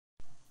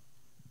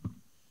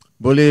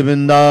बोले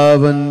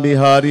वृंदावन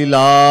बिहारी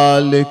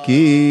लाल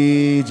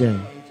की जय।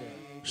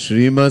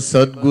 श्रीमद्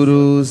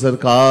सद्गुरु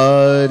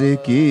सरकार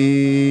की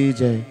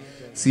जय।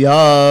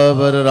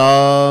 सियावर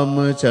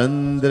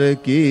रामचंद्र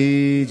की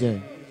जय।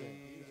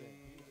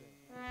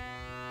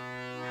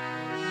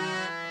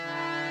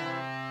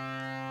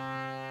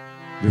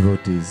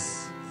 Devotees,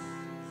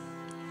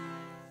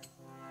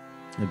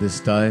 at this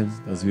time,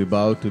 as we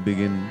bow to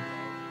begin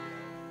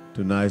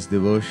tonight's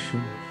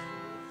devotion,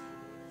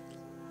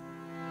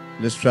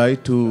 let's try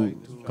to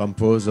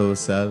compose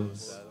ourselves.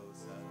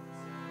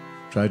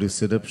 Try to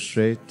sit up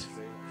straight.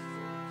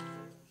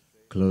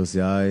 Close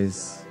your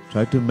eyes.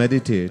 Try to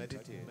meditate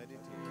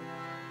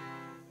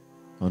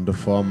on the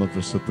form of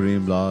the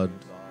Supreme Lord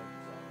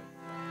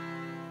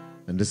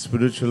and the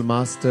spiritual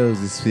masters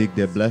who speak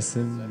their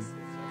blessing,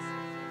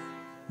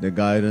 their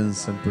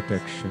guidance and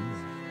protection.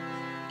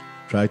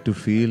 Try to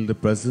feel the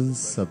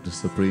presence of the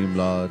Supreme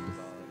Lord.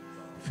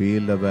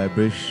 Feel the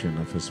vibration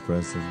of His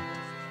presence.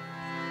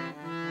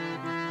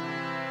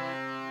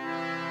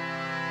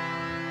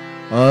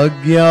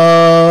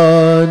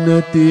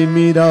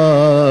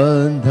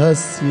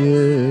 अज्ञानतिमिरान्धस्य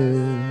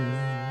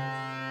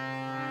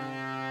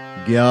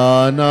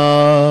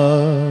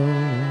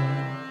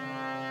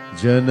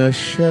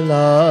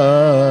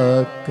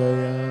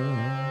ज्ञानाञ्जनशलाकया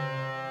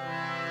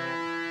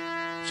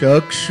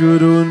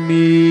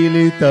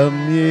चक्षुरुन्मीलितं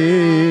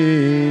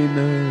येन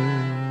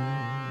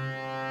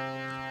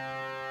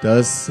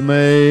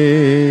तस्मै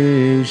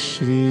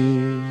श्री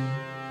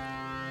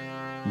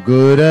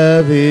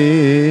गुरवे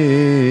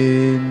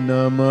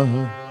नमः।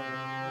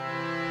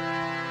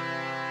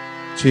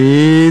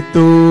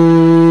 चेतो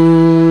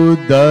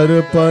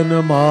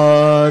दर्पणमार्जनं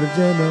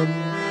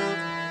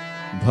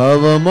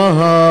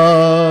भवमहा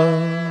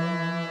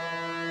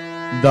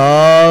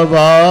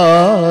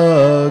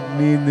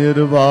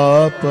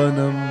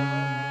दावाग्निर्वापनम्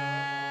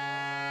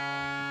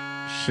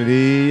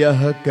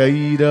श्रेयः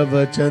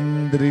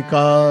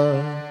कैरवचन्द्रिका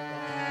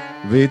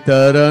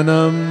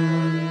वितरणम्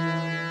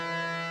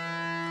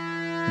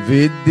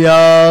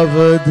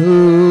विद्यावधू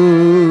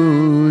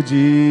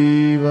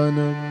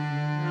जीवनम्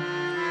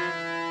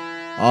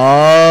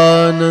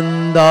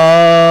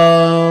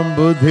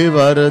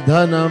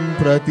आनन्दाम्बुधिवर्धनं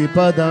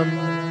प्रतिपदम्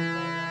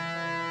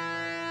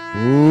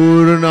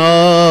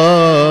पूर्णामृता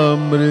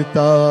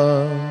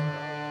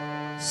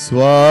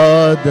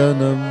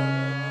स्वादनम्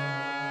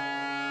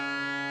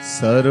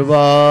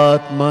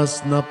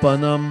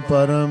सर्वात्मस्नपनं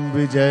परं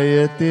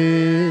विजयते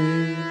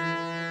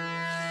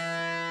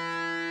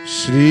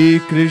श्री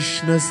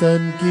कृष्ण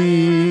संकीर्तनम्।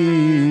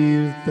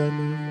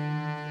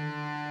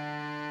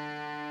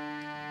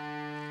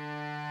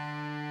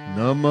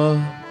 नमः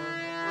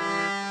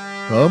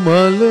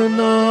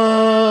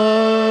कमलनाभाय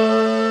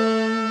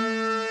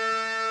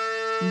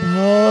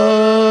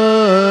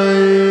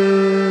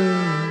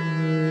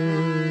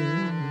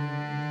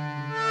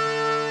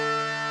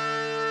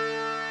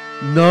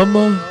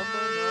नमः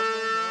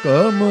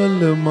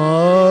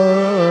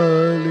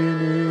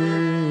कमलमालिने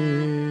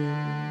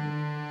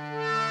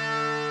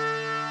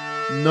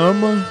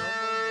नमः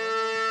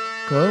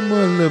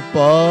कमलपादाय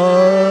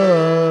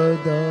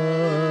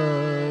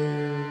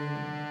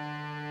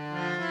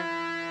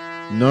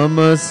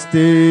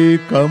नमस्ते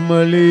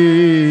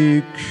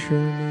कमलेक्षणे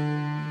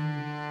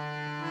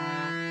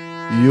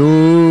यो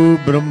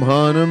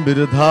ब्रह्माणं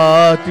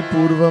विदधाति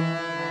पूर्वं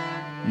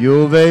यो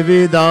वै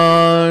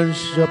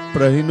वेदांश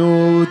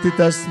प्रहिणोति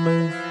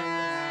तस्मै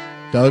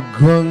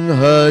तद्ध्वं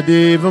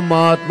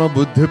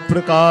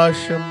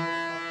हदेवमात्मबुद्धिप्रकाशम्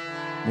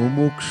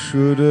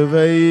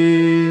मुमुक्षुर्वै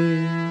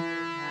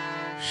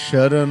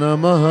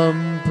शरणमहं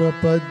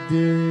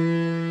प्रपद्ये।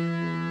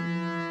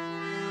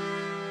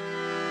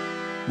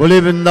 बोले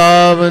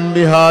वृंदावन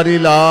बिहारी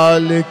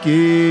लाल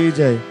की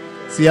जय।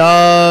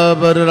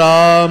 सियावर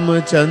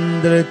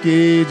रामचंद्र की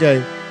जय।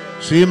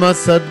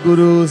 श्रीमद्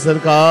सद्गुरु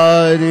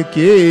सरकार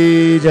की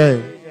जय।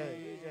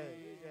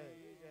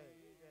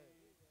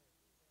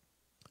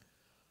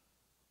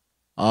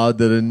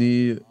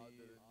 आदरणीय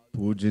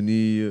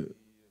पूजनीय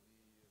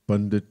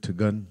पंडित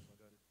गण,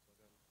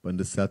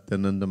 पंडित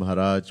सत्यानंद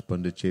महाराज,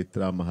 पंडित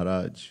चेत्रा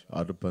महाराज,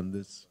 other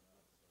pandits,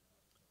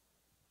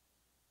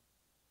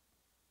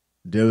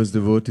 dearest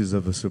devotees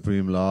of the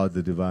Supreme Lord,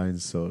 the divine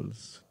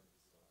souls.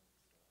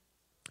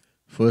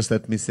 First,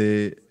 let me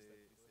say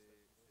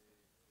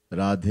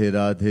Radhe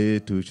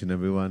Radhe to each and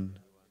everyone,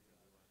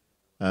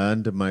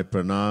 and my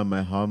pranam,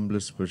 my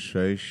humblest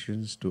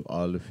prostrations to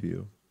all of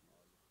you.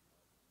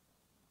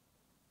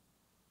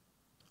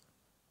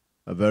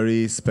 A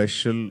very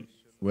special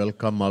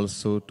welcome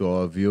also to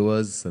our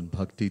viewers on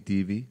Bhakti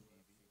TV.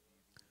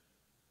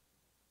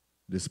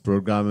 This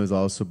program is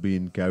also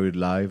being carried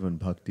live on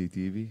Bhakti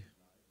TV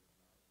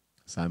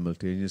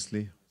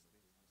simultaneously.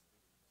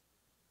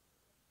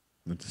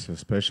 It's a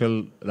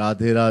special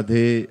Radhe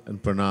Radhe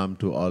and pranam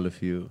to all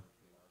of you.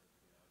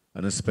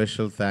 And a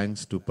special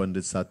thanks to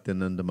Pandit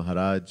Satyananda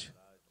Maharaj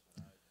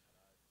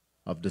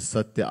of the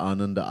Satya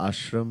Ananda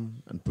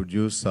Ashram and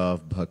producer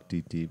of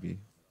Bhakti TV.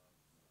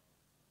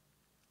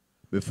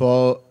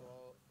 Before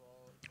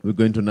we're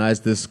going to tonight's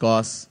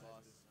discourse,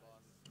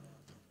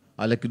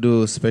 I like to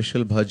do a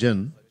special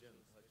bhajan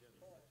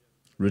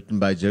written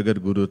by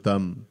Jagat Guru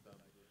Tam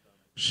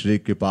Shri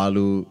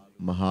Kripalu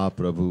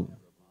Mahaprabhu.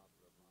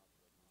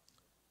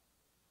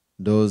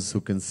 Those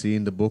who can see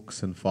in the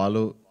books and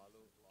follow,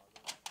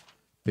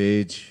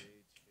 page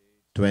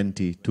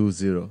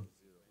 20.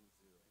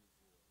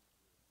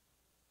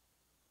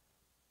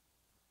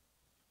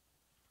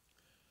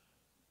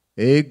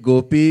 एक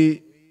गोपी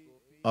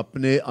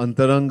अपने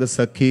अंतरंग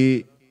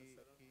सखी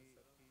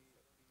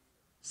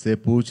से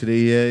पूछ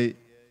रही है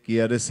कि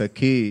अरे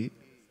सखी,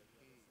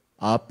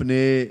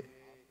 आपने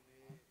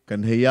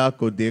कन्हैया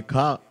को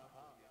देखा,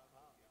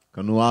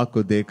 कनुआ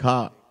को देखा?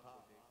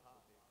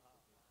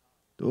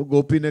 तो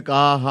गोपी ने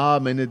कहा, हाँ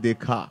मैंने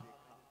देखा।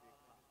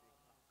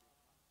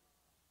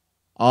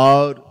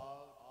 और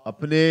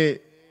अपने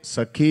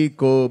सखी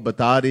को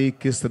बता रही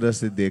किस तरह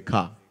से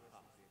देखा।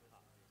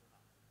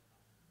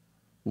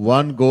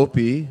 One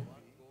gopi,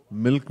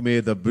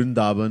 milkmaid of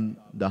Vrindavan,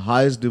 the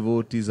highest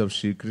devotees of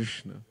Sri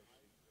Krishna,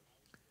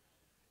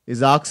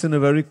 is asking a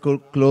very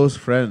close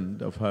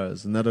friend of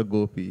hers, another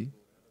gopi,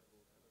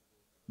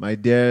 my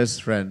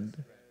dearest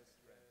friend,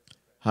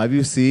 have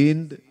you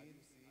seen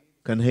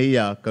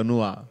Kanhaiya,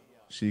 Kanua,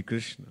 Sri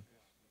Krishna?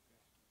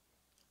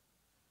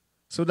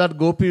 So that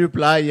gopi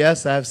replied,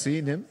 yes, I have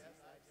seen him.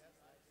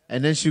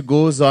 And then she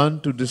goes on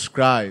to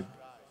describe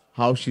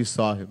how she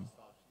saw him.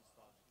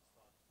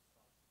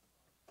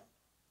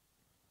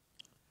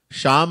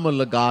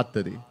 Shamal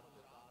Gatari.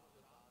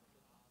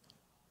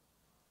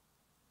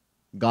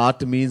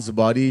 Gat means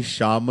body,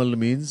 Shamal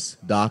means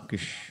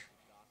darkish,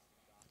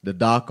 the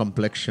dark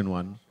complexion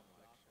one.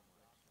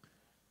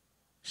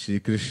 Shri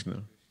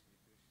Krishna.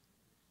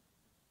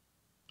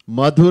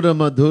 Madhura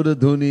madhura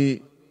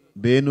dhuni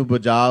benu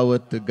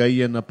bajawat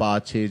gayan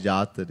apache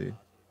jatare.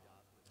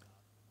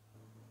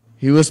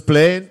 He was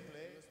playing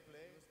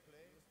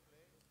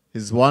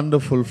his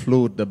wonderful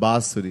flute, the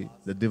basuri,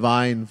 the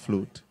divine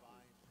flute.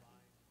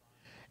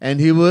 And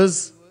he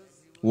was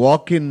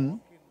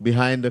walking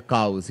behind the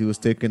cows. He was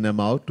taking them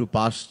out to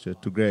pasture,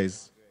 to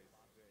graze.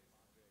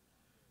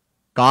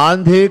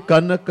 Kandhe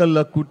kanaka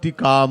lakuti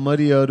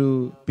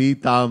kamariyaru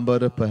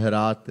pitambara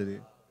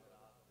paharatare.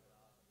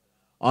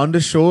 On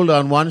the shoulder,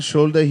 on one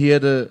shoulder, he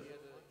had a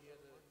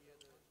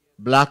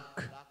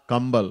black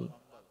kambal,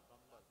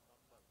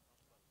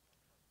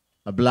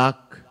 a black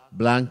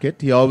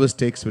blanket he always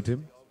takes with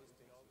him.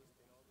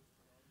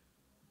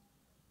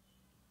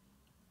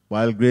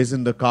 While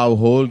grazing the cow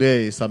whole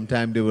day,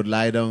 sometimes they would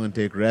lie down and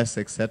take rest,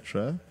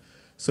 etc.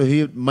 So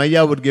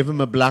Maya would give him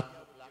a black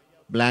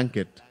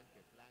blanket,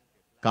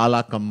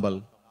 kala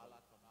kambal.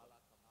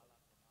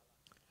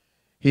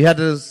 He had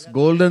his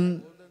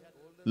golden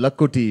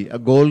lakuti, a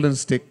golden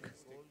stick.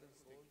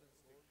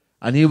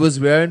 And he was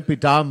wearing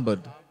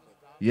pitambad,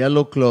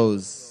 yellow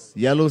clothes,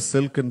 yellow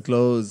silken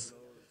clothes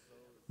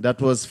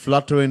that was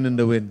fluttering in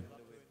the wind.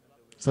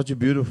 Such a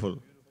beautiful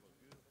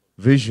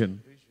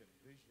vision.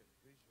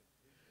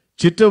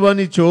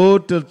 Chittavani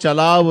chot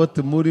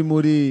chalawat muri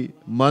muri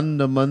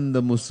manda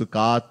manda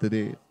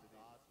musukatre.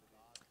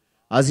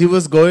 As he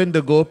was going,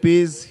 the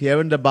gopis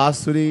hearing the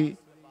basuri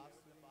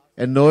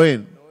and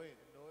knowing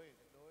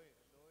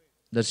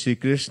that Sri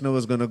Krishna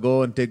was going to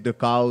go and take the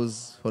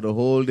cows for the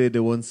whole day, they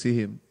won't see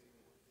him.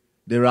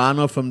 They ran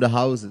off from the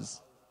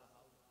houses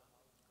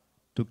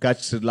to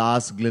catch the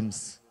last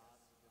glimpse.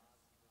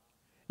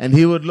 And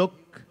he would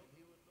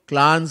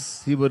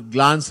glance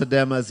at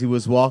them as he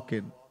was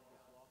walking,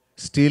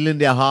 stealing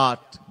their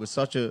heart with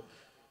such a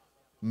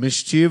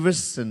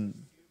mischievous and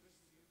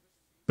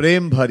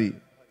prem-bhari,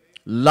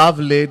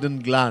 love-laden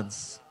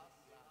glance.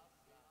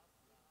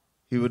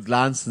 He would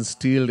glance and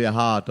steal their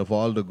heart of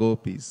all the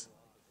gopis.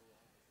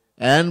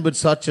 And with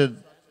such a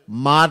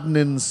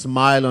maddening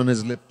smile on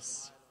his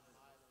lips,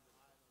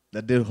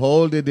 that the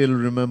whole day they'll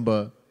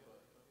remember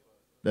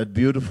that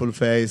beautiful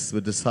face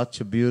with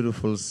such a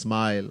beautiful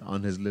smile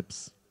on his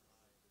lips.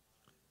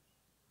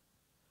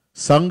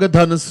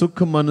 Sangadhana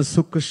sukha man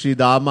sukha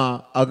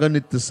shridama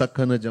aganit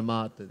sakhana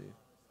jamatare.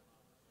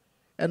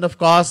 And of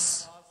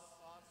course,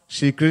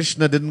 Sri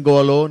Krishna didn't go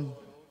alone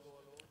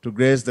to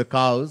graze the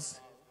cows.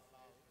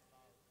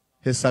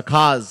 His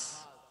sakhas,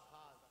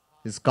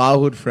 his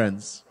cowhood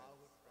friends,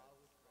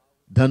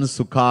 Dhan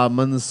Sukha,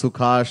 Man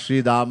Sukha,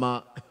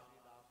 Shridama,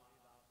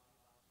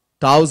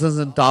 thousands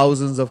and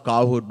thousands of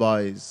cowherd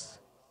boys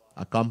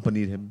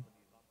accompanied him.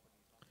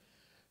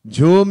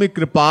 Jhomi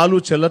kripalu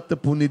chalat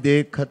puni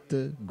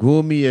dekhat,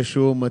 ghomi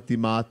yashomati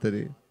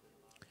matare.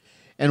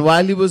 And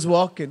while he was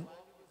walking,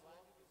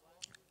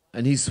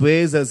 and he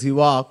sways as he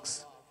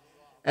walks,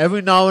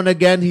 every now and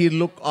again he'd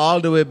look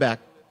all the way back,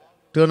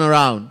 turn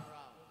around.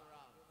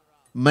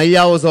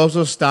 Maya was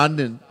also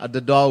standing at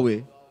the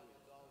doorway.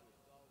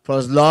 For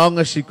as long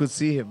as she could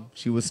see him,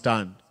 she would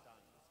stand.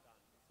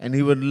 And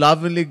he would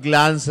lovingly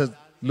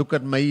look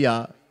at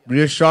Maya,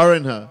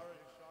 reassuring her,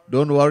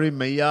 don't worry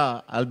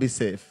Maya, I'll be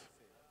safe.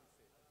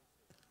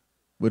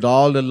 With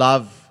all the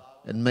love,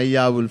 and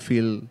Maya will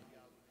feel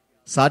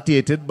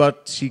satiated,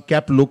 but she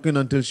kept looking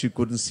until she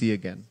couldn't see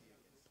again.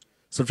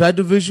 So try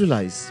to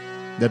visualize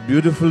that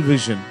beautiful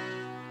vision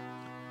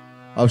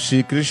of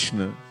Shri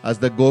Krishna, as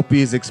the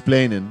gopi is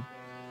explaining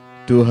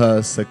to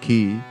her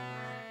Sakhi,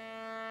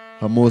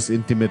 her most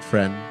intimate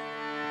friend.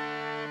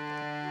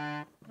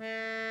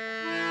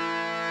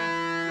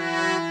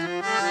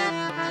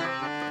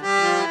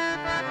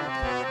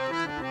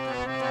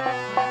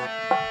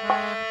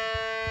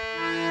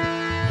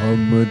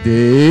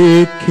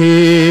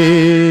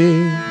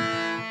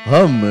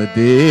 हम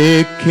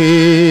देखे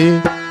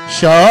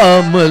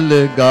श्याम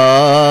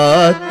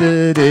लगात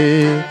रे,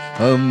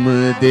 हम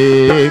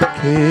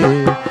देखे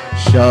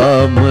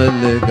श्याम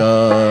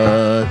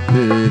लगात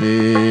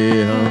रे,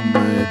 हम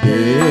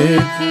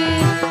देखे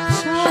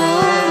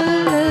श्याम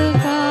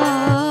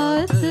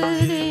लगात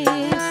रे,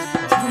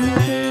 हम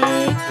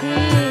देखे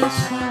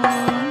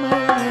श्याम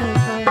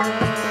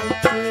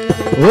लगात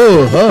रे। ओ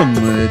हम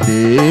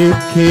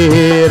देखे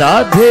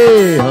राधे,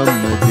 हम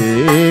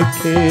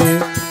देखे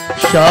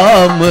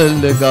श्याम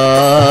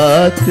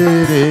लगात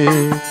रे,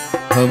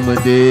 हम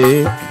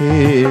देखे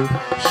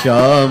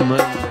श्याम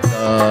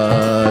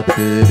लगात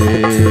रे,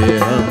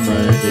 हम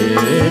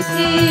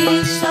देखे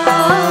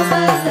श्याम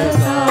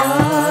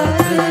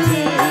लगात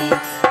रे,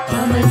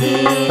 हम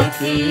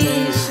देखे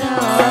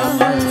श्याम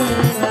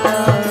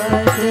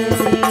लगात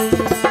रे।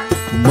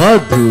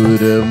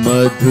 मधुर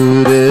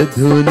मधुर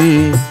धुनी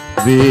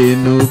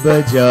वेणु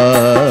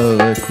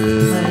बजावत,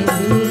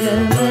 मधुर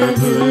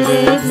मधुर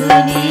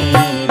धुनी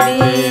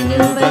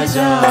वेणु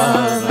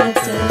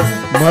बजावत,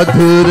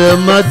 मधुर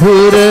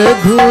मधुर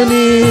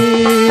धुनी,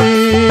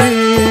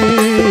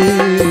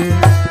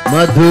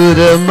 मधुर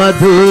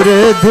मधुर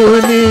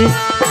धुनी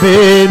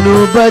वेणु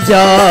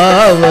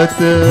बजावत,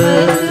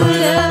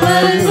 मधुर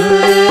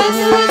मधुर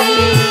धुनी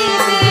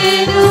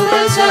वेणु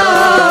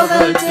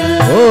बजावत।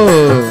 ओ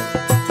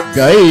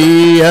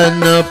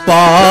गैयन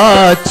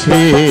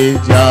पाछे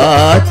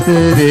जात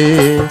रे,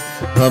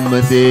 हम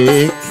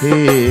देखे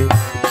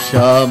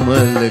श्याम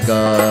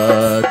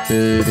लगात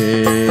रे,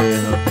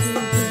 हम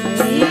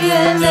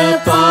गैयन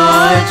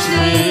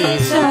पाछे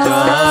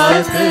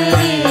जात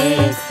रे,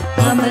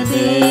 हम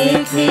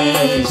देखे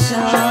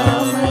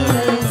श्याम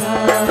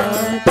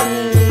लगात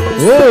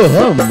रे। ओ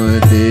हम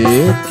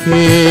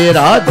देखे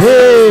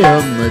राधे,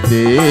 हम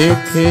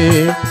देखे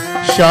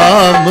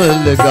श्याम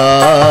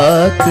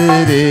लगात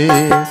रे,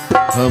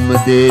 हम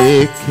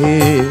देखे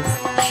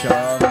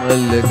श्याम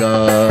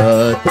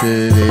लगात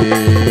रे,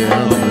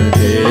 हम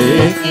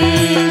देखे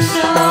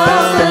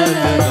श्याम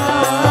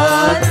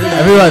लगात रे।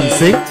 Everyone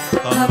sing.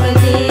 हम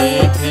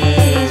देखे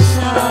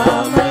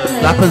श्याम लगात रे।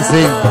 Clap and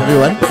sing,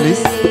 everyone,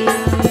 please.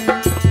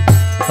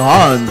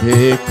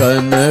 कांधे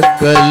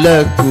कनक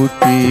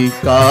लकुटी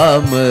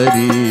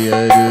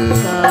कामरियर,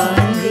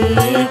 कांधे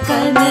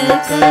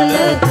कनक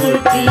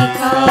लकुटी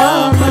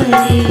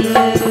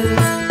कामरियर,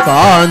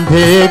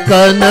 कांधे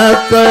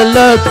कनक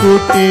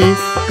लकुटी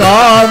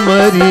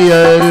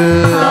कामरियर,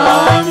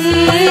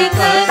 कांधे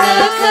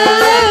कनक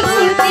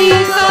लकुटी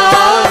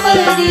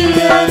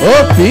कामरियर। ओ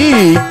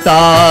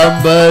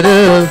पीतांबर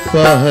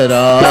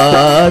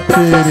फहरात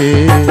रे,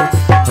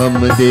 हम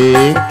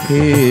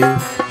देखे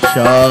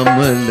श्याम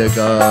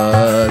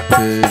लगात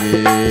रे,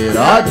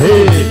 राधे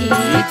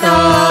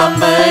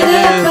पीतांबर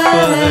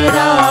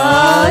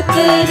फहरात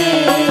रे,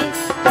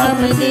 हम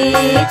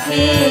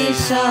देखे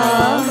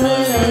श्याम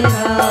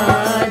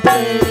लगात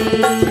रे।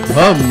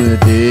 हम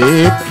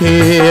देखे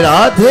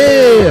राधे,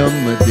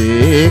 हम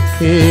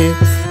देखे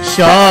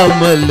श्याम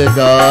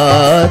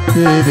लगात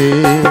रे,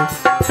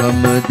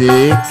 हम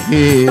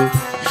देखे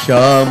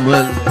श्याम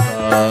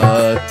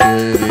लगात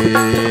रे,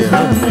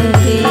 हम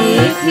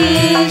देखे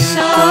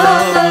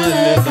श्याम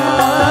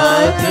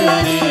लगात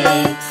रे,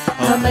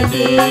 हम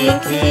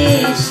देखे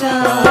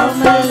श्याम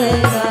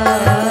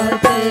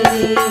लगात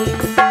रे।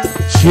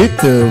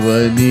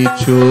 चितवनी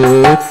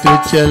चोट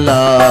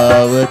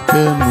चलावत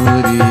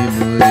मुरी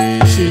मुरी,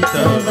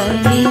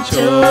 चितवनी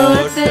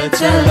चोट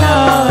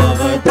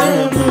चलावत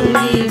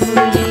मुरी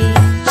मुरी,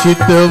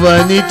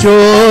 चितवनी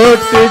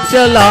चोट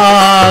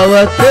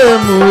चलावत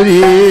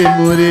मुरी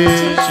मुरी,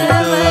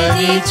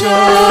 चितवनी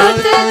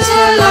चोट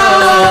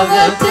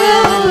चलावत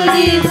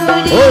मुरी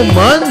मुरी। ओ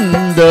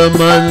मंद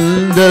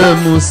मंद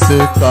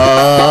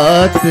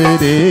मुस्कात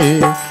रे,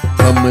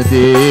 हम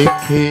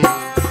देखे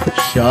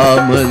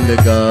श्याम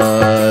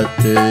लगात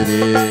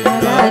रे,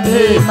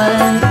 राधे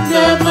मंद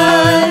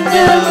मंद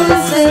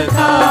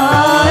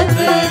मुस्कात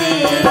रे,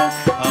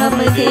 हम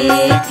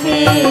देखे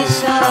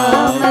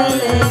श्याम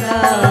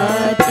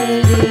लगात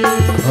रे।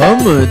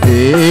 हम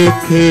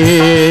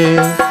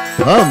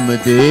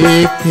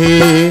देखे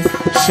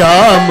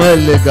श्याम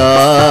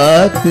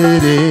लगात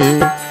रे,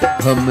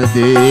 हम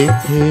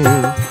देखे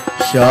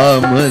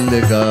श्याम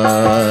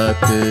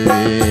लगात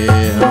रे,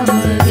 हम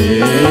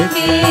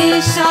देखे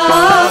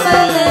श्याम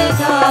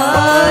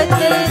लगात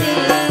रे,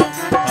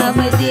 हम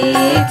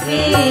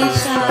देखे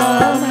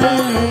श्याम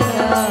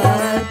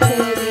लगात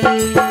रे।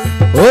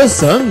 ओ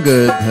संग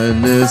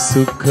धन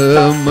सुख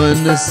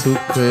मन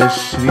सुख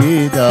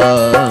श्री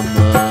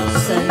रामा,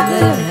 संग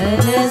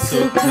धन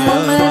सुख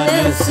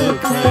मन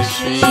सुख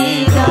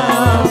श्री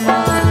रामा,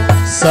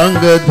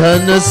 संग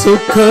धन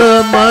सुख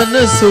मन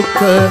सुख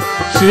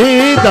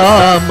श्री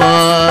दामा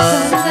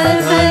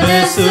संग धन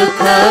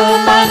सुख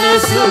मन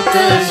सुख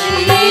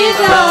श्री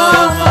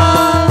दामा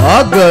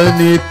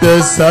अगणित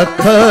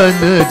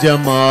सखन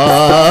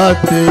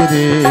जमात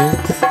रे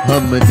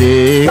हम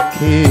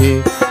देखे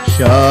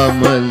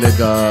श्यामल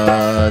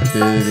गात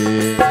रे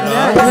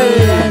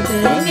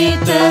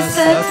अगणित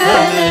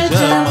सखन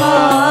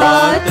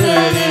जमात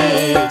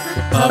रे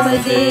हम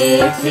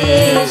देखे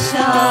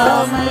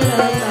श्यामल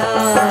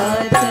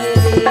गात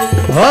रे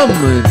हम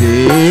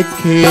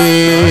देखे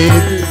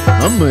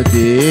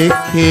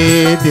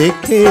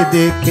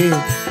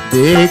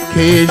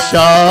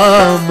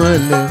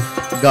श्यामल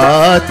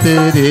गात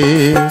रे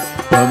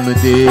हम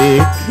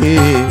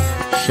देखे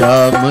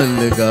श्यामल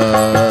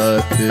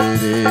गात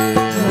रे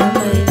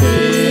हम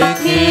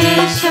देखे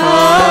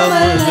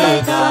श्यामल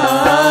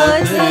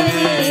गात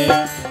रे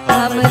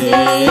हम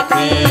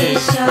देखे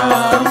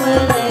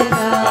श्यामल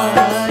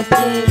गात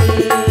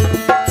रे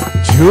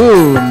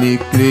झूमी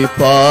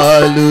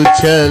कृपालु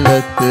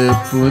चलत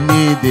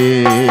पुनि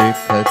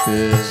देखत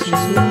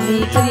झूमी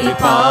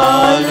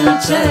कृपालु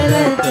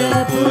चलत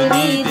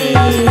पुनि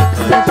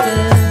देखत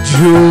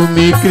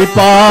झूमी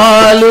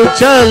कृपालु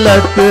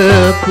चलत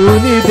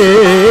पुनि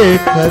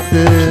देखत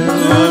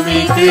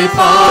झूमी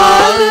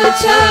कृपालु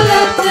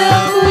चलत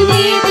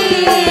पुनि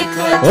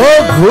देखत ओ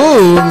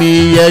भूमि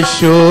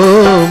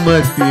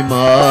यशोमति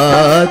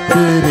मात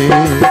रे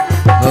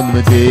हम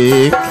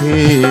देखे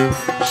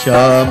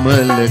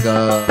श्यामल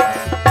गात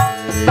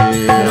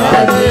रे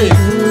राधे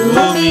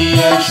भूमि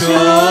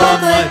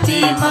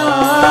यशोमति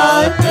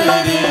मात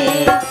रे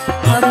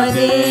हम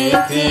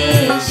देखे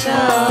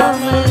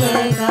श्यामल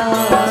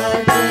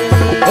गात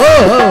रे ओ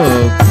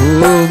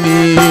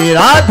भूमि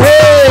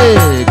राधे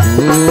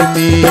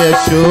भूमि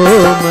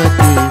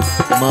यशोमति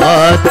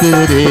मात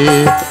रे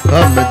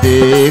हम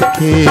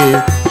देखे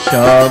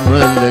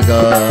श्यामल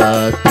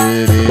गात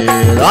रे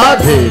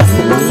राधे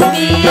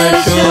भूमि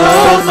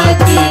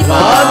यशोमति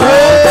मात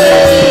रे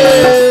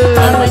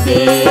हम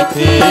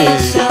देखे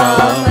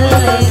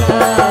श्यामल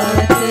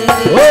गात रे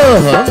ओ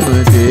हम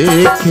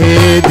देखे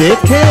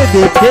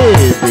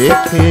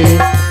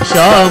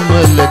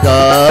श्यामल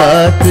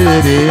गात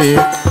रे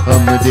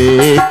हम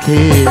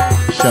देखे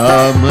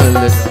श्यामल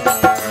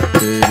गात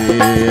रे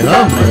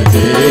हम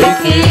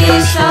देखे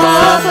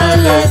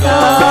श्यामल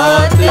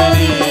गात रे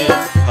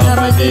हम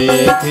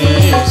देखे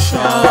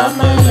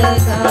श्यामल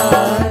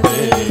गात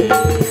रे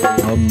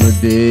हम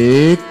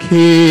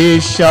देखे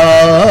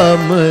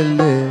श्यामल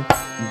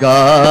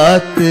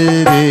गात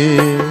रे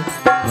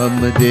हम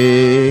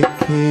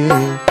देखे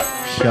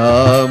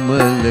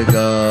श्यामल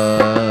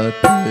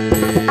गात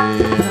रे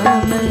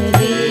हम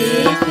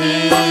देखे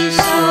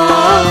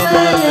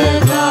श्यामल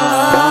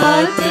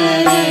गात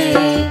रे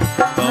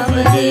हम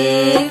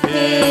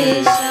देखे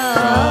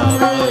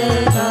श्यामल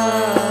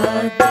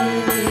गात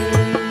रे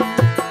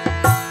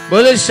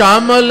बोले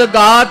श्यामल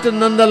गात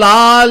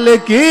नंदलाल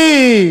की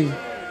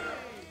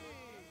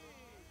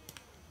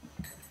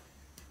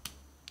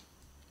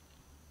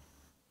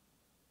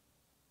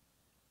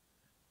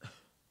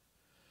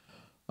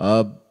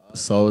अब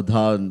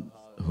सावधान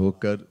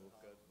होकर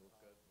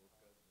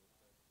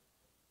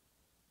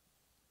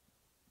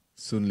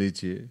सुन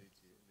लीजिए.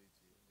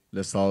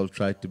 Let's all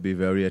try to be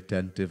very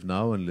attentive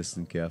now and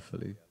listen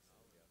carefully.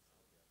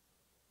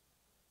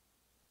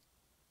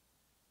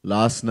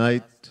 Last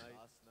night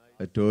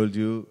I told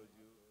you,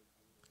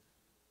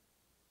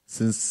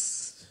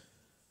 since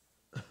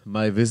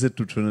my visit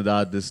to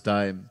Trinidad this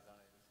time,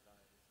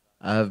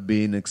 I have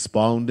been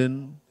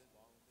expounding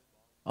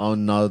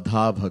on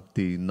Navdha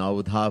Bhakti,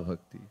 Navdha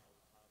Bhakti.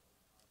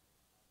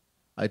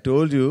 I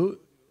told you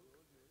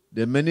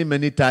there are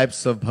many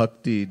types of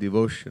bhakti,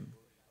 devotion,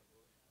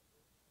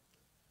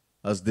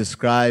 as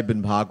described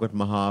in Bhagavad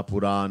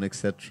Mahapuran,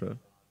 etc.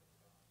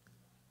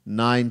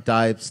 9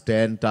 types,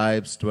 10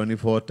 types,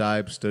 24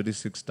 types,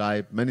 36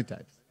 types, many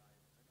types.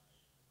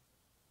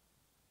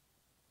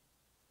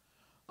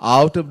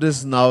 Out of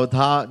this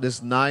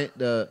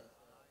Navdha,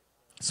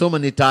 so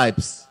many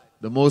types,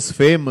 the most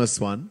famous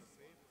one,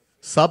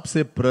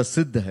 सबसे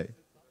प्रसिद्ध है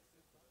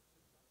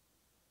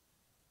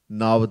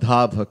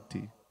Navdha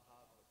Bhakti.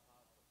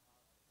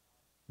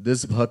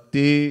 This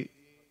bhakti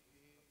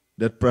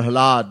that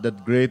Prahlad,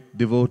 that great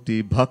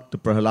devotee, Bhakt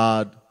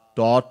Prahlad,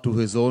 taught to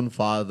his own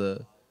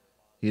father,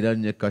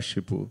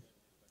 Hiranyakashipu.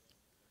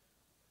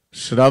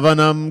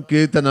 Shravanam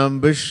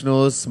Kirtanam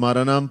Vishnu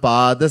Smaranam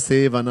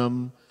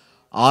Padasevanam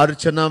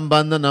Archanam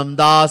Bandhanam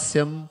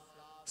Dasyam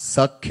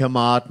Sakhyam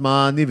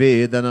Atma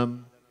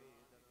Nivedanam.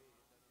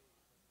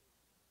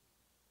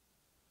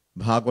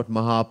 Bhagavad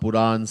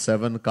Mahapuran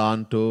 7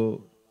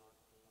 Canto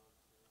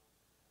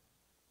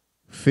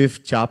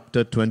 5th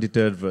chapter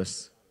 23rd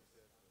verse.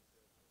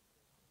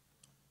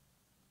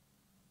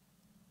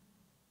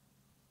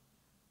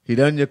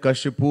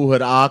 Hiranyakashipu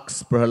had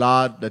asked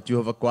Prahlad that you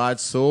have acquired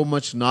so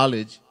much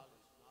knowledge.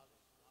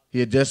 He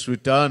had just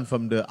returned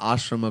from the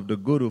ashram of the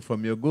Guru,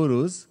 from your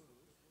Gurus.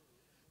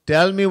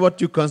 Tell me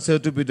what you consider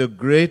to be the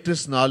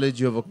greatest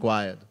knowledge you have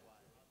acquired.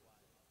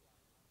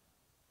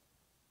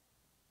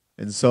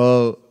 And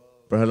so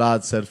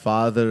Prahlad said,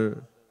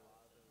 Father,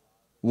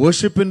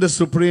 worshiping the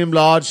Supreme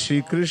Lord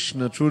Shri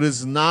Krishna through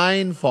his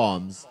 9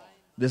 forms,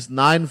 this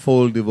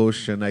 9-fold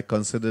devotion, I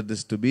consider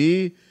this to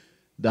be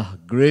the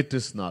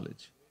greatest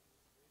knowledge.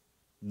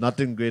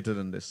 Nothing greater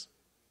than this.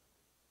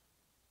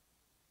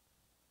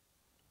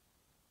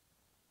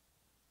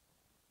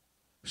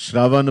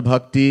 Shravan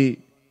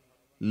Bhakti,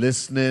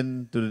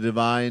 listening to the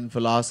divine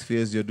philosophy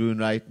as you're doing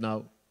right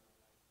now.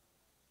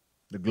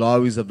 The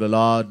glories of the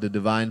Lord, the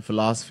divine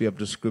philosophy of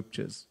the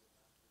scriptures.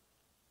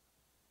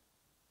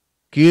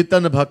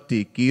 Kirtan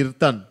Bhakti,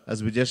 Kirtan,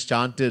 as we just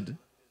chanted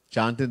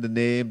the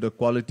name, the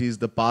qualities,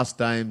 the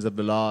pastimes of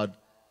the Lord.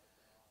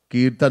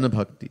 Kirtan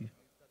Bhakti.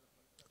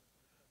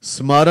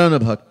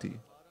 Smarana Bhakti.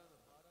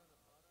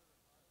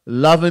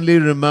 Lovingly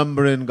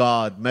remembering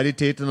God,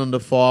 meditating on the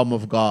form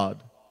of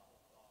God.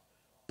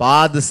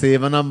 Pad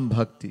Sevanam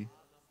Bhakti.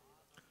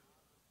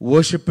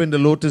 Worshipping the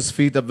lotus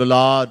feet of the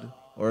Lord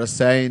or a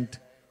saint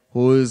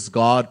who is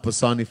God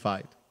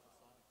personified.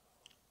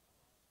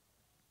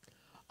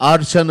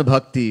 Archan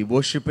Bhakti,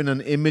 worshipping an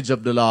image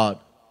of the Lord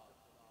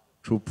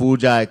through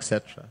puja,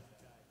 etc.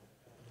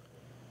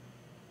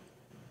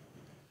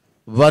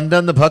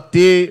 Vandan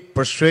Bhakti,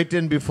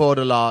 prostrating before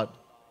the Lord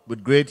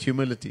with great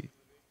humility.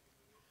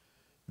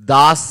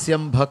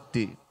 Dasyam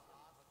Bhakti,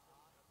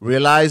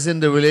 realizing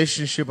the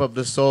relationship of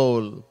the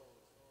soul,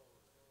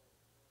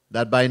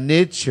 that by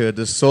nature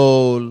the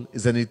soul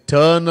is an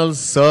eternal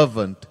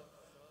servant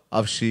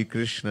of Shri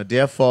Krishna.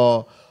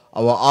 Therefore,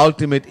 our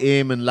ultimate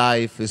aim in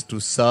life is to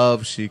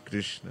serve Shri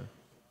Krishna,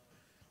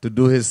 to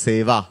do his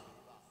seva.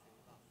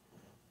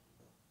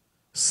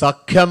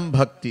 Sakhyam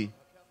Bhakti.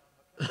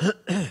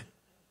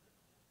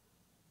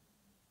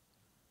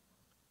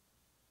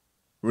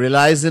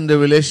 Realizing the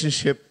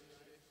relationship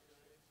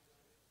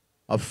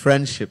of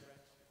friendship.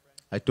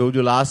 I told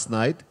you last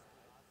night,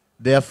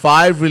 there are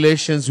 5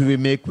 relations we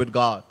make with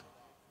God.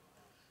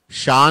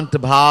 Shant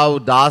Bhav,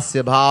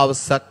 Dasya Bhav,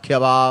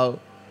 Sakhya Bhav,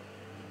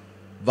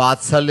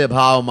 Vatsalya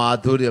Bhav,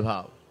 Madhurya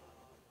Bhav.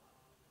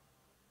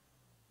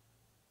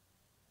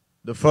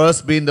 The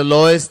first being the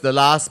lowest, the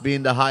last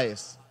being the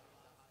highest.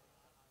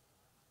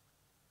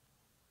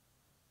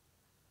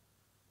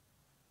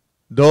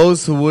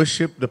 Those who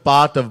worship the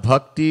path of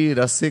bhakti,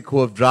 Rasik,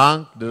 who have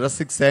drunk, the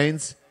Rasik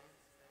saints,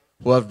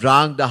 who have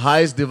drunk the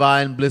highest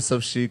divine bliss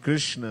of Shri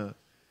Krishna,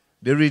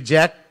 they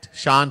reject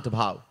Shant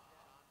Bhav.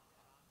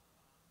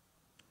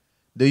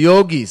 The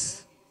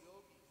yogis,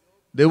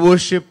 they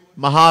worship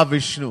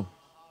Mahavishnu,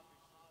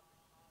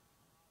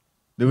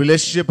 the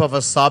relationship of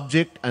a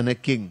subject and a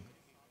king.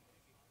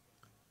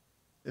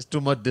 There's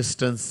too much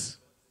distance.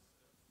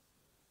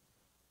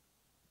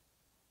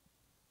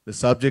 The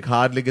subject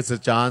hardly gets a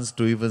chance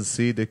to even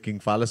see the king,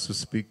 far less to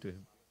speak to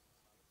him.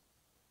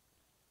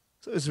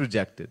 So it's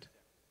rejected.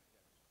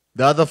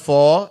 The other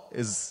 4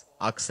 is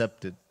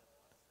accepted.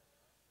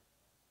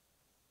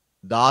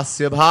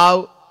 Dasya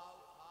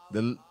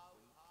Bhav,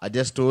 I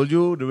just told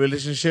you the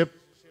relationship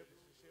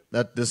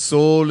that the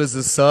soul is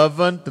a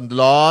servant and the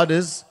Lord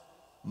is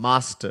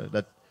master.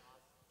 That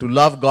to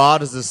love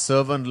God as the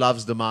servant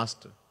loves the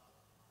master.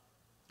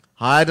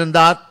 Higher than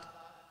that,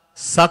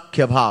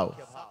 Sakhya Bhav.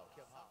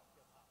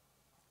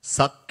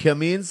 Sakhya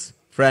means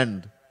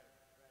friend.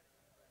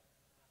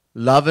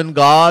 Loving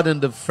God in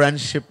the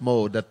friendship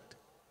mode.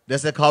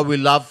 That's like how we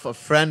love a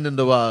friend in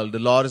the world. The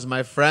Lord is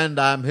my friend,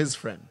 I am his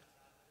friend.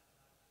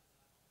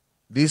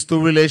 These 2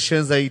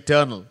 relations are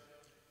eternal.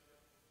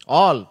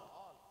 All.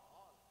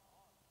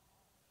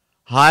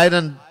 Higher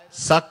than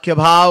Sakhya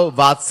Bhav,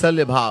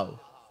 Vatsalya Bhav.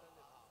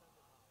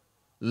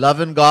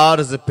 Loving God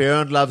as a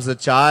parent loves a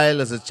child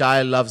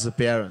loves a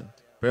parent.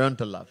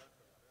 Parental love.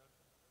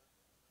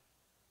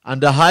 And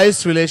the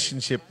highest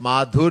relationship,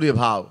 Madhurya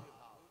Bhav.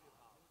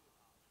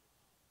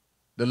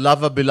 The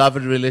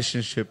lover-beloved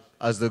relationship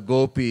as the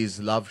gopis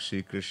love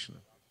Shri Krishna.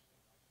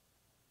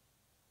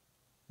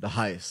 The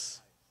highest.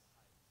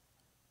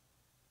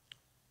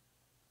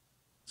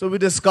 So we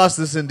discussed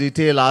this in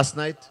detail last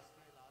night.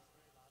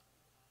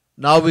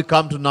 Now we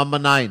come to number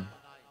 9.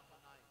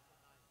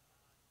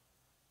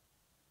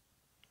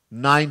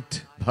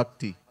 9th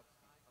Bhakti.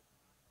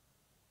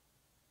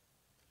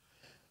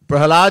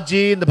 Prahlad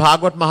ji in the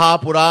Bhagavad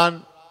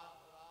Mahapuran,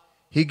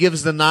 he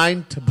gives the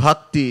 9th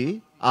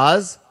Bhakti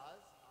as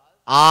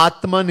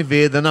Atma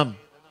Nivedanam.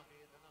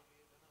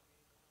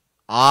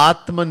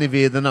 Atma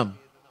Nivedanam.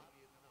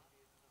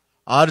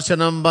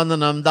 Archanam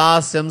Bandhanam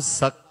Dasyam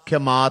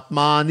Sakhyam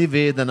Atma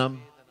Nivedanam.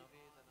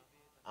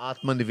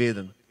 Atma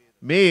Nivedan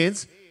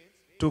means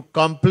to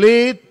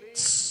complete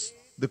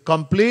the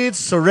complete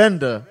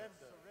surrender.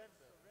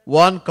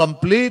 One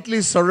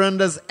completely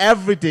surrenders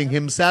everything,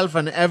 himself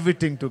and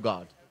everything to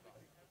God.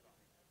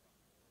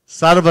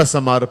 Sarva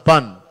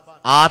Samarpan,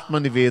 Atma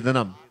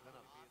Nivedanam.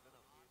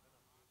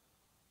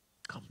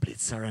 Complete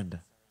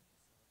surrender.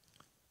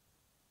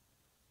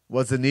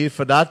 What's the need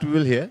for that? We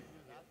will hear.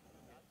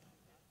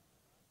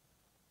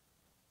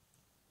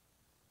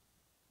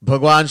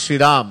 Bhagwan Shri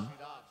Ram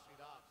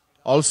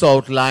also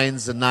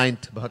outlines the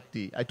 9th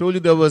Bhakti. I told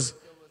you there was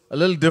a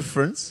little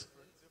difference.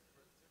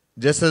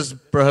 Just as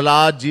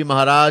Prahlad Ji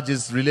Maharaj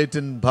is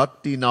relating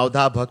Bhakti,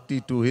 Navdha Bhakti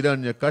to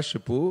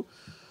Hiranyakashipu,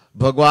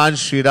 Bhagwan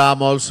Shri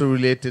Ram also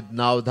related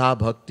Navdha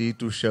Bhakti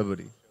to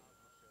Shabari.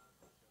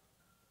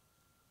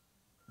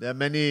 There are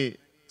many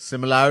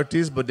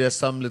similarities, but there are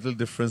some little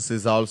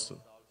differences also.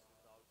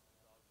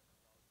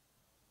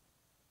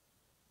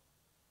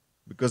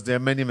 Because there are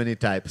many, many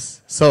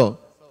types. So,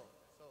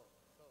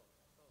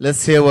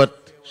 let's hear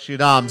what Shri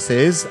Ram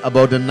says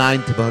about the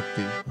 9th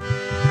Bhakti.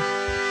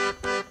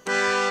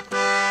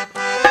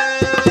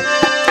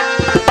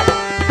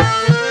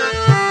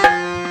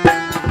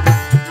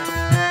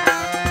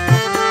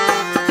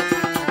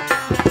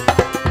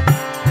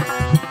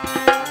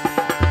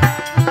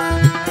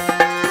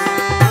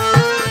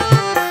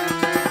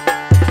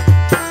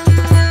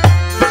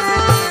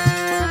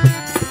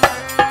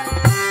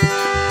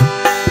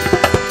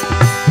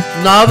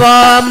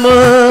 Navam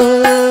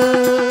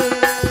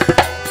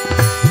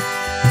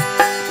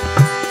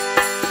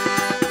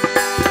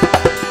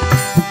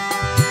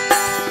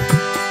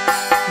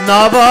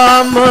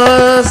Navam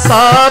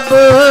sab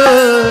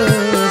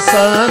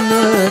san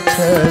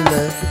chal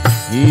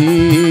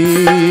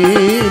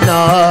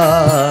hina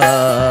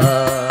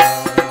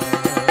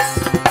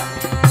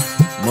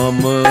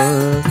mam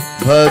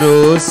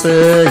bharos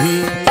hi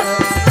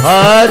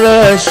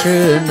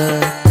harashna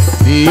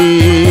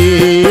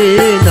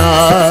dina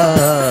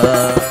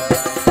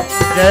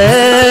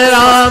Jai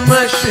Ram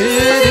Shri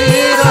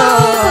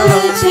Ram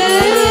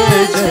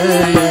Jai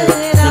Jai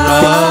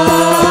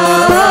Rama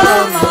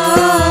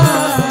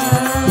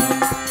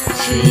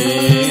Shri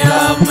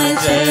Ram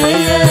Jai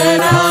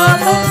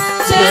Ram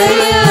Jai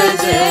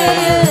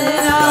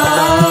Jai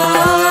Rama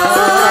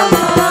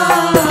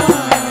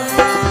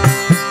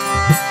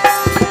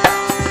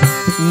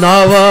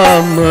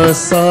Navam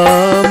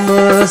Sam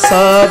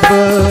Sab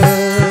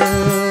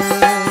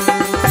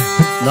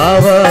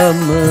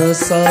Navam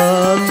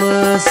sam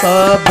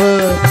sab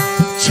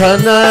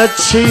chana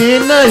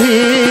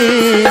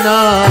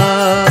chinahina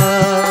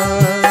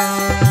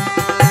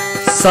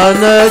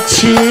san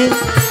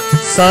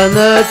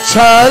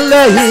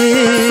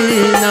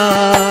chalahina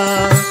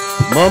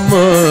mam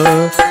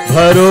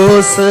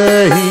bharos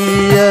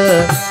hiya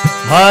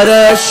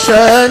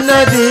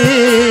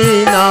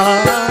harashanadina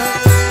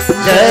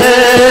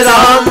Jai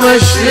Ram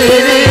Shri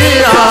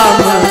Ram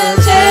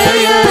Jai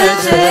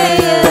Jai Jai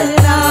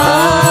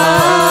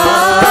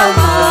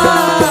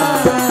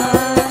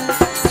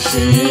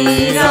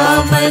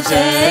Ram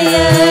Jai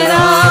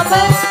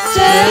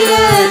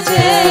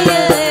Jai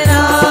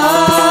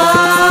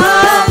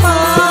Rama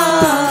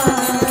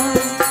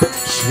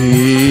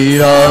Shri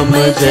Ram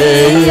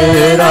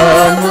Jai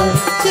Ram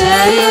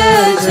Jai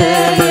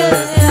Jai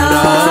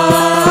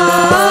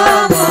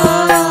Rama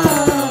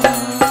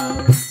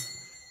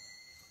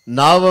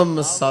Navam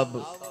sab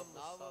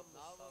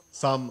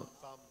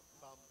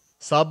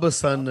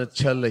san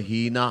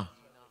chalhina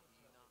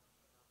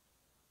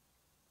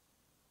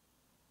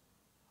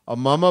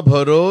Mama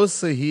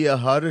bharos hi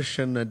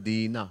harshan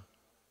dina.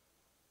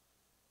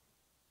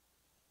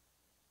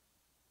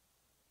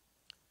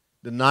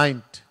 The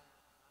 9th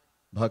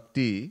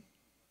Bhakti,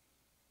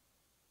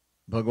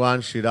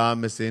 Bhagwan Shri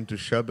Ram is saying to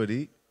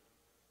Shabari,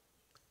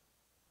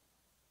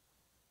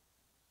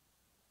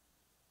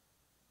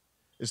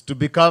 is to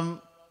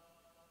become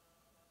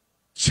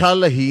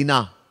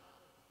chalhina.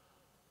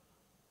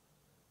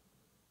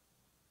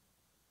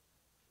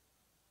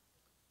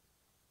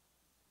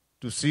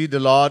 To see the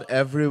Lord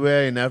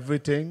everywhere in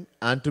everything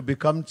and to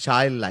become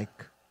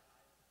childlike.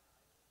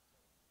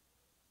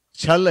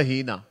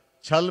 Chalahina.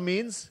 Chal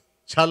means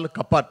chal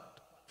kapat,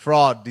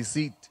 fraud,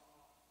 deceit.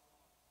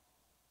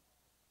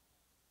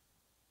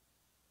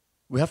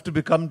 We have to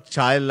become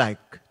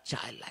childlike,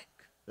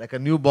 like a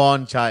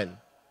newborn child,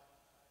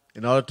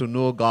 in order to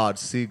know God,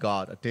 see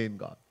God, attain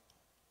God.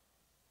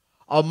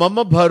 Aur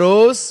mama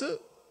bharos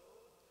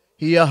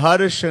hiya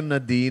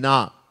harshan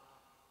dina.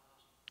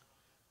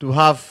 To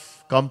have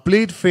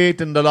complete faith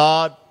in the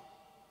Lord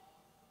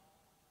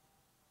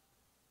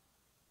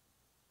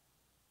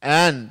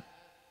and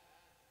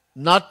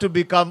not to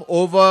become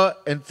over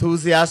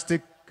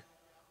enthusiastic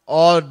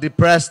or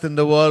depressed in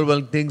the world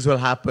when things will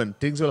happen.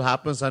 Things will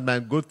happen,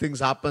 sometimes good things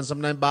happen,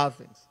 sometimes bad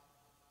things.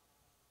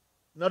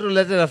 Not to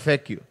let it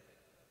affect you.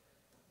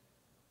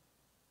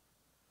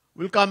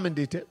 We'll come in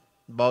detail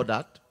about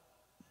that.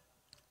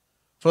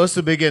 First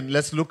to begin,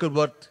 let's look at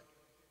what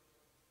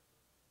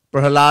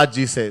Prahlad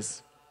Ji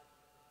says.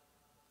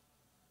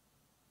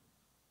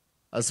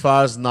 As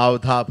far as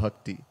Navdha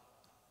Bhakti.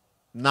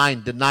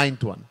 The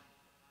 9th one.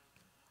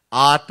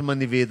 Atma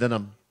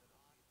Nivedanam.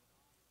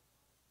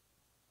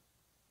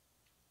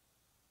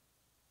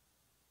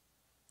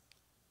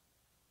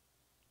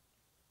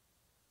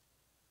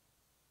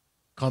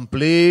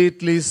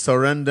 Completely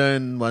surrender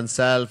in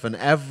oneself and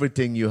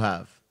everything you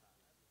have.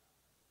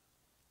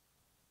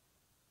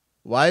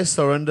 Why is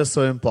surrender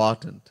so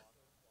important?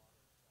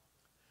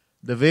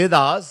 The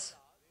Vedas,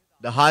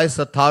 the highest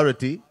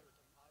authority,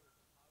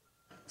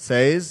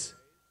 says,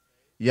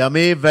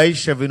 Yame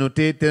Vaisha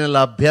Vinute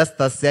Tinalabhyas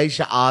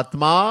Tasyaisha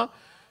Atma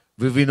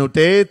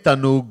Vivinute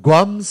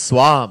Tanugvam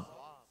Swam.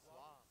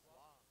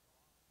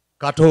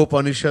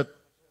 Kathopanishad,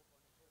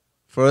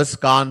 first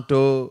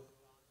canto,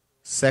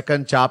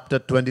 second chapter,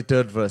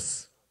 23rd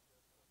verse.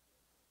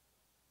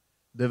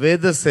 The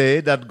Vedas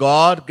say that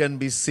God can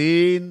be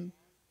seen,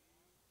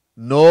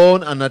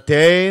 known and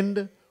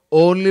attained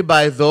only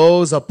by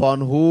those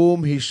upon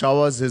whom He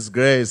showers His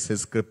grace,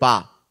 His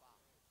kripa.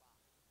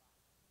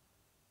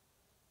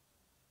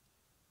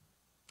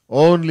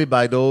 Only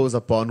by those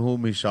upon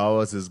whom He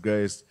showers His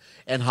grace.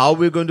 And how are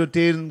we going to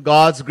attain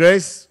God's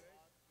grace?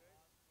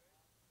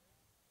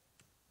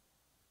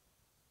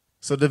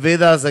 So the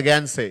Vedas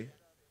again say,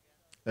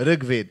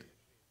 Rigved,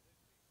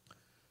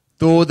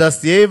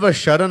 Todasyeva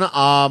Sharana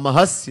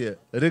Amahasya,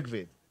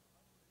 Rigved.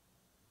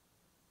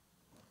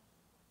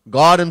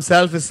 God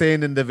Himself is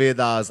saying in the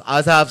Vedas,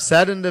 as I have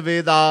said in the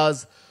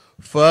Vedas,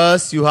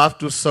 first you have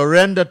to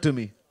surrender to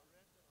me.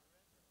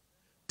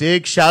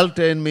 Take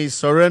shelter in me,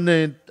 surrender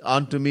it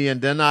unto me, and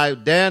then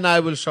I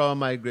will shower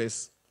my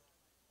grace.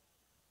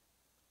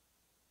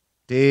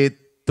 Te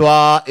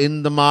tva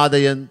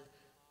indamadayan.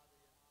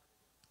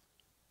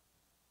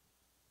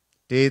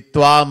 Te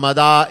tva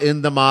mada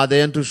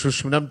indamadayan tu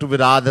shushmanam tu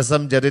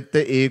viradhasam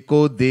jaritte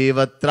eko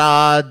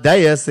devatra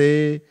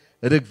dayase.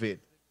 Rigved.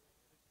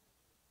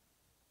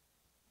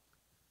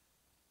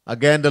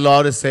 Again, the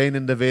Lord is saying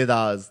in the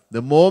Vedas,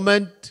 the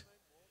moment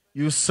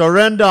you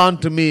surrender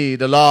unto me,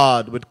 the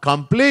Lord, with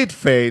complete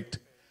faith,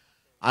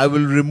 I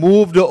will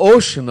remove the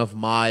ocean of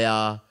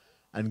Maya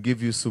and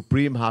give you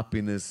supreme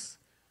happiness,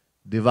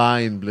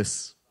 divine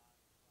bliss.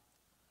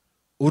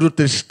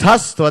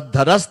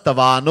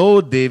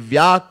 Urutishthastvadharastavano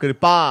devya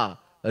kripa.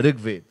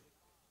 Rigved.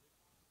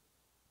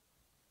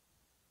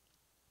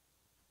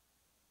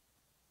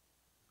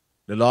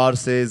 The Lord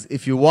says,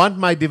 if you want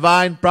my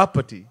divine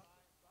property,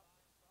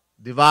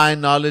 divine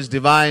knowledge,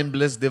 divine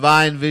bliss,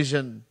 divine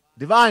vision,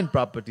 divine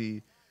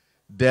property,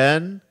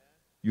 then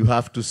you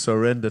have to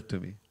surrender to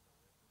me.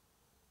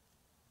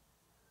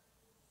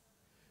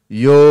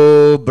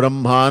 Yo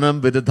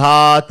brahmanam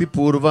vidadhati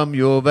purvam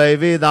yo vai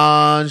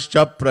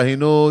vedanscha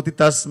prahinoti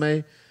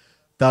tasmai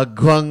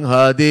tagvang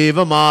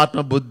hadevam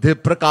atma buddhi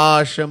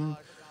prakasham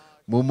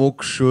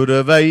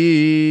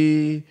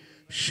mumukshurvai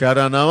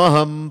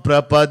sharanamaham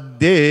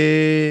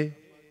prapadye.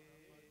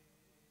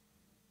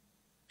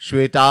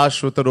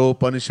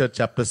 Shvetashvatara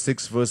chapter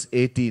 6 verse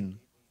 18.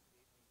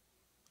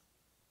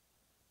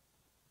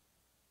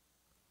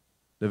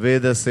 The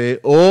Vedas say,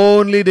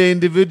 only the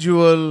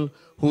individual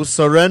who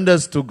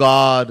surrenders to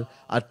God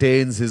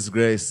attains His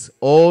grace.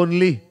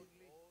 Only.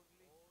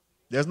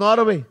 There's not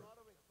a way.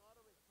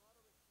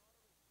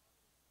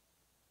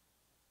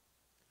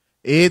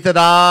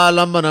 Etada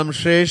lambanam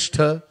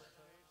shrestha,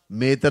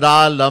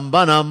 metada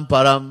lambanam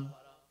param.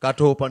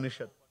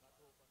 Kathopanishad.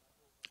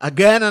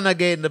 Again and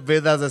again the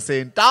Vedas are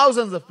saying,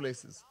 thousands of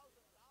places.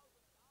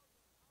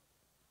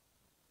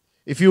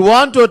 If you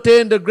want to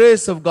attain the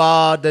grace of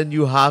God, then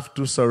you have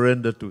to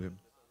surrender to Him.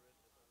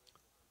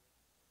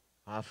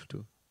 Have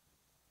to.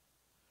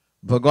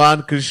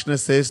 Bhagavan Krishna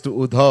says to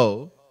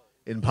Uddhav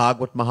in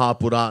Bhagavad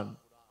Mahapuran,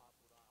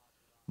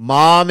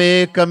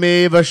 Mamekam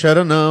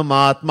sharanam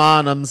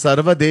atmanam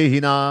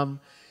sarvadehinam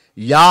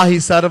yahi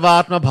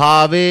sarvatma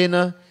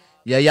bhavena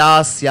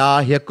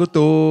yayasyahya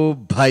kuto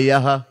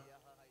bhayah.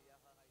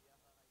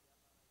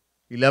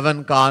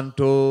 11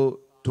 canto,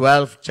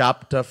 12th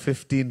chapter,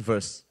 15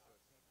 verse.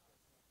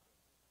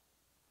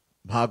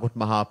 Bhagavad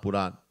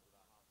Mahapuran.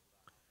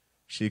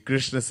 Shri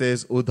Krishna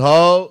says,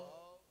 Uddhav,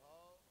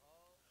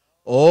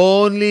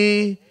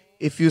 only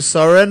if you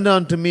surrender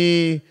unto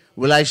me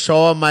will I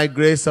shower my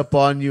grace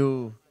upon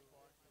you.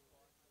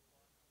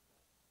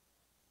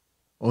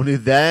 Only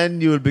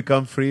then you will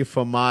become free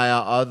from Maya,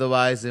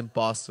 otherwise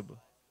impossible.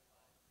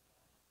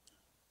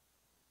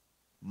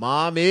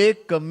 Mam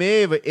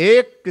ekamev.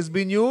 Ek is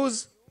being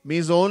used,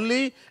 means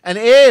only, and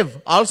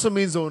ev also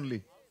means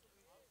only.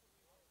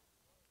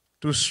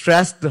 To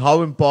stress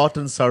how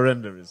important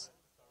surrender is.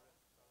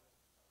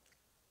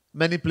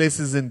 Many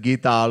places in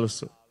Gita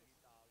also.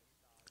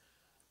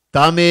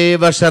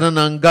 Tameva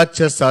sharanam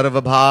gaccha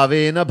sarva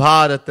bhavena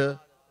bharata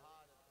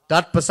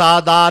tat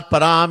prasadat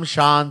param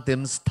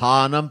shantim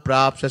sthanam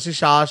prapshasi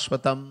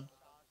shashvatam.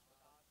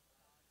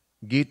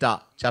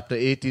 Gita chapter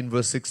 18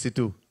 verse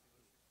 62.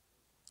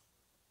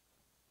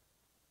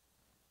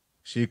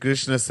 Shri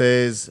Krishna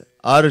says,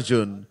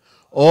 Arjun,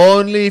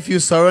 only if you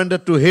surrender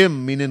to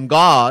Him, meaning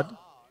God,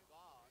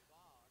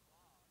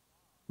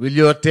 will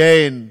you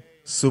attain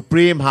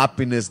supreme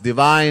happiness,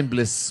 divine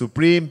bliss,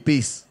 supreme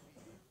peace.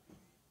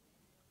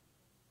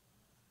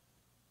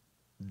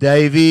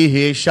 Daivi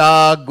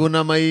hesha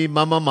gunamai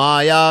mama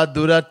maya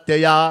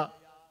duratyaya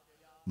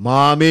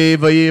mame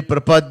vaye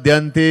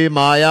prapadyante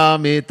maya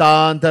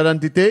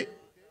metantarantite.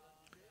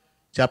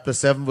 Chapter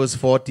 7 verse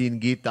 14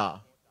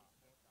 Gita.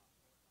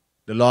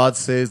 The Lord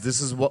says,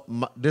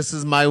 this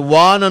is my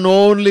one and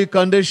only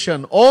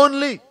condition.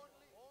 Only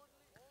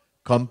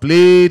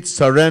complete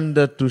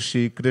surrender to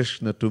Shri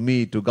Krishna, to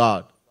me, to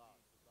God.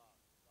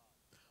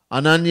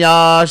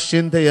 Ananya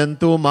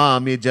shintayantu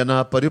mami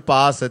jana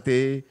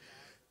paripasate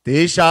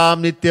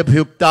Tesham nitya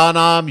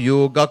bhyuktanam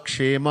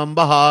yogakshemam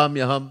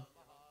bahamyaham.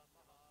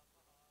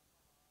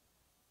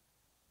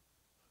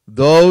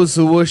 Those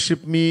who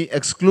worship me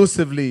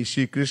exclusively,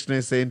 Shri Krishna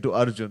is saying to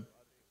Arjun,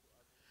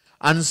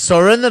 and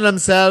surrender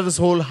themselves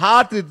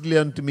wholeheartedly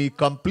unto me,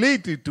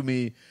 completely to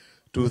me,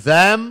 to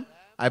them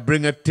I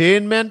bring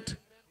attainment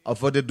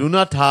of what they do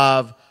not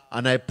have,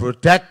 and I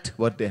protect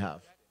what they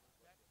have.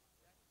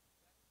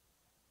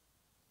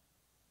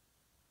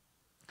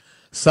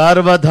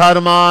 Sarva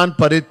dharman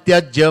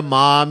parityajya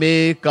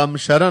mamekam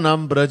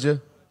sharanam braja.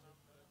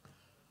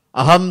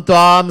 Aham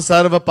tvam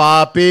sarva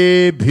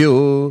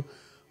papebhyo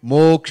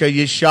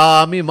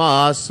mokshayishyami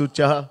ma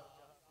sucha.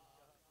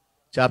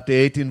 Chapter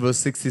 18, verse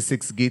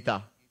 66,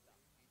 Gita.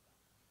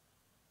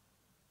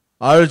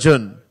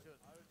 Arjun,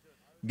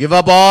 give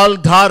up all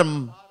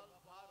dharma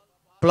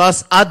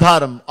plus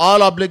adharma,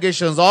 all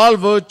obligations, all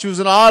virtues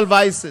and all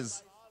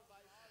vices,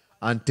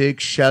 and take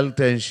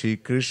shelter in Shri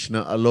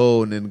Krishna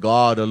alone, in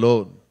God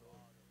alone.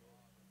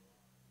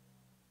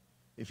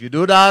 If you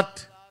do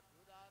that,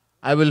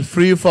 I will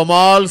free you from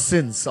all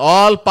sins,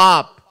 all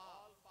pap,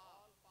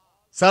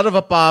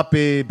 sarva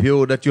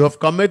papebhyo, that you have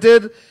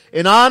committed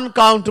in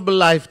uncountable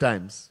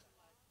lifetimes,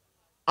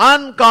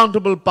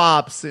 uncountable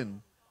pap,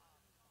 sin,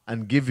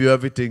 and give you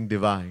everything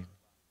divine.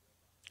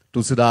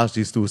 Tulsidas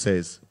Ji too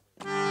says,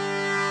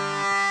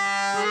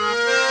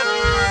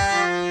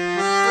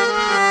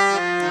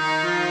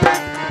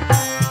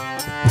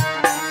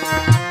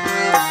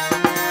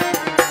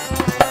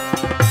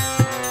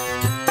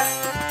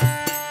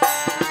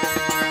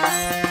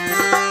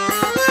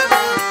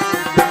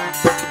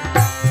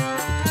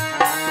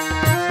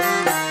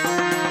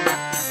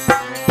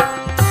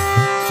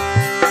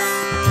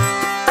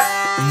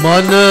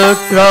 मन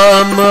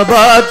क्रम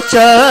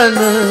बचन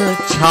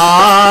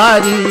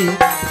छारी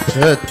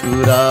चतुराई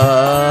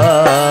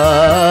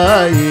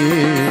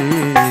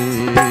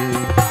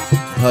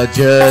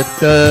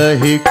भजत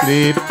ही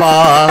कृपा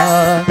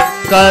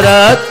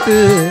करत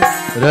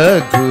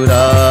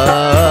रघुराई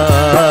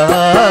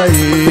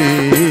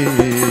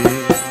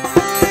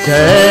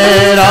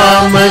जय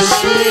राम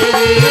श्री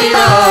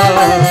राम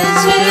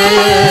जय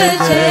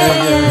जय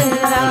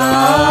राम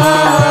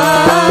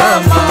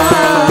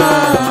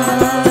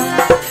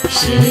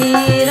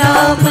श्री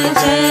राम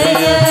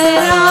जय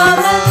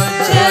राम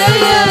जय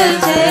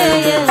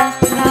जय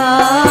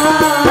राम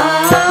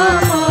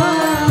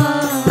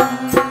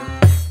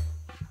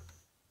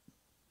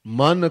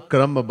मन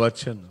क्रम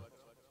बचन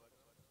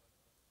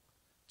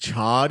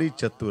छारी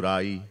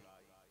चतुराई.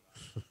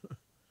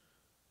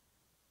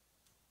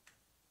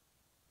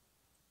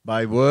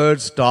 By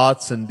words,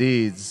 thoughts and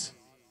deeds,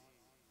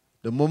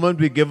 the moment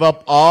we give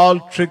up all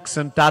tricks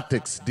and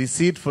tactics,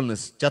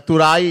 deceitfulness,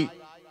 chaturai,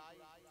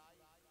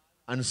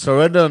 and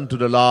surrender unto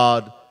the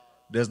Lord,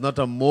 there's not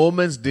a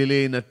moment's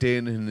delay in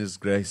attaining His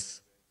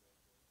grace.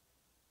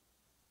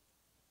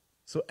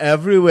 So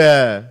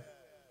everywhere,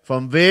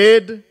 from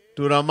Ved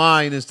to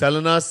Ramayana, is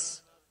telling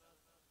us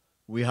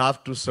we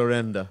have to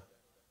surrender.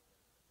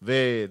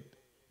 Ved,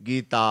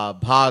 Gita,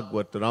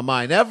 Bhagavad,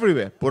 Ramayana,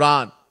 everywhere,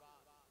 Puran.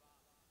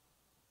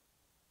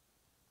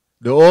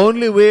 The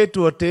only way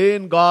to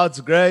attain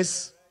God's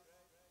grace,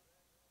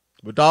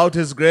 without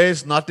His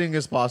grace, nothing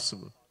is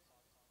possible.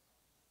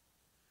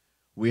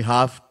 We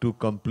have to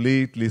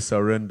completely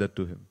surrender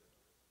to Him.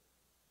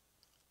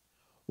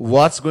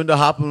 What's going to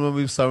happen when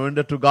we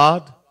surrender to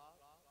God?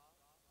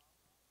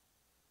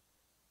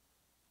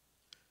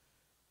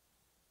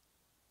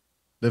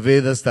 The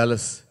Vedas tell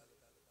us.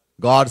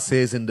 God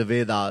says in the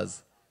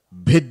Vedas,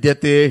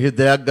 Bhidyate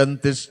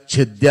hridayagantis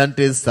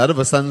chidyanti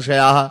sarva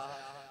sanshayah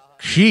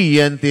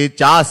kshiyante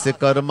chasya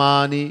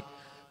karmani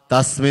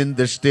tasmin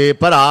drishte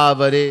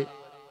paravare.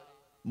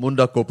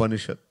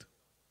 Mundakopanishad.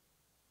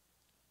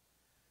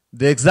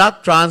 The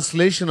exact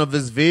translation of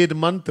this Ved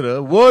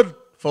mantra, word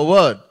for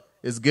word,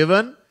 is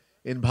given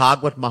in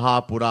Bhagavad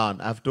Mahapuran.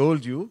 I've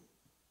told you,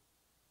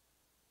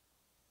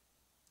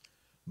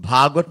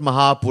 Bhagavad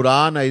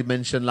Mahapuran, I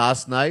mentioned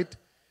last night,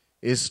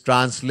 is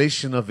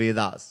translation of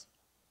Vedas.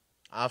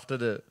 After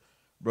the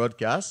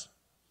broadcast,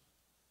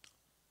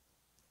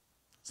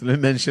 so let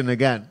me mention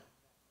again.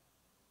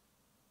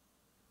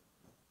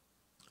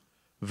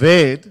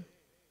 Ved,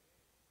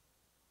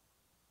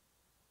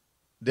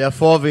 there are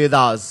 4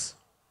 Vedas.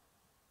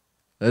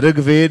 Rig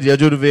Ved,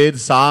 Yajur Ved,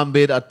 Sam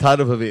Ved,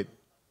 Atharva Ved.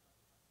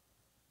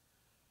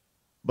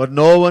 But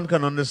no one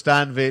can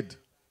understand Ved.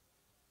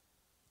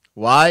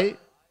 Why?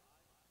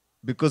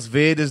 Because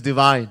Ved is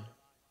divine.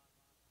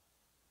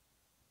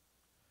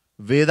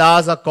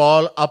 Vedas are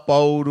called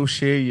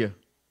Apaurusheya.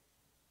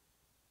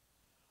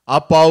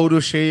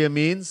 Apaurusheya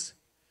means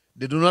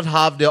they do not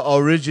have their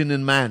origin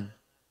in man.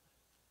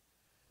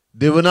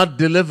 They were not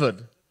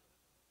delivered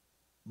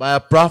by a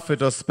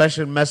prophet or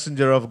special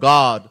messenger of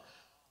God,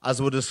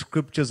 as were the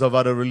scriptures of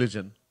other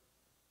religion.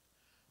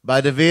 By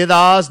the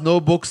Vedas,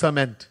 no books are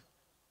meant.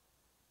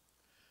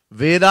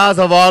 Vedas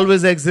have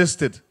always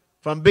existed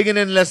from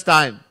beginningless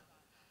time,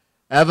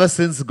 ever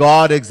since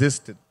God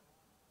existed.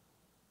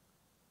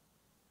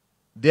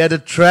 They are the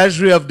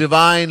treasury of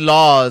divine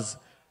laws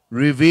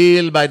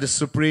revealed by the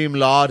Supreme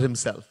Lord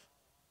Himself.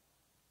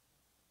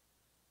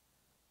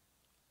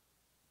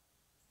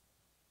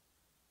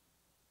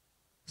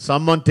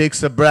 Someone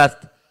takes a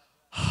breath.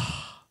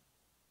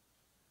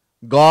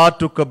 God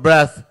took a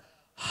breath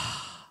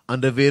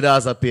and the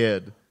Vedas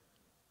appeared.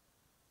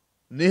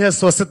 Niha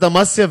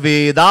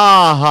swasitamasya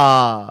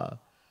vedaha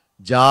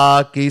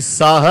jaki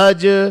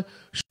sahaj.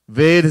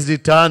 Ved is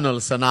eternal,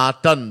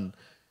 Sanatan.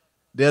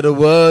 They are the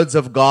words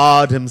of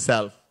God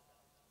Himself.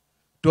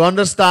 To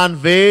understand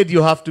Ved,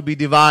 you have to be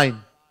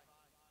divine.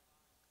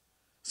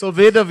 So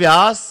Veda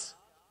Vyas,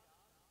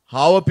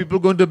 how are people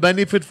going to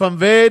benefit from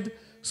Ved?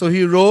 So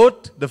he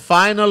wrote the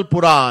final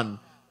Puran,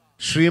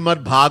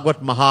 Srimad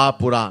Bhagavat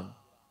Mahapuran.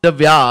 The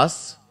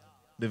Vyas,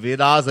 the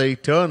Vedas are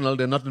eternal,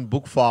 they're not in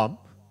book form.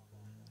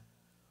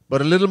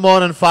 But a little more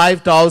than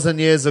 5,000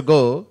 years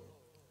ago,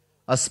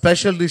 a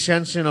special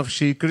descension of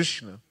Sri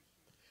Krishna,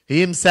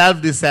 He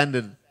Himself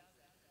descended,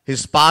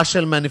 His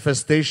partial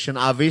manifestation,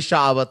 Avesha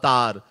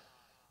Avatar,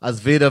 as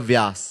Veda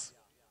Vyas.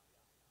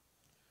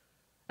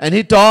 And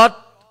he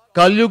taught,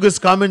 Kali Yuga is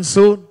coming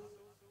soon.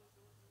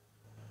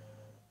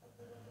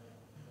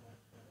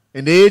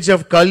 In the age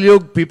of Kali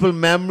Yuga, people's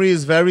memory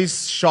is very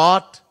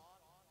short.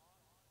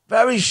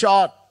 Very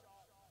short.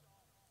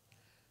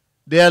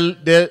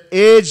 Their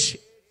age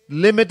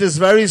limit is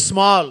very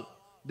small.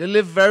 They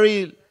live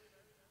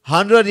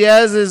 100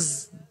 years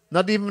is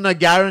not even a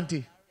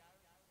guarantee.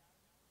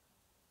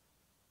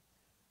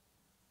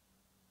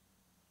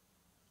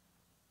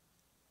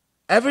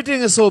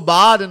 Everything is so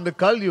bad in the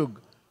Kali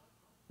Yuga.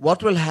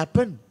 What will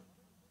happen?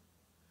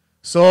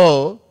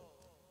 So,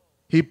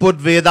 he put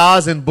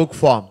Vedas in book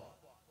form.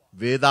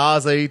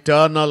 Vedas are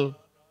eternal.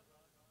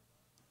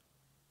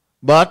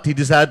 But he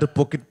decided to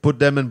put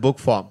them in book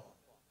form.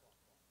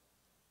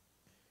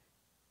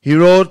 He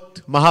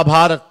wrote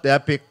Mahabharata, the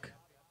epic,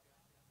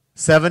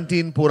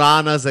 17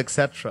 Puranas,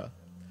 etc.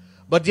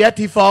 But yet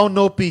he found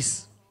no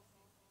peace.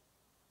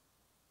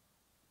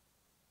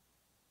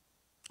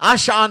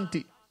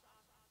 Ashanti.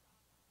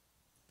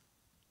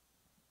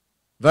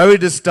 Very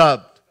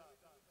disturbed.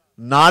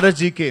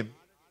 Naraji came.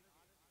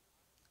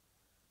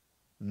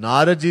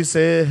 Naraji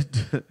said,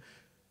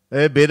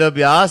 Hey, Veda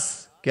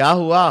Vyas, kya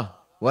hua?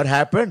 What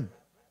happened?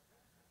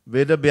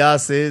 Veda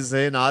Vyas says,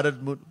 hey,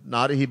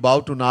 Narad, he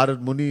bowed to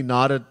Narad Muni,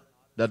 Narad,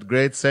 that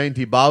great saint,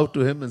 he bowed to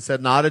him and said,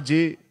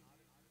 Naraji,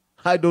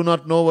 I do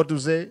not know what to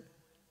say.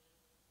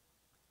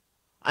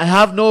 I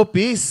have no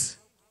peace.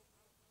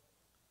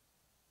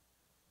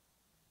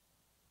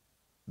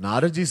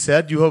 Naraji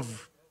said, you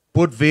have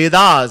put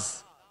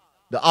Vedas,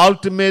 the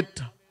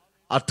ultimate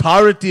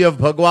authority of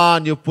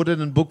Bhagwan, you put it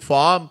in book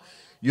form.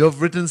 You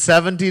have written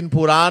 17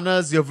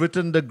 Puranas, you have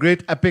written the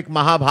great epic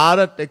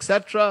Mahabharata,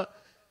 etc.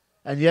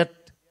 And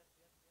yet,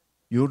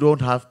 you don't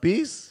have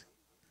peace?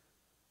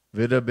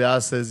 Veda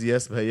Vyas says,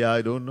 yes, bhaiya,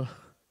 I don't know.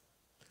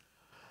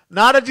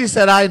 Naraji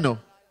said, I know.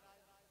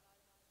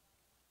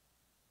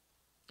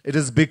 It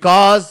is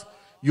because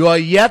you are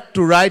yet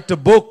to write a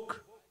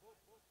book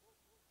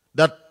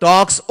that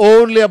talks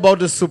only about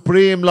the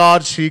Supreme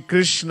Lord Sri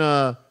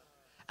Krishna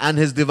and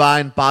His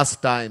divine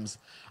pastimes.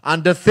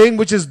 And the thing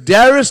which is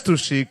dearest to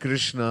Sri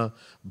Krishna,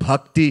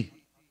 bhakti.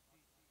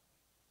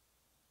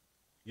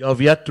 You have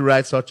yet to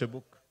write such a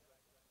book.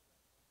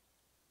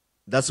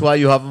 That's why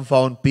you haven't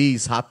found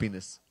peace,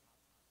 happiness.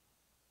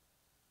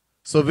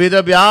 So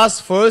Veda Vyas,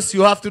 first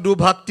you have to do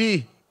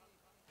bhakti.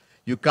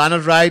 You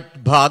cannot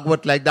write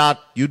Bhagavat like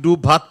that. You do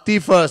bhakti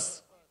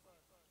first.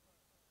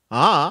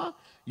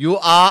 You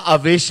are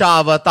Avesha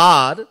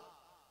Avatar,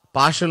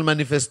 partial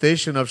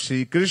manifestation of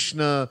Sri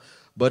Krishna,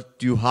 but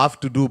you have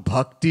to do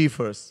bhakti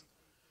first.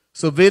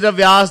 So Veda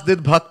Vyas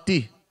did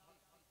bhakti.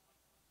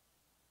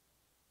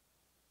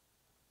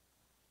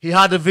 He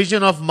had a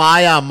vision of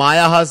Maya.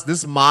 Maya has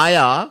this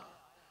Maya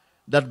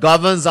that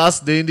governs us,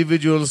 the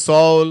individual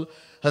soul,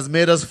 has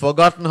made us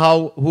forgotten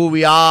who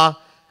we are,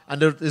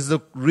 and it is the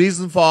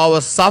reason for our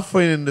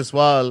suffering in this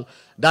world.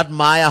 That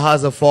Maya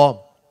has a form.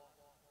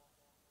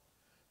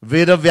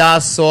 Veda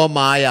Vyas saw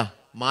Maya.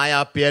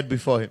 Maya appeared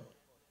before him.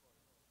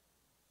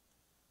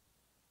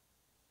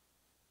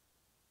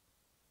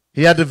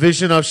 He had a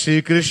vision of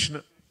Sri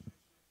Krishna.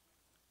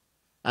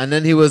 And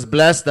then he was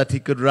blessed that he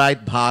could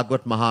write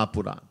Bhagavat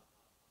Mahapuran.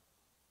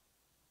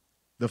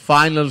 The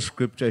final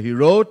scripture. He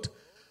wrote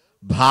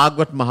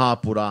Bhagavat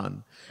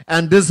Mahapuran.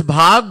 And this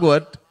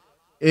Bhagavat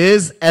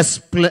is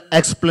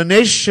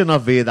explanation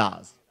of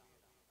Vedas.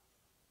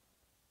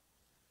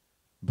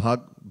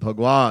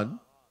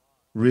 Bhagwan,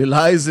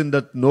 realizing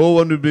that no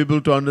one will be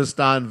able to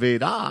understand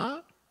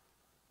Veda,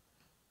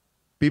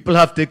 people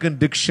have taken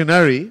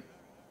dictionary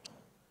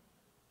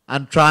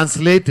and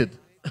translated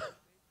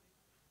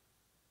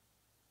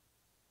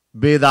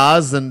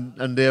Vedas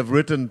and they have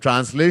written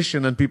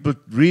translation and people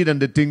read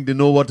and they think they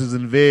know what is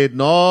in Ved.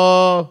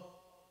 No.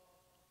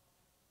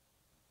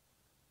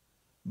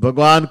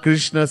 Bhagwan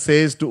Krishna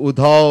says to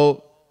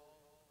Uddhav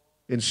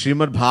in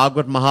Srimad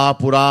Bhagavat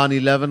Mahapuran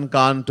 11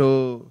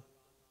 canto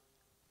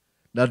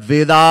that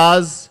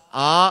Vedas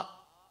are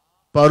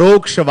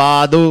paroksha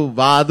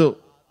vadu.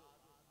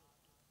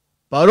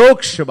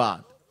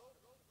 Parokshavad.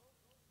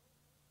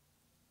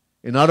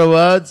 In other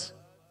words,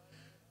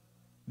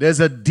 there's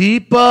a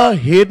deeper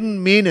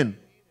hidden meaning.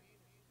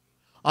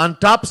 On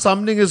top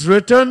something is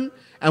written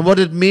and what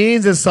it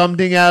means is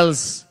something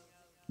else.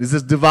 This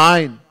is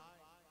divine.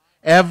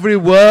 Every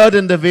word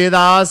in the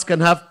Vedas can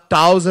have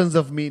thousands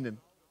of meaning.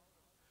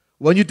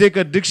 When you take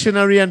a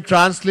dictionary and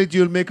translate,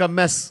 you'll make a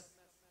mess.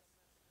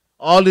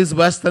 All these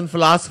Western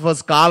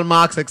philosophers, Karl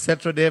Marx,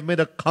 etc., they have made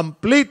a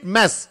complete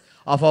mess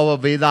of our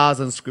Vedas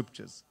and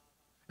scriptures.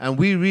 And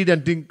we read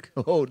and think,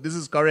 oh, this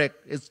is correct.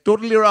 It's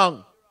totally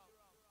wrong.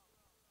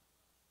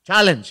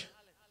 Challenge.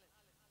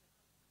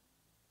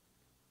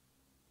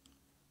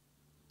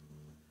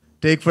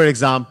 Take for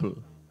example,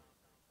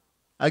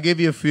 I give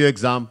you a few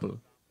examples.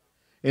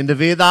 In the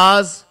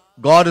Vedas,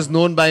 God is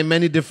known by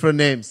many different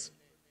names.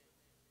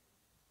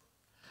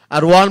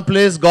 At one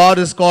place, God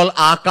is called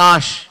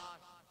Akash.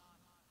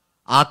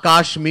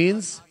 Akash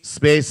means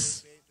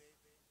space.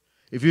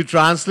 If you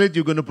translate,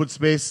 you're going to put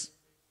space.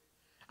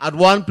 At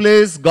one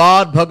place,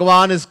 God,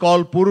 Bhagavan, is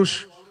called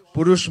Purush.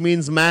 Purush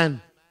means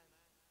man.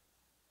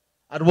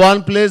 At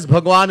one place,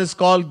 Bhagavan is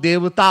called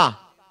Devata.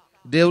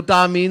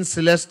 Devata means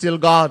celestial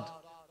God.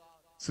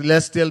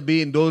 Celestial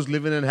being, those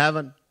living in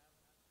heaven.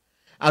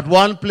 At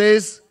one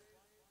place,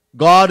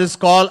 God is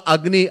called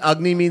Agni.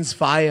 Agni means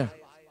fire.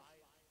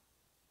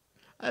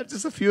 I have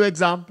just a few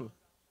examples.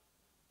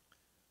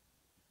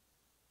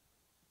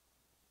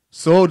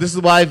 So this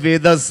is why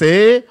Vedas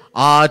say,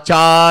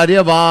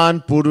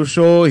 Acharyavan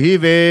Purusho hi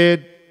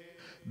Ved.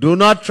 Do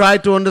not try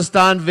to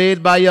understand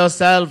Ved by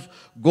yourself.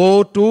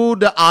 Go to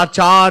the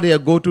Acharya,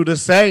 go to the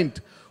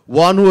saint,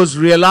 one who has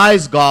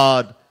realized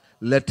God.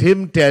 Let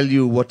him tell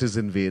you what is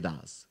in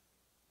Vedas.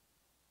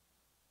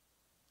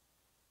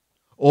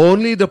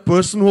 Only the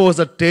person who has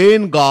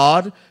attained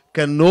God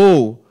can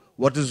know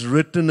what is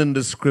written in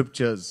the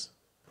scriptures.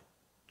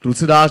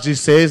 Tulsidas ji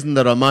says in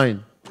the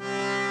Ramayana,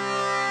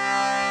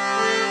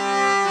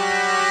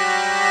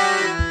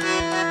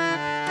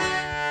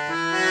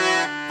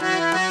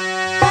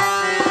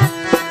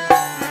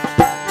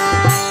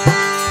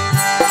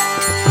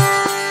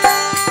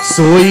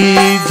 सोई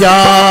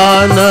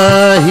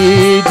जानहि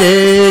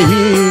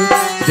जेहि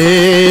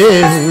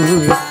देहु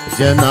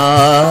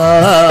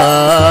जनाई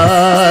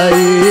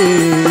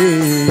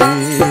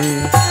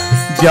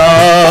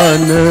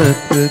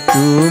जानत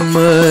तुम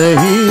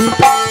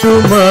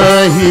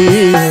ही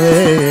है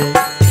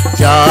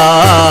जाई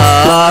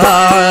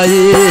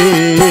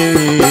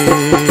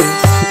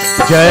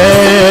जय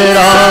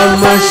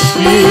राम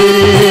श्री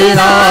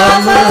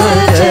राम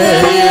जय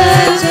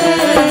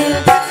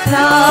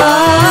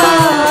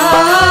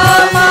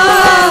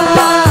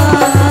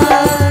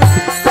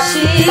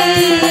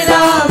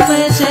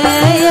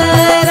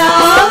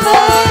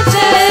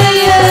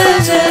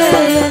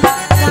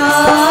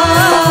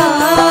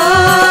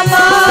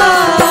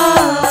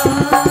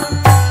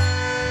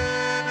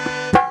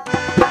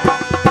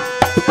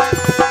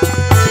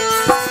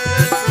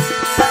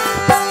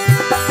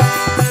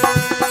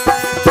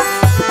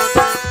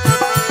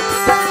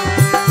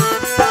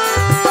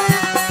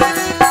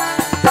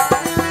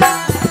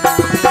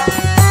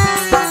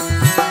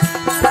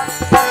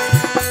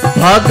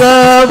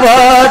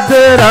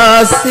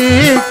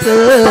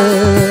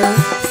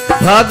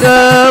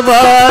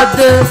भगवद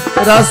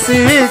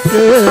रसिक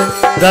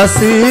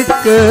रसिक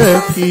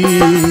की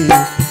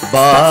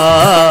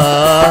बातें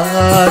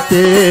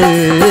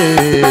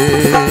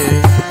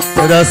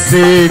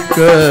रसिक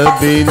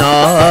बिना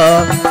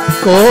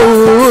को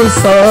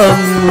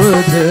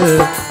समझ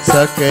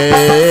सके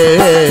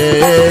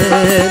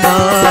ना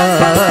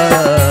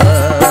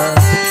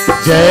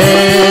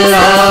जय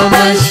राम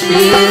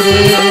श्री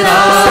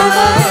राम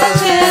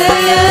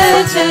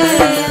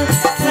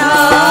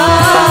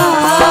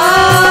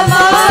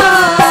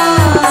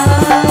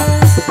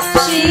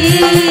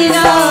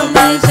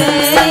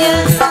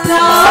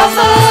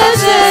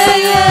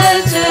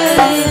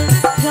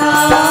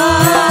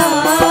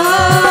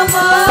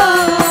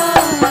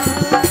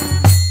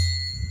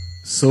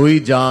सोई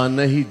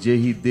जानहि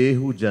जेहि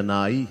देहु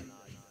जनाई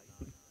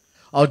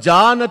और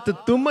जानत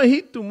तुम ही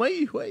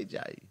हो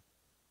जाई.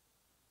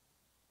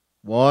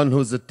 One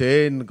who's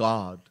attained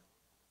God,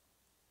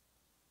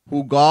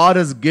 who God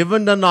has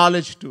given the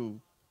knowledge to.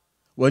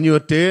 When you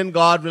attain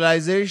God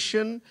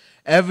realization,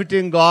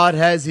 everything God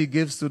has, He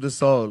gives to the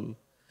soul.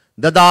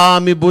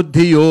 Dadami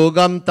buddhi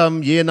yogam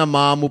tam yena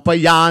mam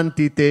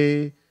upayanti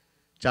te.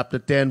 Chapter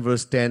 10,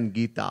 verse 10,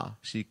 Gita.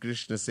 Shri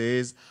Krishna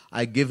says,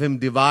 I give him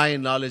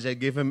divine knowledge, I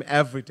give him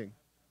everything.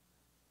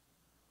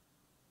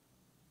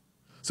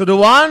 So the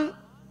one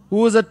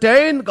who has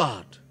attained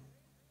God,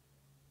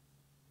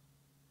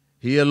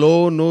 he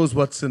alone knows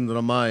what's in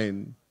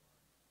Ramayana.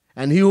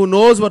 And he who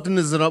knows what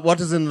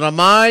is in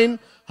Ramayana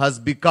has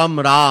become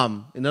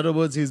Ram. In other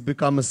words, he's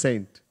become a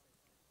saint.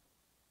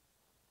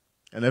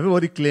 And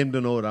everybody claimed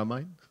to know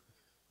Ramayana.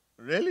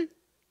 Really?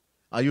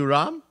 Are you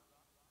Ram?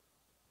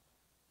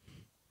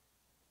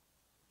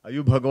 Are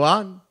you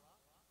Bhagavan?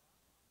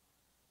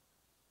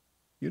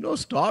 You know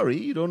story,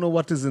 you don't know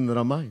what is in the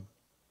Ramayana.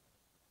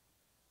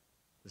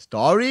 The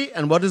story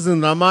and what is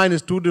in Ramayana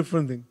is two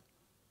different things.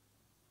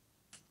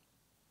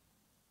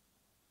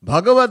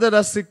 Bhagavad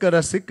rasik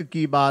rasik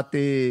ki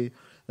baate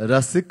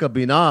rasik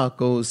bina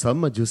ko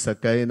samajh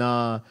sake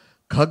na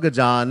khag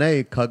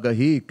jane khag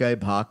hi kai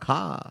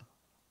bhakha.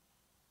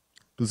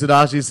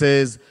 Tulsidas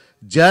says,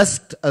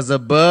 just as a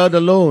bird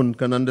alone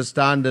can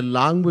understand the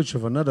language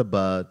of another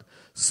bird,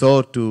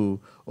 so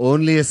too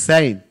only a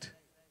saint,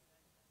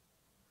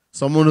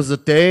 someone who's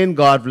attained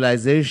God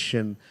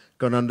realization,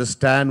 can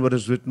understand what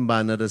is written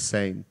by another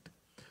saint.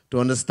 To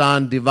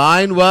understand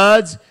divine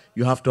words,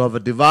 you have to have a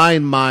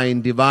divine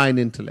mind, divine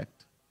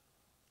intellect.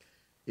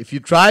 If you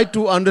try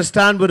to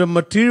understand with a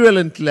material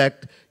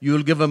intellect, you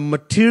will give a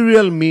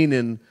material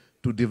meaning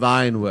to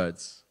divine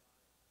words.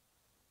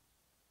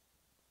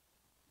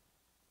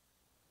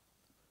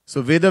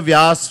 So Veda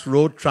Vyas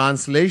wrote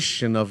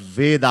translation of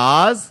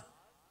Vedas,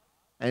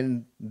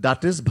 and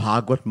that is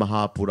Bhagavad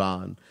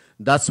Mahapuran.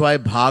 That's why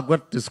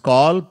Bhagavad is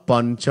called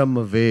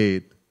Pancham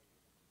Ved,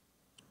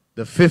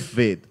 the fifth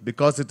Ved,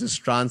 because it is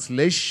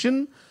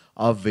translation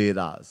of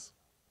Vedas.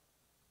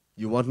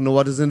 You want to know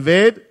what is in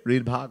Ved?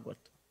 Read Bhagavad.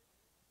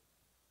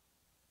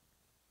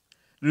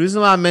 The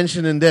reason why I'm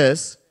mentioning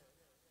this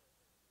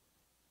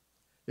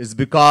is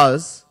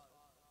because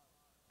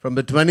from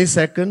the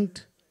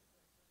 22nd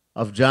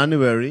of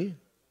January,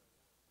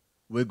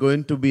 we're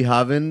going to be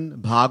having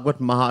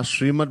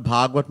Srimad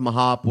Bhagavad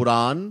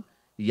Mahapuran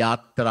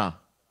Yatra.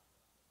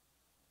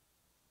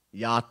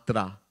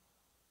 Yatra.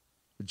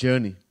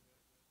 Journey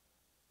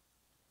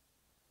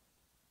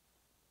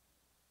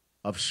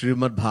of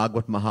Srimad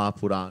Bhagavad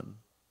Mahapuran.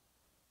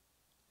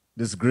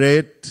 This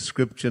great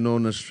scripture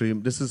known as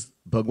Srimad. This is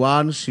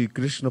Bhagwan Shri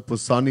Krishna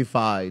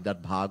personified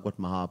at Bhagavad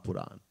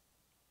Mahapuran.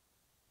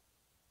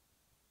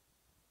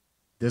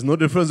 There's no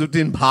difference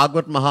between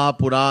Bhagavad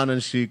Mahapuran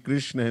and Shri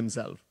Krishna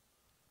himself.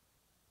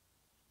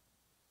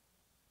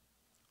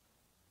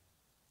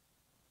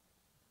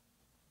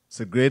 It's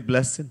a great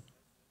blessing.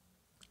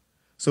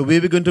 So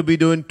we're going to be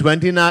doing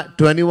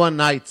 21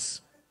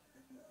 nights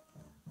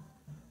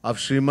of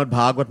Srimad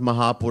Bhagavad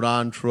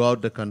Mahapuran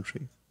throughout the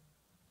country.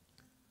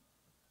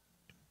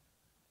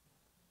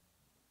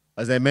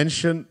 As I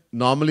mentioned,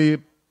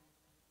 normally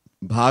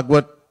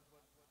Bhagavad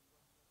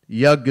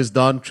Yag is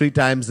done 3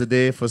 times a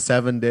day for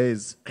 7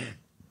 days,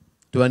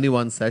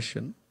 21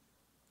 session.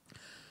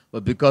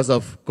 But because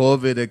of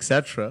COVID,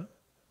 etc.,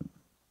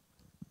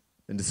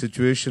 and the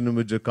situation in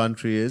which the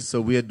country is,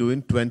 so we are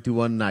doing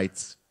 21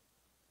 nights.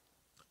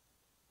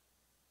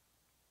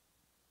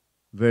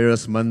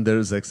 Various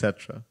mandirs,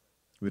 etc.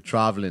 We're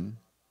traveling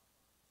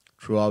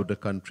throughout the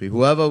country.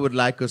 Whoever would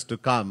like us to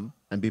come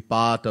and be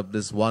part of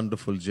this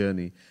wonderful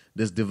journey,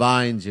 this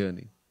divine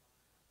journey.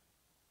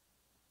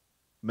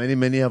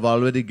 Many have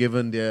already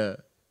given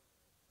their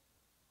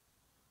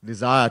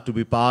desire to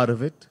be part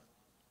of it.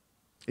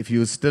 If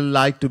you still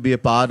like to be a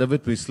part of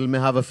it, we still may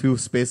have a few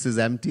spaces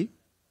empty.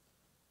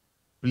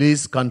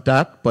 Please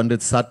contact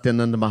Pandit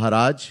Satyananda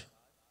Maharaj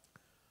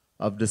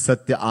of the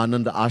Satya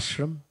Ananda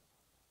Ashram.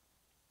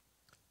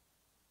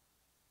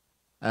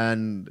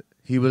 And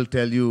he will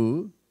tell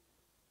you,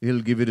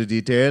 he'll give you the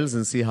details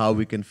and see how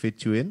we can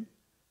fit you in,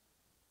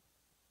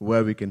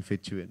 where we can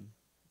fit you in.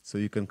 So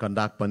you can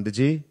contact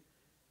Panditji,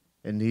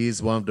 and he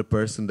is one of the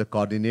person, the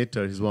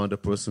coordinator, he's one of the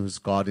person who's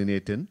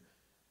coordinating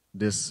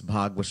this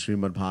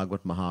Srimad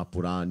Bhagavad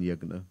Mahapuran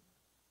Yagna,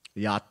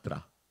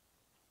 Yatra.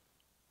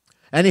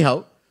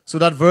 Anyhow, so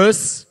that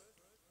verse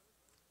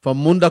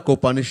from Mundaka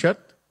Upanishad,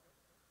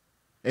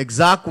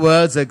 exact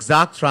words,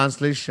 exact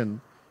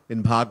translation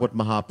in Bhagavad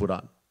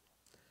Mahapuran.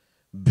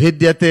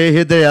 Bhidyate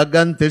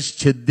hidyagantish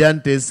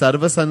chidyante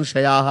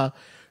sarvasanshayah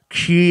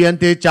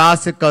kshiyante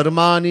chasya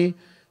karmani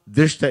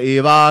drishta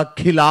eva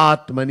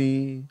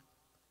khilatmani.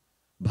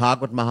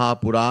 Bhagavad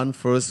Mahapuran,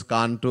 1st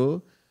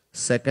canto,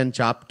 2nd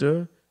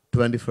chapter,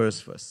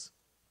 21st verse.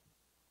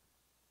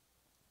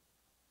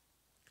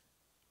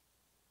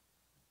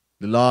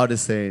 The Lord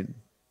is saying,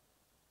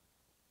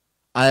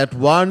 I at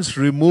once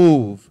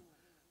remove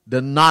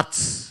the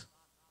nuts,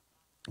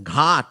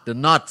 the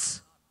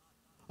nuts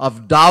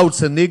of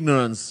doubts and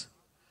ignorance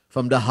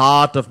from the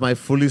heart of my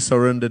fully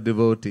surrendered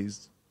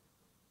devotees.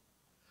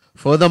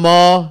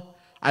 Furthermore,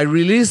 I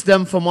release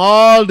them from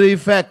all the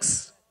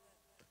effects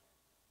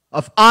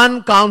of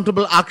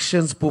uncountable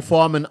actions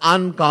performed in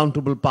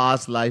uncountable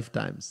past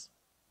lifetimes.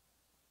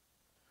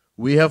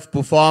 We have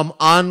performed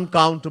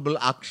uncountable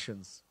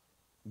actions,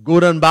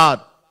 good and bad.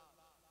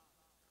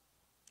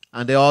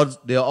 And they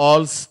are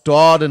all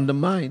stored in the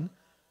mind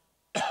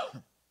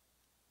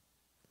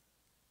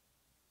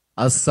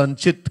as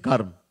sanchit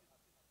karma.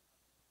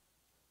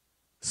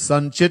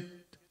 Sanchit,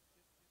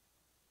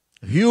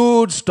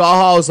 huge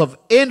storehouse of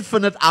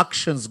infinite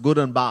actions, good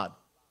and bad,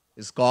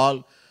 is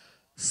called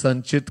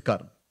sanchit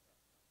karma.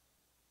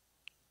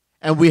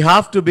 And we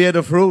have to bear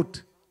the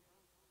fruit.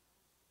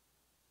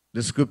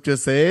 The scripture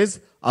says,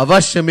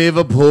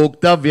 avashyameva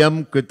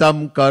bhoktavyam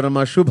kritam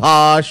karma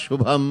shubha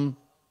shubham.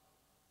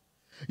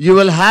 You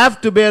will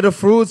have to bear the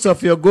fruits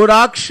of your good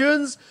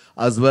actions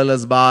as well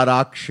as bad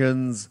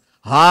actions.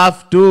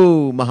 Have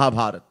to,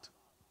 Mahabharata.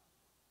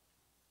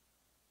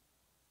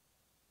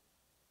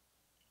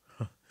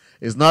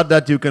 It's not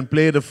that you can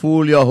play the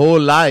fool your whole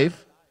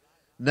life,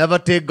 never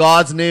take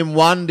God's name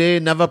one day,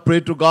 never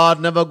pray to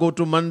God, never go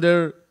to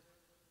mandir,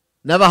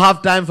 never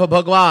have time for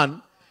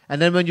Bhagwan.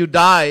 And then when you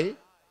die,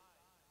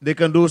 they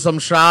can do some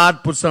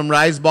shraddh, put some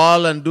rice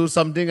ball and do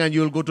something and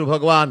you'll go to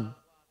Bhagwan.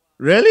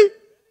 Really?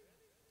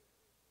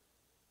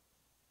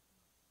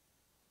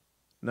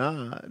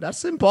 No,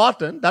 that's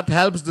important. That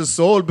helps the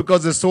soul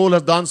because the soul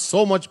has done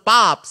so much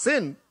pap,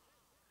 sin.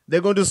 They're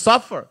going to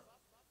suffer.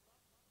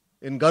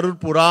 In Garud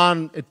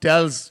Puran, it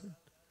tells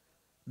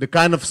the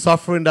kind of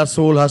suffering that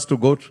soul has to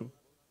go through.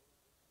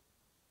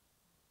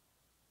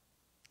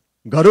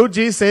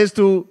 Garudji says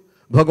to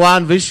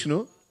Bhagwan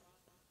Vishnu,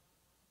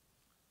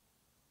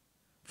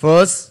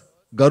 first,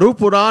 Garud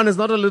Puran is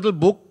not a little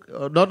book,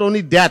 not only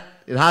that,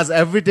 it has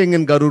everything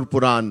in Garud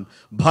Puran.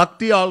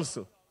 Bhakti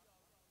also.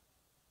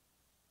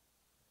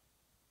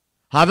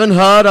 Haven't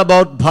heard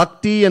about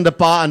Bhakti and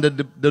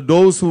the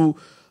those who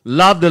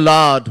love the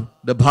Lord,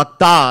 the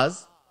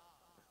Bhaktas.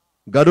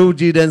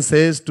 Garudji then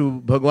says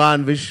to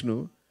Bhagwan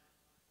Vishnu,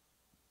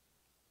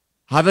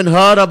 haven't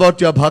heard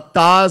about your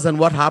Bhaktas and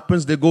what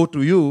happens, they go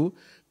to you.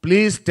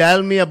 Please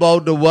tell me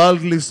about the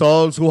worldly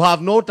souls who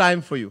have no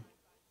time for you.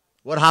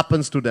 What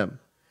happens to them?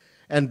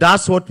 And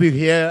that's what we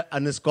hear,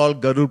 and it's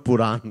called Garud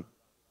Puran.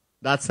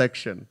 That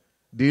section,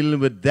 dealing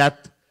with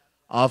that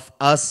of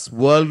us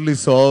worldly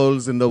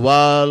souls in the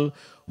world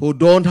who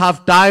don't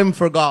have time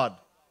for God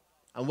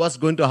and what's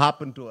going to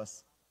happen to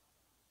us.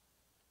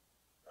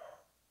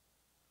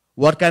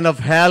 What kind of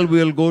hell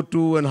we'll go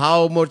to and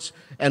how much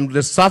and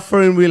the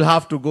suffering we'll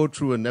have to go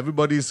through, and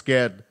everybody's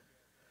scared.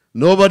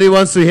 Nobody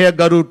wants to hear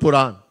Garud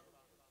Puran.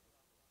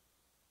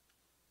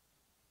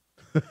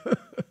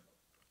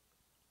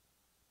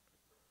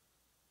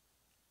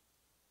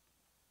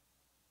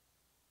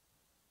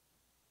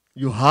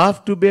 You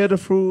have to bear the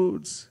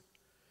fruits.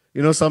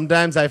 You know,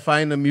 sometimes I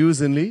find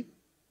amusingly,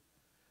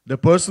 the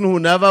person who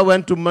never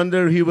went to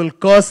mandir, he will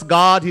curse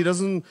God. He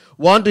doesn't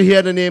want to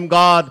hear the name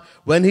God.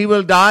 When he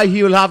will die,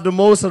 he will have the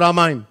most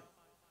Ramayana,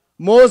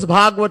 most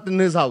Bhagavad in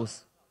his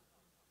house.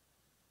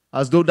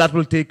 As though that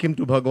will take him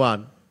to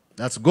Bhagwan.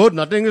 That's good,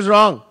 nothing is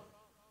wrong.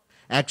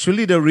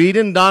 Actually, the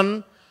reading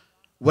done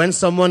when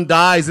someone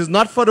dies is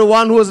not for the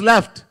one who is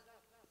left.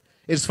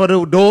 It's for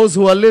those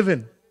who are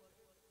living.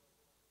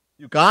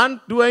 You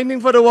can't do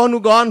anything for the one who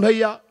gone,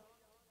 bhaiya.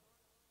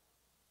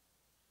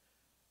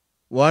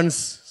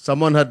 Once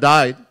someone had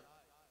died,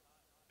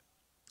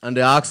 and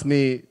they asked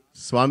me,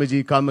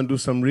 Swamiji, come and do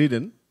some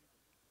reading.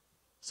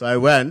 So I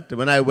went.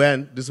 When I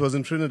went, this was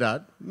in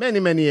Trinidad, many,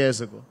 many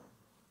years ago.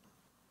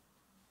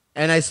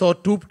 And I saw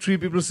 2-3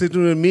 people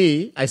sitting with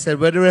me. I said,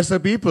 where are the rest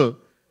of the people?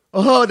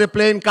 Oh, they're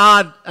playing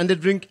card and they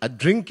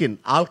drinking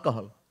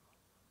alcohol.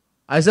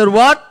 I said,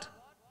 what?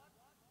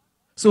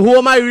 So who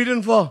am I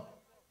reading for?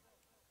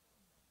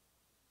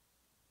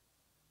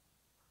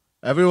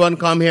 Everyone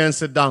come here and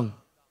sit down.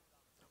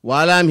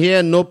 While I'm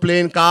here, no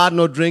playing card,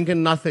 no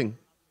drinking, nothing.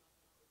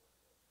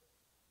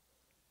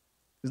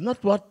 It's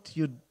not what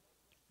you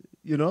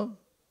know.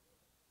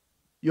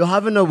 You're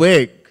having a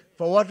wake.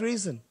 For what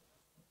reason?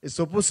 It's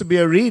supposed to be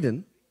a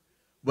reading.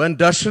 When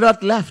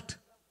Dashrath left,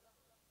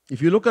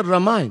 if you look at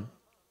Ramayana,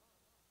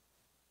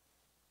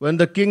 when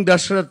the king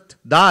Dashrath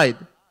died,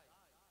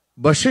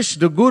 Vashisht,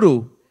 the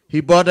guru,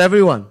 he brought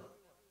everyone.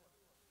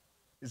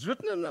 It's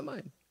written in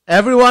Ramayana.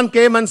 Everyone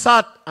came and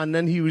sat, and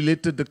then he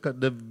related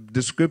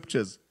the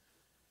scriptures.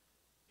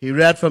 He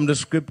read from the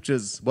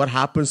scriptures what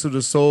happens to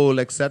the soul,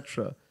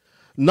 etc.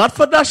 Not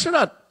for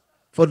Dashrath,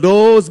 for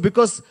those,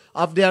 because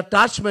of their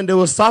attachment, they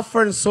were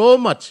suffering so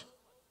much.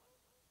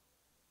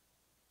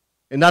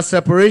 In that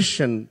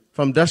separation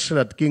from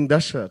Dashrath, King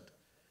Dashrath,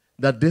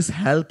 that this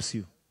helps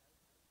you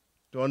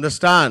to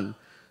understand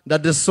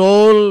that the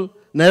soul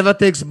never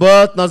takes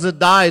birth, nor does it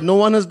die. No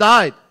one has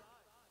died.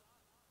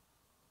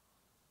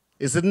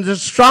 It's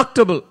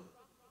indestructible.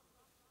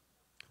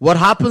 What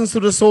happens to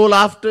the soul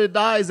after it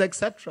dies,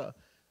 etc.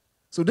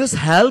 So this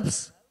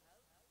helps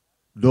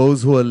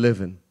those who are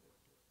living.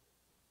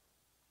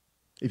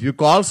 If you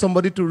call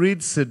somebody to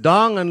read, sit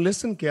down and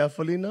listen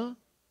carefully now.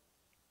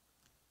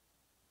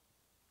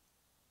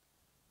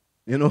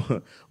 You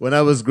know, when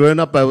I was growing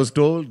up, I was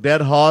told, dead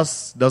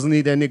horse doesn't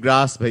eat any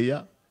grass,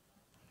 bhaiya.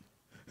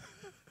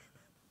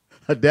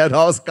 A dead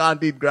horse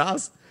can't eat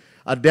grass.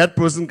 A dead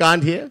person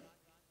can't hear.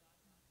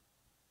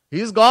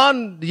 He's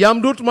gone. The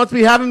Yamdut must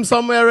be have him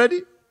somewhere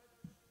already.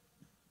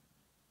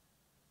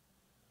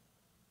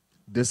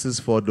 This is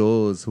for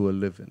those who are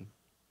living.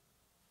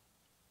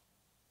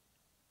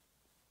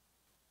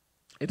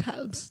 It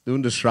helps.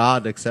 Doing the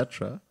shraddh,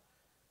 etc.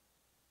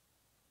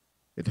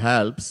 It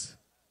helps.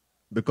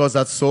 Because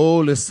that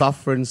soul is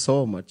suffering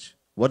so much.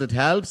 What it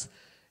helps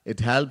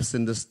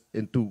in this,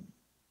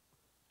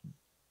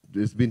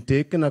 it's been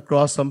taken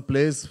across some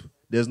place,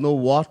 there's no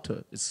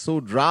water, it's so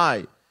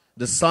dry.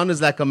 The sun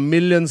is like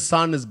 1,000,000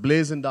 sun is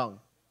blazing down.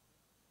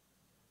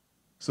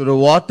 So the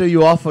water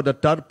you offer the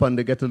tarpan,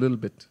 they get a little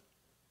bit.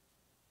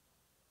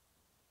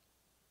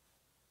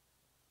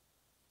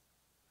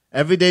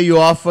 Every day you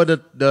offer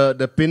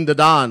the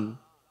pindadan,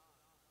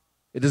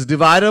 It is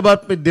divided,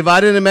 but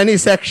divided in many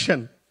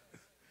sections.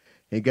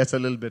 He gets a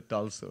little bit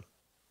also.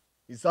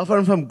 He's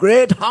suffering from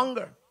great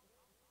hunger.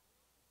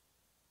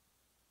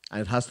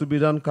 And it has to be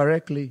done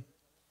correctly.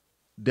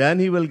 Then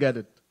he will get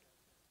it.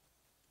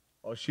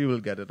 Or she will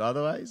get it.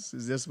 Otherwise,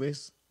 it's just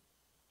waste.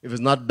 If it's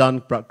not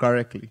done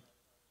correctly.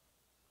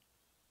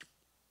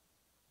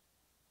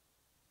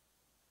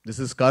 This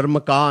is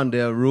karma kand.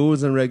 There are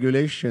rules and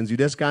regulations. You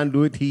just can't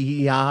do it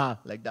hee ha ha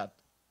like that.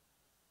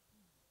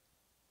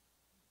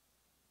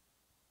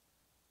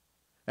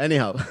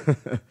 Anyhow.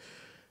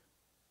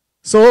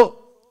 So,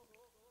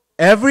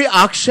 every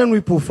action we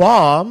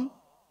perform,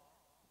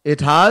 it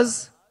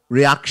has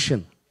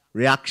reaction.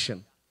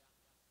 Reaction.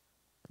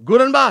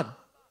 Good and bad.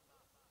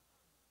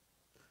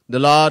 The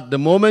Lord, the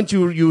moment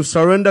you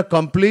surrender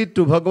complete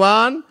to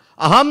Bhagwan,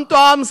 aham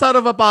tvam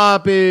sarva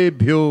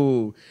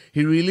papebhyo,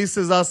 He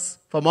releases us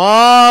from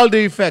all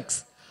the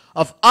effects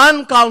of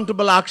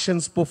uncountable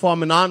actions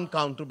performed in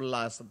uncountable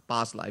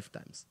past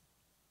lifetimes.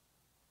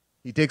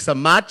 He takes a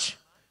match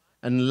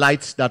and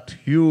lights that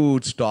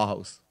huge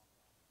storehouse.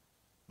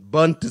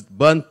 Burnt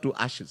to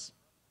ashes.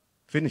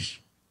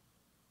 Finish.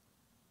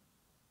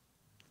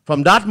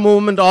 From that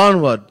moment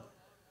onward,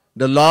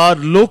 the Lord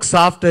looks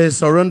after His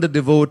surrendered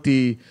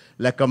devotee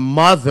like a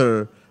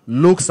mother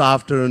looks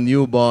after a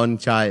newborn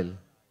child.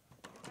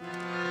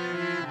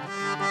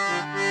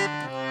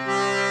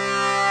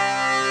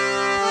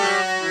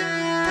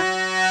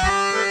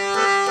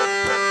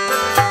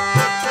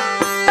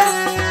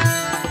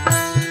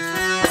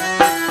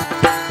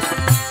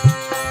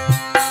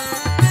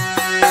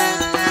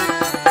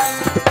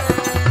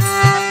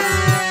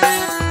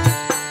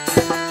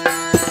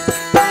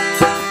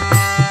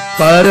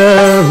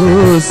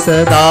 परहु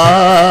सदा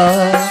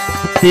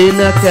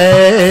तिनके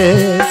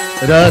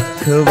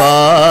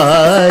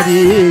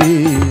रखवारी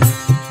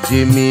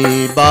Jimmy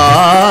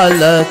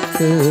बालक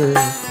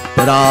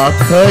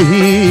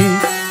राखही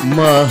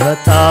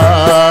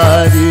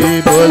महतारी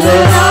बोलो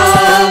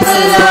राम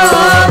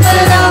राम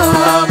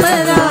राम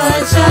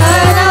राजा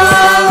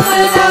राम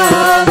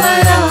राम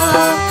राम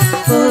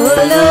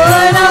बोलो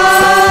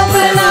राम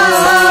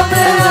राम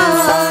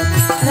राम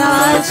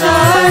राजा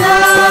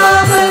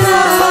राम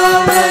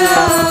राम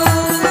राम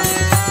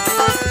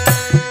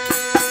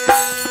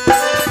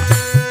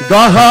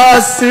गहा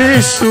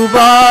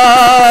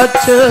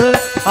शिशुवाच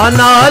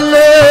अनाल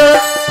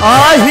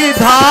आहि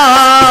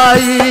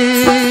धाई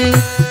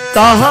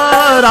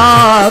तहाँ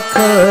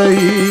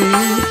राखई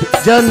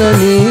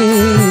जननी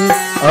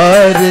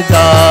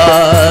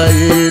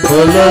अरदाई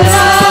बोलो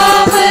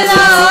राम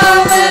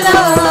राम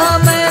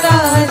राम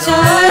राजा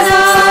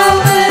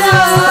राम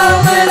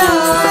राम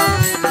राम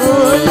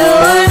बोलो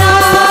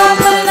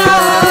राम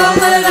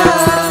राम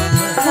राम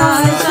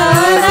राजा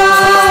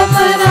राम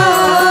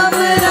राम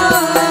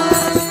राम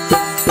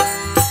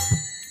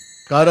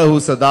करहु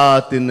सदा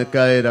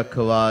तिनकै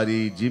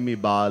रखवारी जिमि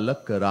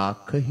बालक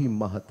राखहि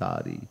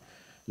महतारी.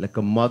 Like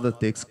a mother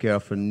takes care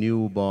of a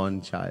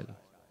newborn child,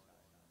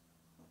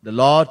 the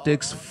Lord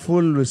takes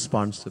full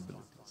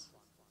responsibilities,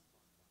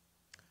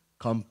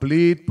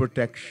 complete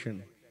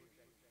protection.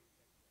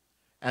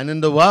 And in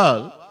the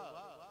world,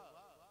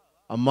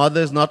 a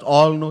mother is not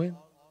all-knowing,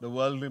 the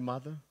worldly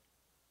mother.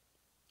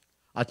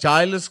 A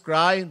child is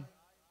crying,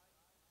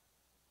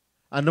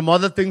 and the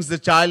mother thinks the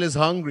child is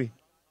hungry.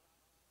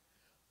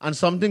 And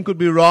something could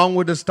be wrong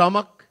with the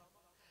stomach,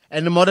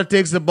 and the mother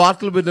takes the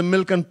bottle with the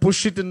milk and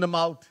pushes it in the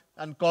mouth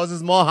and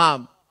causes more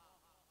harm.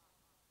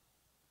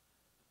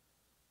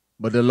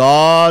 But the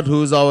Lord,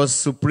 who is our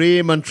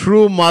supreme and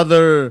true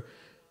mother,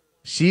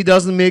 she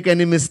doesn't make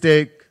any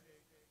mistake.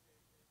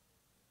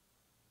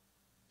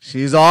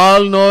 She is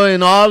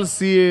all-knowing,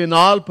 all-seeing,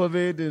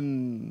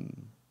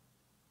 all-pervading.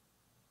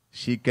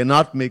 She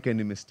cannot make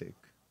any mistake.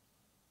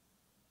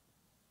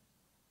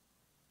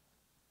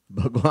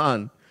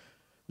 Bhagwan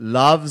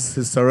loves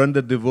his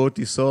surrendered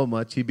devotee so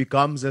much, he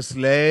becomes a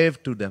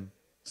slave to them.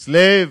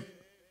 Slave.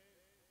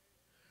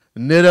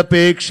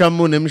 Nirapeksham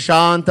munim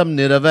shantam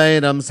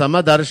niravairam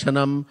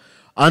samadarshanam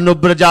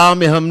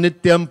anubrajamiham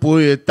nityam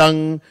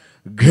puyatang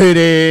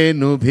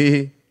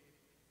ghirenu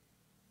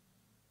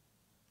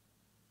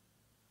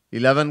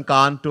 11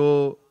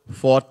 Canto,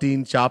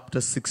 14 chapter,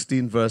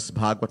 16 verse,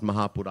 Bhagavad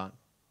Mahapuran.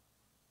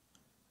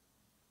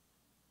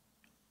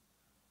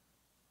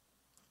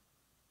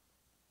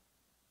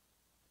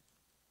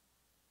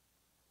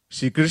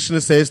 Shri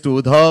Krishna says to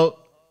Uddhav,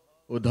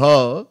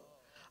 Uddhav,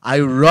 I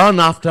run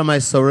after my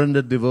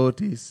surrendered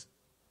devotees.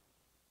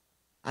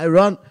 I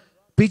run,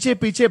 piche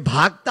piche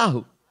bhagta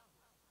hu.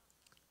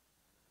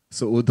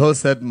 So Uddhav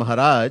said,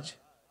 Maharaj,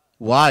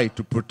 why?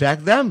 To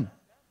protect them?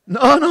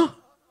 No, no.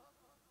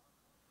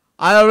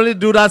 I already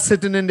do that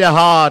sitting in their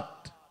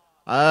heart.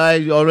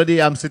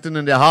 I'm sitting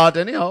in their heart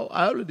anyhow.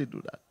 I already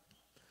do that.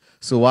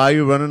 So why are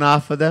you running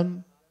after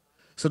them?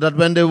 So that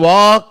when they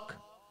walk,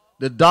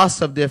 the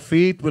dust of their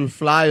feet will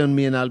fly on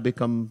me and I'll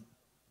become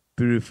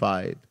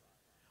purified.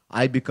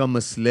 I become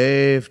a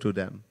slave to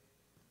them.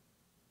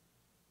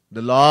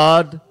 The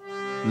Lord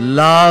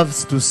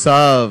loves to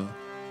serve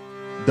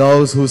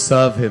those who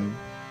serve Him.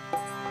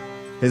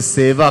 his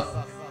sevak,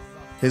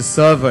 his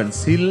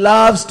servants. He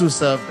loves to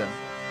serve them.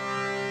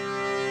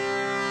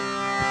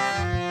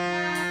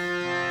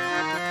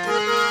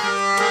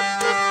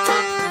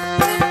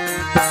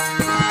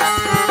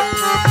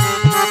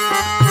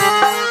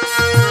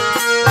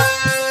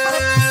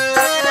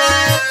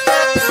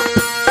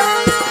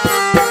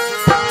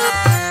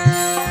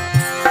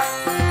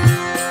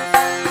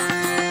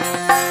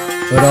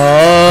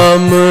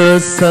 Ram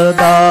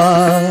सदा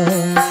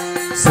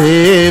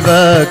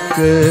सेवक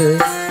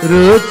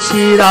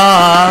रुचि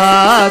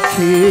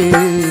राखी,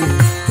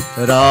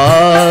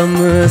 राम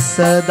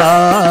सदा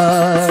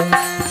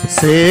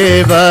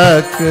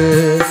सेवक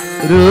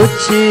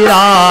रुचि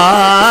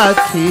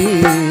राखी,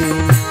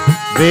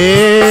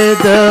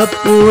 वेद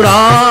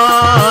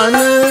पुराण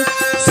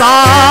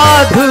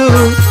साधु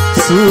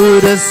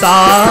सुर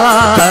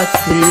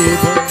साखी।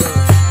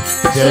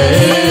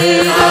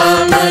 जय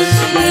राम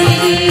श्री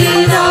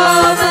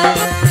राम,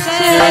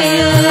 जय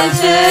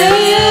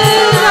जय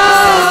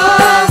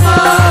राम,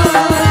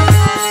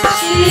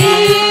 श्री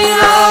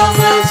राम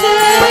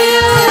जय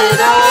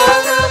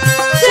राम,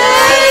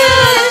 जय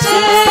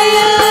जय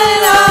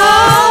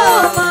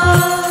राम।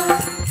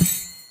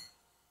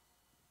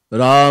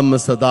 राम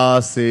सदा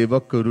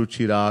सेवक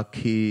रुचि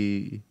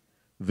राखी,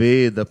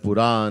 वेद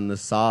पुराण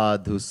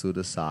साधु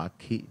सुर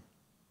साखी।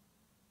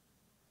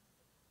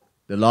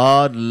 The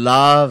Lord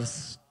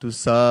loves to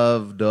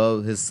serve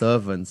his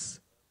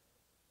servants,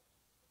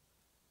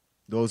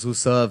 those who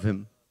serve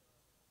him.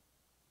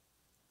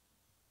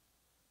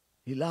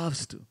 He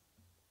loves to.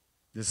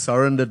 The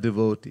surrendered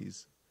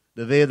devotees,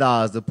 the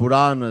Vedas, the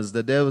Puranas,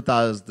 the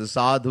Devatas, the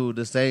Sadhu,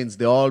 the saints,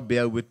 they all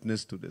bear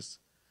witness to this.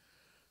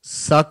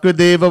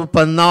 Sakradeva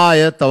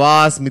pannaya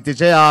tavasmiti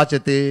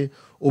chayachate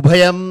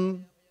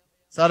ubhayam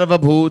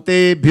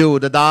sarvabhutebhyo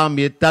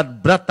dadami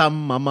tad bratam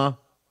mama.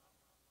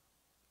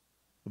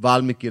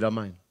 Valmiki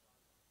Ramayana.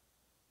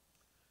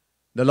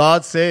 The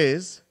Lord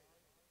says,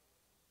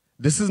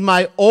 this is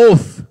my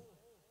oath.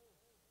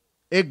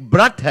 Ek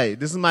brat hai.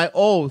 This is my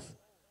oath.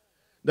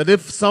 That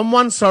if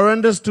someone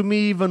surrenders to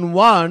me even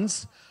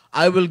once,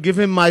 I will give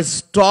him my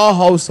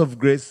storehouse of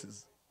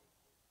graces.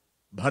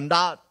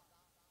 Bhandar.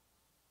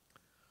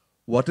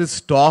 What is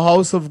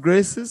storehouse of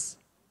graces?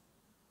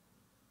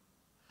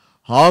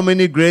 How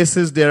many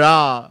graces there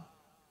are,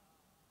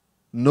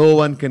 no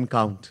one can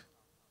count.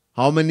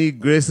 How many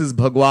graces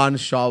Bhagwan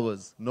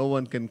showers, no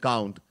one can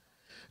count.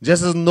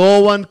 Just as no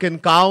one can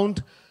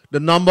count the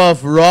number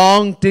of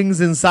wrong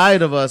things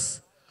inside of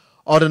us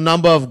or the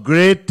number of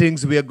great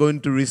things we are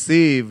going to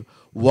receive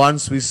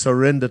once we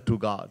surrender to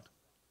God.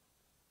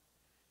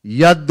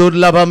 Yad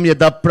durlabham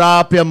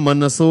yadaprapyam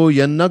manaso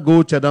yanna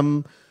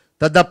gocharam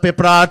tadapya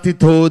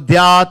pratitho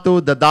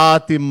dhyato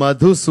dadati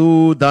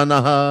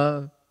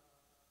madhusudanaha.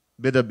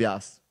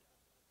 Vedabhyas.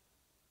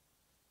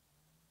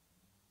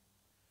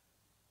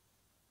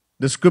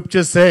 The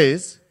scripture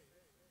says,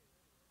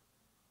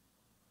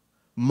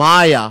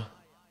 Maya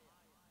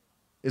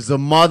is the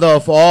mother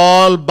of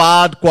all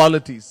bad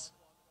qualities.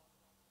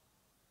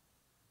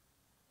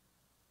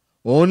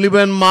 Only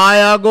when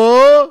Maya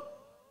go,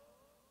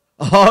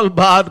 all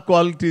bad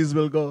qualities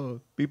will go.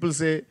 People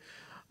say,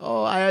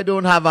 oh, I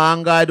don't have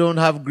anger, I don't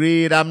have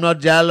greed, I'm not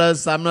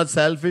jealous, I'm not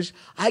selfish.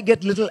 I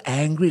get little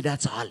angry,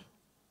 that's all.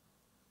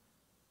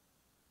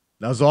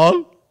 That's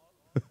all?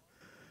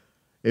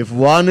 If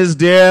one is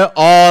there,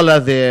 all are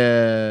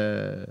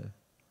there.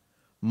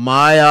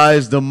 Maya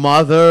is the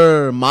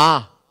mother,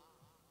 Ma.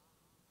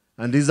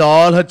 And these are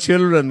all her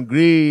children.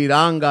 Greed,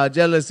 anger,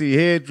 jealousy,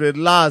 hatred,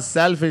 lust,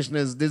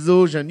 selfishness,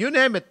 delusion, you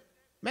name it.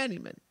 Many,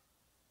 many.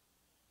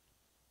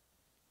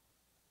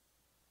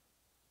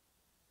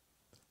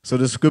 So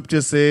the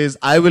scripture says,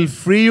 I will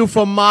free you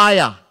from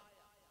Maya,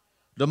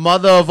 the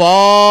mother of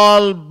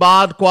all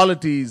bad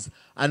qualities,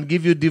 and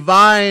give you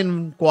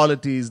divine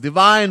qualities,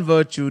 divine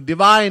virtue,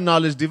 divine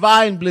knowledge,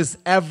 divine bliss,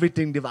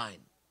 everything divine.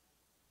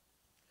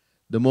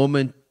 The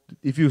moment,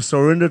 if you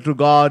surrender to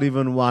God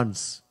even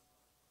once.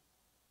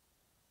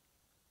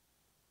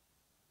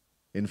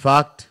 In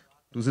fact,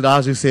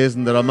 Tusidasji says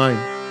in the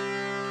Ramayana,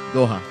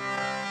 Doha,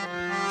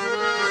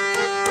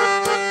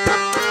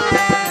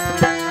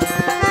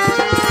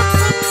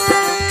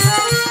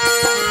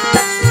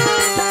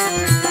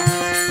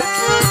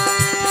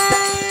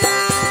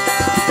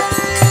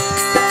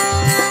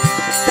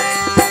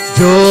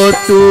 जो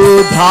तू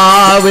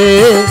धावे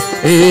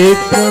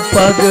एक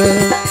पग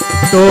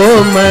तो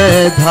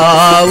मैं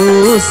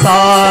धाऊं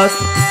साथ,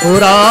 ओ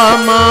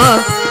रामा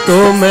तो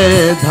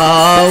मैं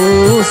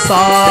धाऊं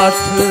साथ।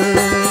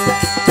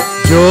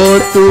 जो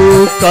तू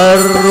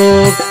कर्रो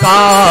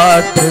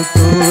काट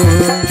तू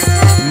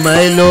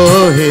मैं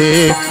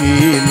लोहे की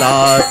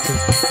लाठ,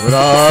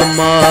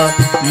 रामा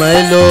मैं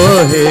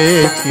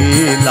लोहे की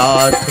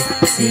लाठ।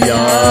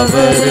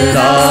 सियावर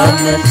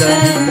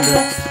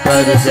रामचंद्र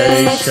कर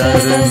जय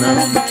शरणम,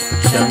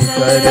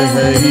 शंकर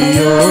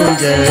हरिओ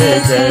जय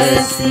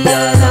जय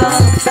सिया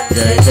राम,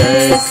 जय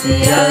जय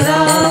सिया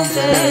राम,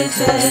 जय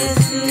जय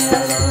सिया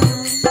राम।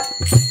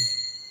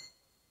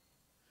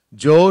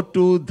 जो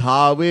तू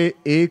धावे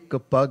एक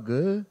पग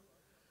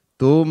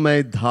तो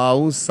मैं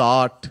धाऊं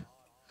 60,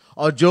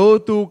 और जो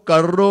तू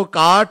कर्रो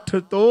काठ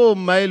तो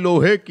मैं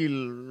लोहे की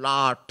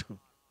लाठ.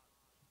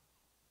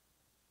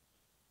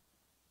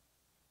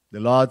 The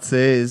Lord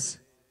says,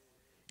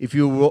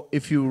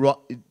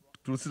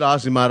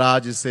 Tulsidas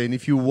Maharaj is saying,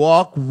 if you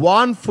walk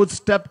one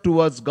footstep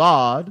towards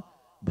God,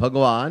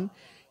 Bhagavan,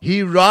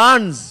 He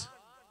runs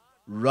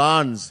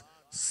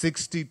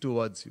 60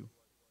 towards you.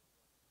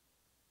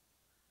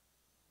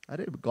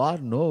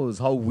 God knows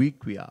how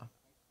weak we are,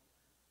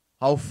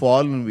 how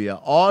fallen we are.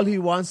 All He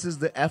wants is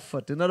the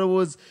effort. In other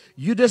words,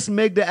 you just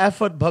make the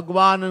effort,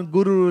 Bhagavan and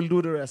Guru will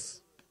do the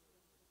rest.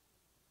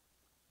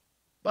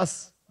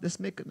 Bas, just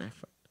make an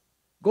effort.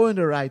 Go in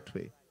the right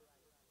way.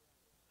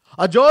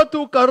 Ajo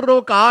tu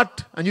karro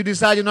kaat, and you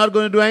decide you're not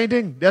going to do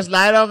anything. Just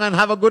lie down and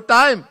have a good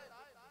time.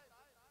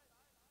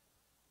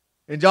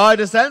 Enjoy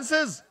the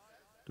senses.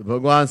 To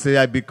Bhagavan say,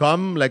 I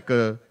become like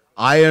an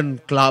iron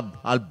club.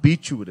 I'll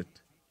beat you with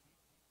it.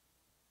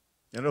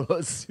 In other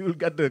words, you will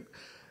get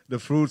the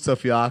fruits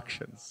of your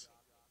actions.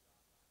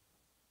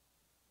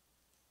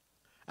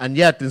 And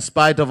yet, in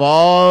spite of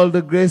all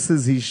the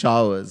graces He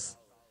showers,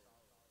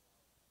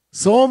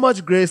 so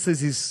much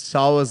graces He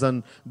showers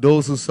on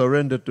those who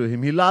surrender to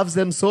Him. He loves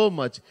them so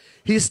much.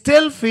 He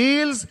still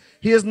feels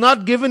He has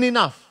not given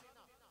enough.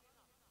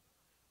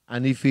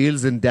 And He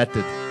feels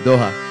indebted.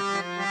 Doha.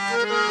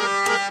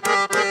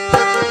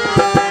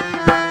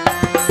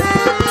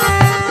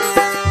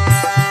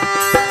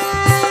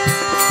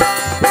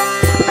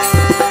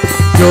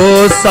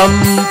 जो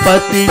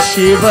संपत्ति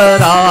शिव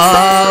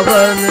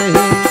रावण ही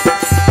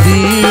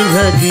दीन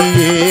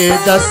दिए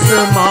 10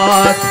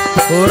 मात,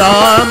 ओ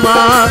रामा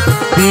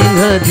दीन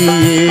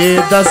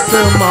दिए 10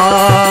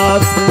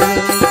 मात.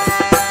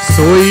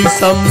 सोई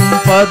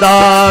संपदा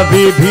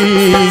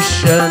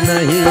विभीषण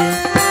ही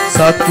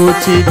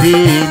सकुच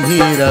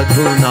दीन्हि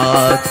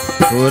रघुनाथ,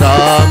 ओ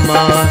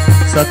रामा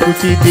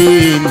सकुच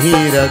दीन्हि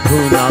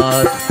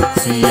रघुनाथ.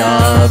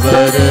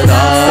 सियावर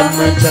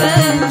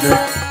रामचंद्र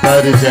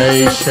कर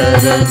जय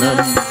शरणम,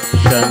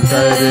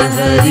 शंकर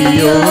हरि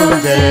ओम.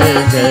 जय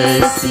जय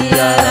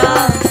सिया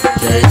राम,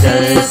 जय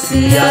जय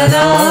सिया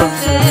राम,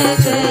 जय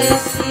जय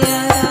सिया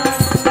राम.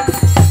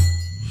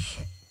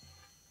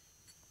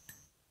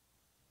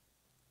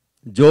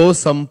 जो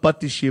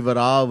संपत्ति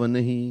शिवराव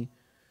नहीं,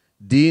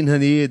 दीन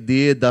हनि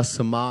दिए 10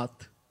 मात.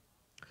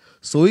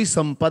 सोई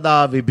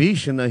संपदा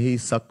विभीषण ही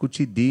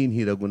सकुचि दीन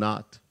ही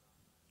Raghunath.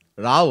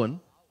 Ravan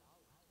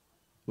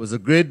was a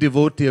great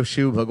devotee of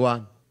Shiv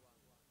Bhagwan,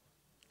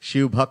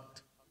 Shiv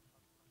Bhakt.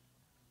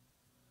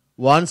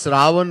 Once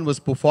Ravan was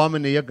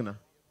performing a yagna.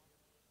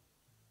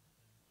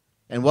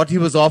 And what he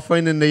was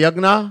offering in the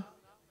yagna?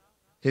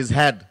 His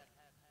head,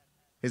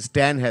 his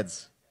 10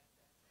 heads.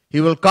 He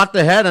will cut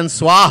the head and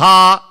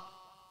swaha.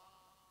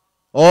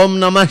 Om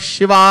Namah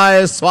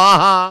Shivaya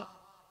Swaha.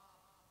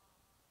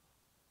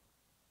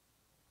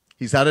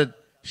 He started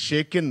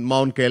shaking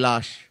Mount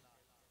Kailash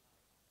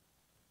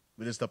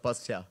with his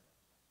tapasya.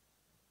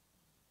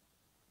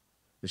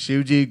 The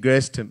Shivji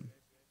graced him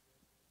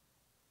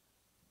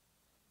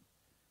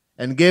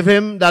and gave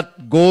him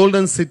that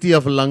golden city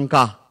of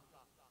Lanka.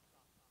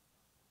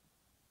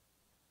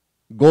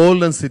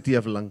 Golden city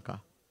of Lanka.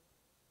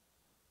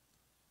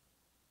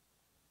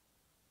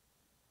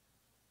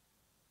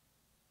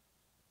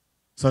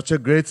 Such a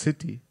great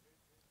city.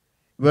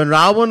 When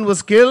Ravan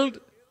was killed,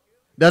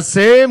 that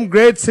same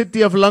great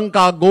city of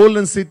Lanka,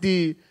 golden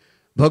city,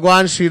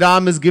 Bhagwan Sri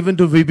Ram is given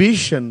to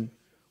Vibhishan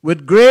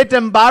with great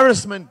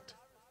embarrassment.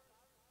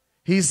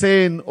 He's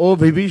saying, oh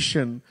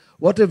Vibhishan,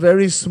 what a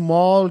very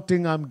small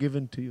thing I'm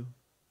given to you.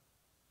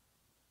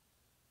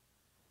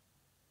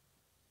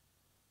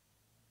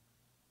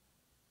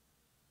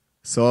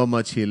 So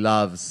much he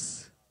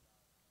loves.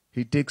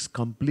 He takes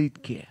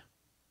complete care.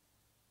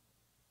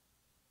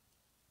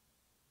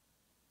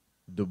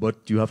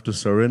 But you have to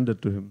surrender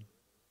to him.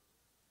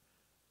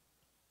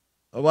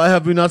 Why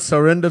have we not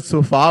surrendered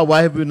so far?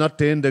 Why have we not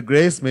attained the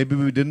grace? Maybe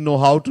we didn't know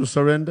how to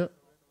surrender.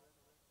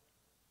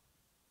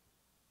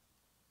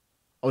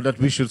 Or that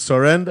we should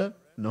surrender?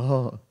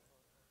 No.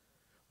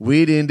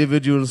 We, the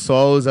individual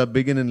souls, are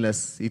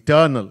beginningless,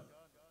 eternal.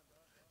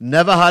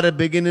 Never had a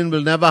beginning,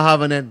 will never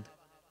have an end.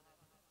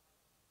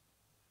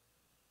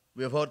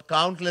 We have heard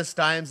countless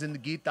times in the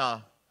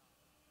Gita,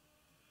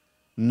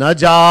 Na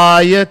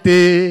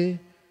jayate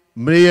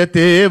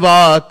mriyate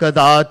va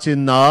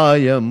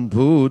kadachinnayam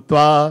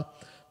bhutva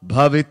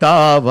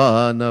bhavita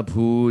va na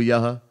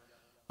bhuyah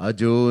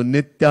ajo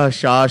nitya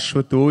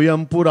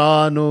shashvatoyam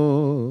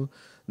purano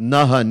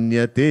na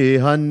hanyate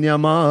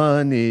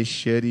hanyamane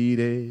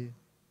sharire.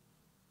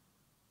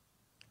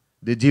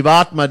 The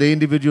Jivatma, the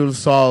individual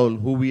soul,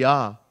 who we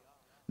are,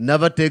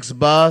 never takes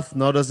birth,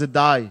 nor does it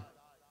die.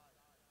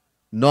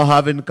 Nor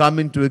having come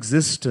into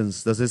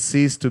existence does it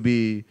cease to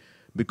be,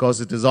 because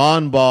it is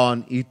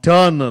unborn,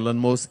 eternal and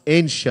most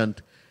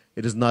ancient.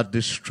 It is not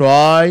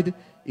destroyed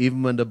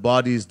even when the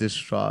body is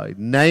destroyed.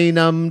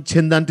 Nainam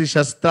chindanti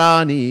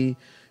shastrani,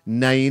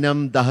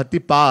 nainam dahati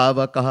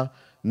pavakah,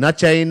 na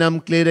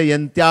chainam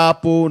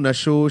klirayantyapo, na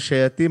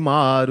shoshayati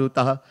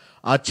marutah,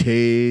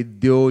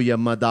 achedyo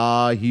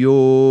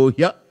yamadahyo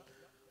ya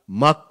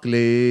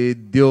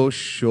makledyo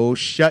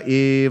shoshya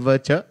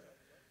evacha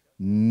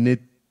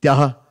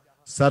nityah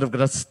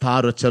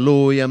sarvgrasthara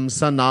chaloyam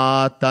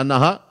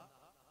sanatanaha.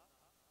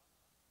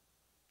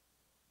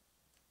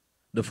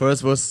 The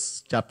first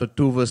verse, chapter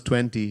 2, verse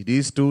 20.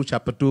 These two,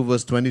 chapter 2,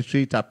 verse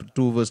 23, chapter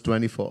 2, verse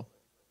 24.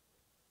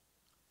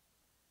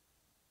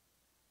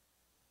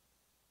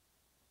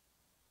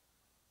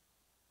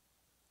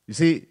 You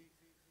see,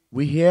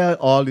 we hear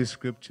all these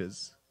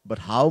scriptures, but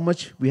how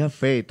much we have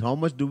faith? How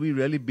much do we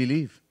really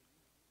believe?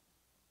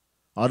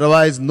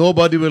 Otherwise,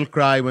 nobody will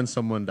cry when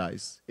someone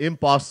dies.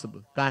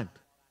 Impossible. Can't.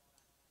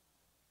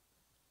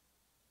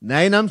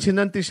 Nainam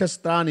chinanti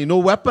shastrani. No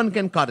weapon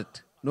can cut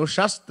it. No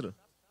shastra.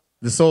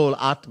 The soul,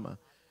 Atma.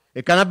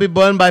 It cannot be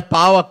burned by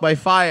power, by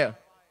fire.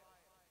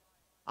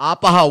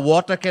 Apaha,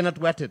 water cannot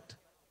wet it.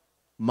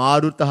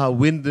 Marutaha,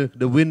 wind,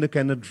 the wind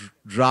cannot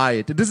dry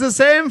it. It is the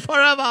same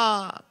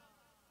forever.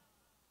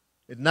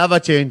 It never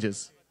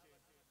changes.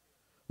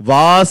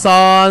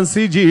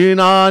 Vasansi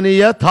jinani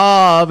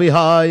yatha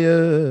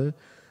vihaya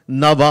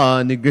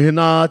navani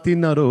grihnati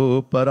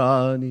naro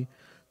parani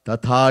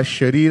tatha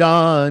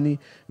sharirani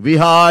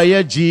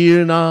vihaya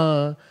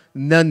jirna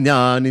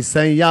Nanyani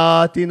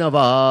sanyati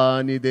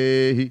navani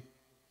dehi.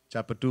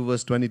 Chapter 2,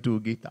 verse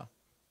 22, Gita.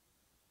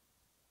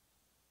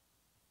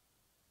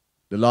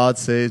 The Lord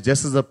says,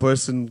 just as a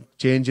person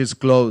changes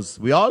clothes,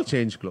 we all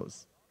change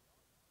clothes.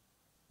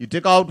 You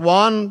take out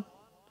one,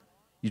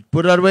 you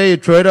put it away, you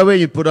throw it away,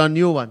 you put on a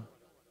new one.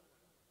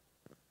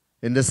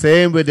 In the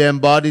same way, the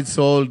embodied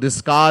soul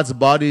discards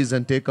bodies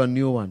and take on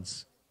new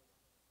ones.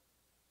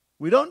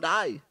 We don't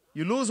die.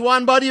 You lose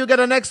one body, you get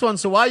the next one.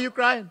 So why are you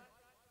crying?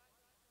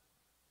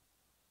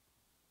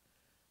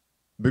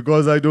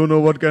 Because I don't know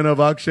what kind of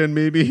action.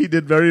 Maybe he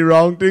did very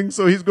wrong things,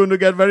 so he's going to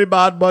get very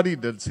bad body.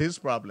 That's his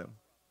problem.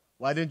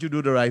 Why didn't you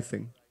do the right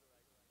thing?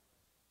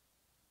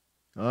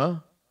 Huh?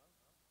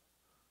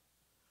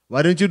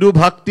 Why didn't you do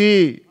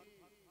bhakti?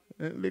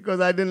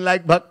 Because I didn't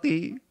like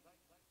bhakti.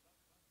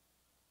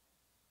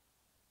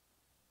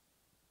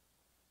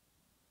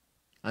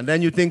 And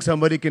then you think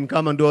somebody can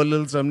come and do a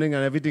little something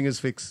and everything is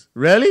fixed.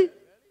 Really?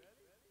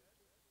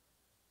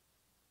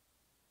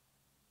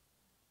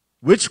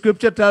 Which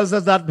scripture tells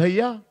us that,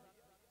 bhaiya?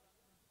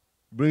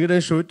 Bring it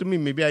and show it to me.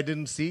 Maybe I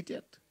didn't see it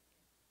yet.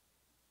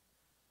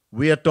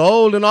 We are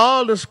told in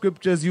all the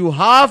scriptures, you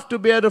have to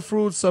bear the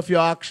fruits of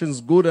your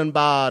actions, good and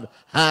bad.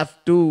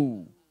 Have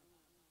to.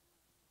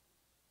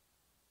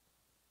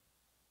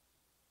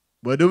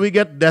 Where do we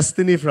get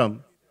destiny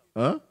from?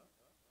 Huh?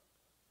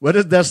 Where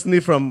does destiny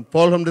from?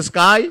 Fall from the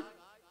sky?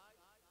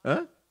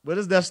 Huh? Where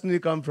does destiny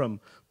come from?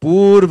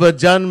 Purva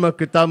janma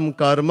kritam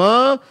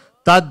karma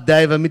tad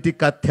daivamiti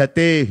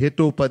kathyate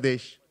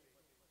hitopadesh.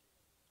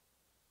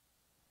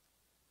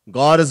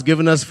 God has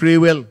given us free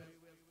will.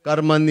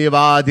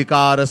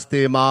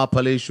 Karmanyavadhikaraste ma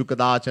phaleshu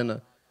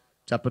kadachana.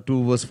 Chapter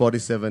 2, verse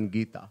 47,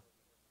 Gita.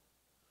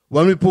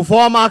 When we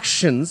perform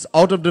actions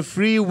out of the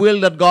free will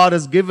that God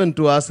has given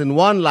to us in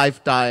one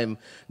lifetime,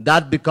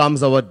 that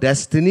becomes our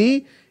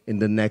destiny in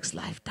the next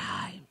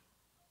lifetime.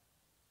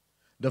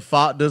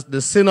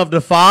 The sin of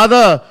the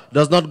father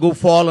does not go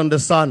fall on the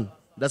son.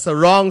 That's a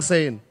wrong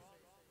saying.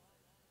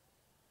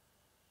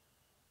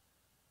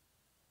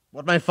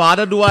 What my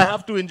father do, I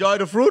have to enjoy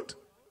the fruit.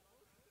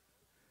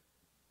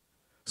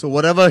 So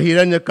whatever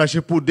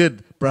Hiranyakashipu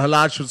did,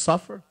 Prahlad should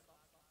suffer.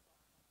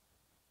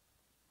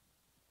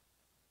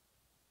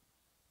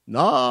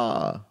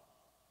 No.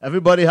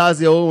 Everybody has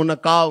their own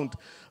account.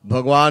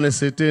 Bhagwan is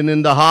sitting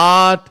in the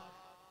heart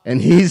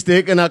and he's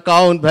taking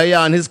account,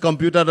 bhaiya, and his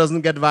computer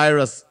doesn't get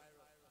virus.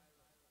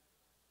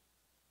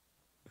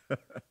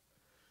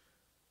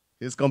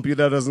 His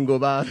computer doesn't go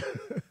bad.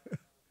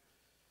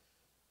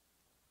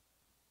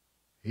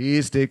 He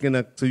is taking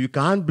a... So you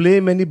can't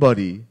blame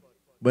anybody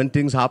when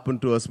things happen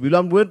to us. We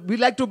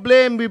like to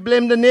blame. We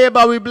blame the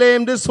neighbor. We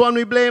blame this one.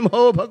 We blame,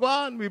 oh,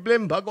 Bhagwan. We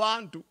blame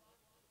Bhagwan too.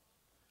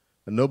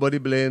 And nobody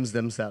blames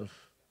themselves.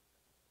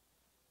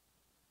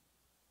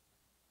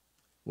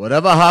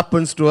 Whatever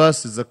happens to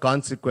us is a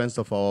consequence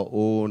of our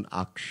own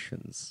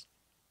actions.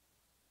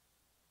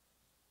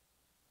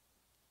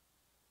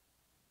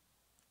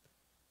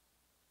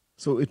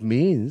 So it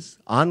means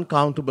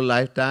uncountable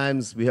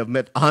lifetimes, we have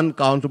met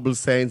uncountable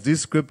saints.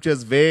 These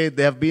scriptures, they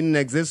have been in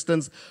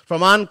existence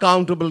from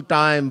uncountable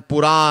time.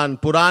 Puran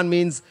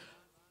means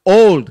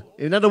old.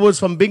 In other words,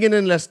 from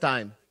beginningless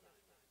time.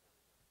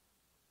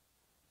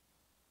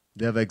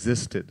 They have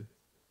existed.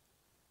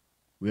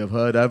 We have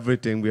heard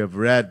everything. We have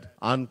read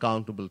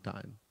uncountable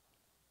time.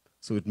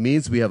 So it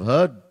means we have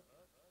heard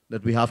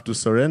that we have to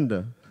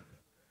surrender.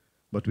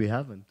 But we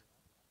haven't.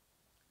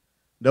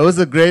 There was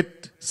a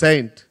great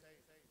saint,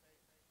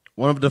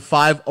 one of the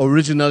 5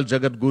 original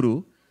Jagat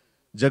Guru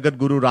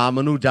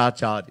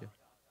Ramanujacharya.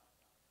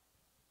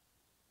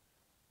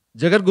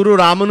 Jagat Guru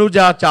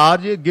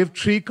Ramanujacharya gave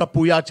 3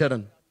 Kapuya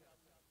Charan.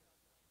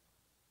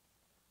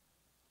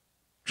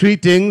 3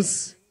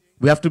 things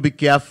we have to be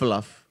careful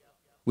of,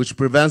 which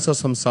prevents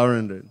us from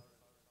surrendering.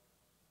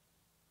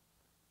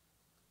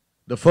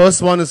 The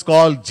first one is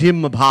called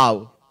Jim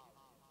Bhav.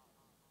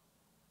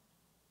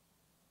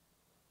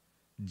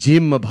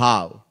 Jim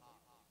Bhav.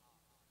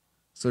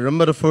 So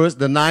remember the first,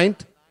 the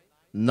ninth,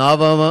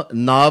 Navama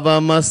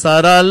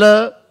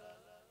Sarala.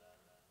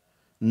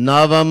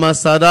 Navama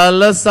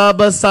Sarala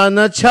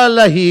Sabasana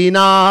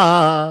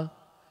Chalahina.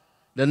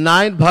 The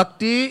ninth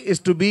bhakti is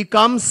to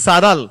become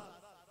saral.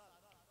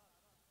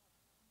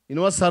 You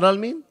know what saral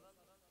means?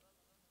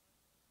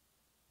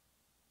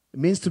 It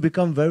means to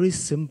become very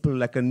simple,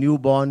 like a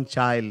newborn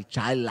child,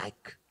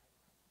 childlike.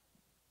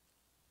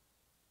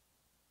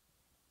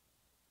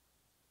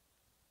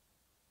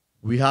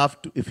 We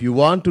have to, if you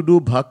want to do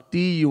bhakti,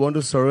 you want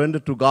to surrender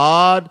to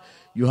God,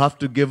 you have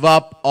to give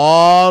up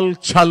all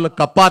chal,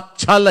 kapat,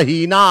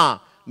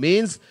 chalahina.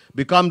 Means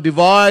become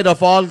devoid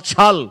of all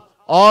chal,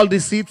 all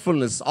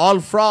deceitfulness, all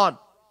fraud.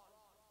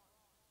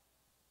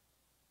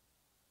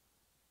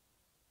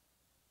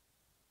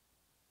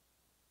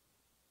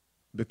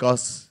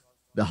 Because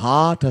the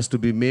heart has to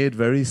be made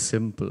very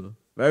simple,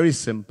 very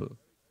simple.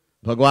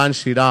 Bhagwan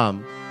Shri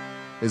Ram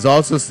is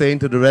also saying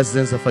to the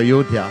residents of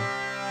Ayodhya,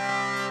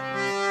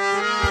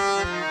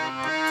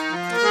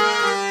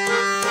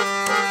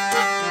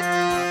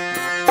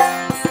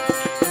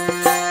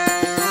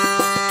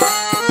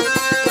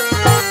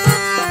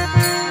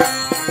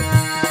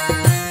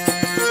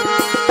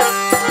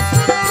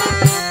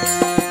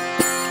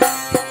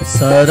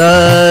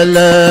 सरल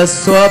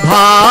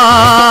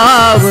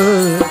स्वभाव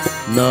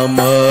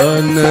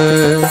नमन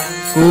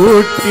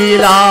कुटिलाई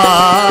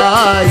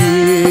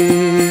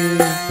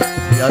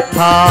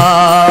यथा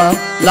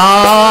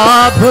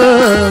लाभ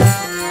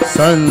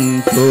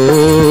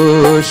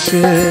संतोष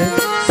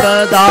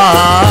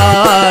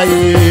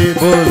सदाई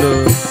बोलो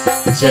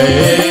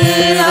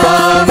जय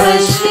राम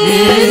श्री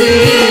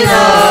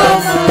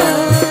राम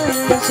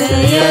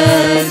जय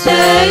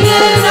जय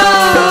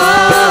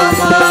राम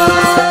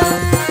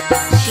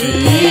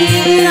श्री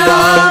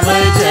राम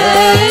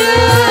जय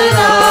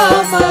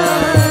राम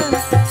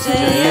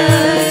जय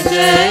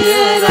जय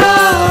Ram.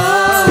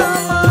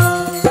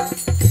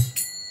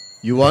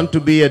 You want to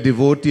be a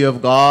devotee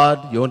of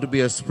God, you want to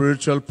be a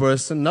spiritual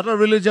person, not a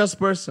religious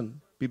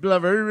person. People are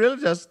very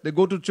religious. They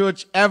go to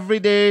church every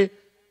day,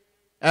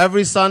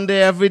 every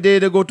Sunday, every day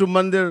they go to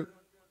mandir.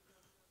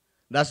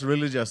 That's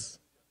religious.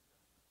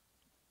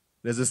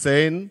 There's a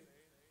saying,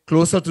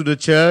 closer to the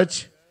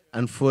church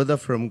and further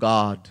from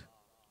God.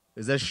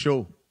 Is a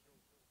show.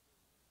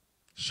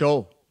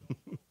 Show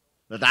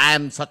that I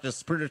am such a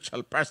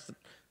spiritual person,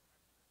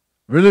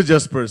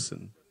 religious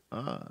person.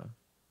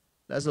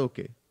 That's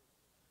okay.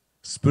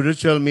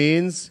 Spiritual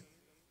means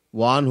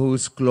one who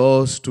is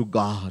close to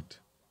God,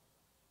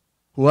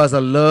 who has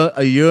a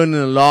yearning,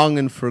 a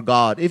longing for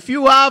God. If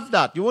you have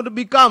that, you want to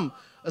become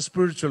a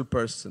spiritual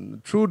person, a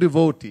true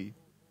devotee.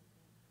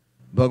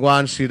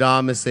 Bhagwan Shri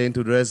Ram is saying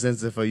to the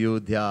residents of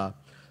Ayodhya,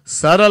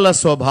 Sarala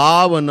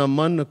Swabhavana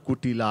Man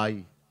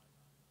Kutilai.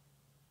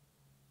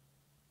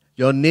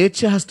 Your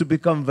nature has to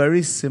become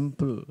very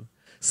simple.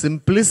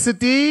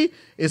 Simplicity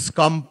is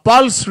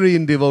compulsory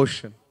in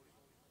devotion.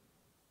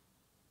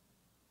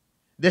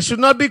 There should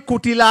not be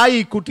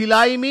kutilai.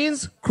 Kutilai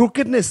means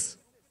crookedness.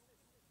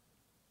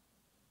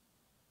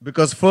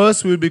 Because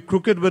first we'll be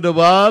crooked with the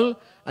world,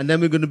 and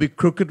then we're going to be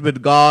crooked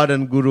with God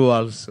and Guru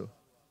also.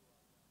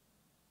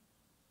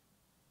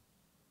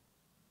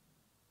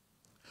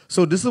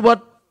 So this is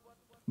what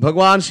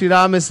Bhagwan Shri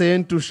Ram is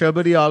saying to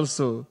Shabari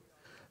also.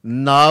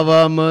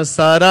 Navam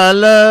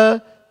saral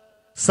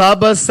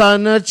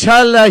sabasan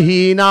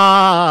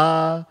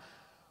chalahina.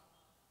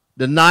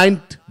 The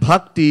ninth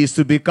bhakti is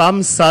to become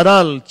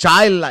saral,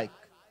 childlike,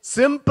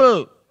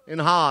 simple in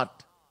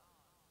heart.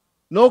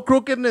 No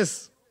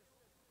crookedness.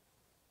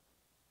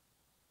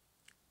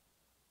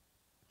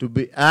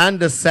 And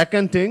the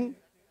second thing,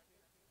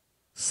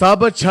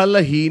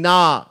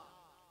 sabachalahina,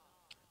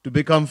 to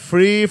become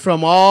free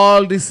from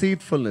all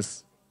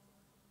deceitfulness.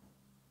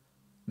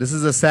 This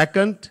is the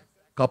second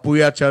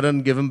Kapuya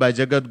Charan given by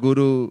Jagat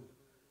Guru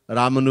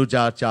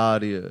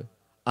Ramanujacharya.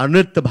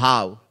 Anrit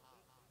Bhav.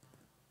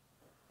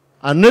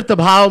 Anrit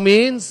Bhav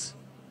means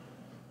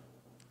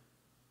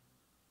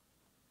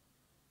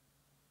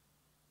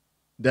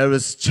there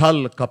is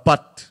chal,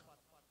 kapat,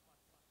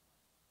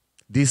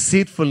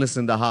 deceitfulness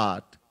in the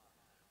heart.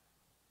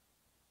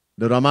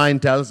 The Ramayana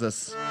tells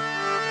us,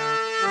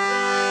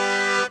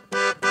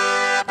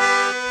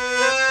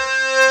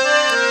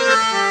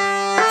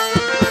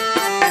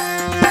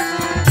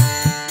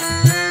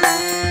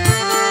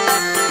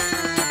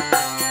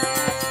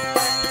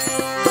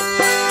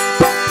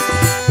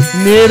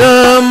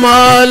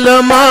 निर्मल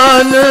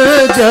मान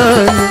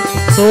जन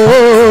सो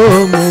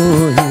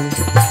मोहि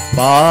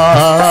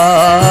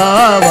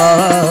पावा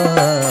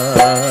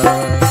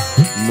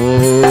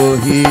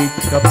मोहि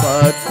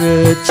कपट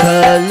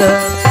छल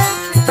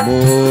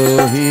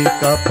मोहि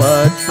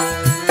कपट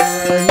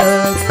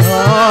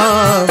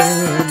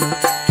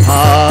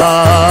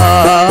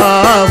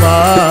भावा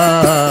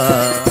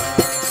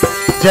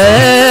जय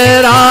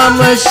Ram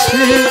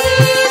Shri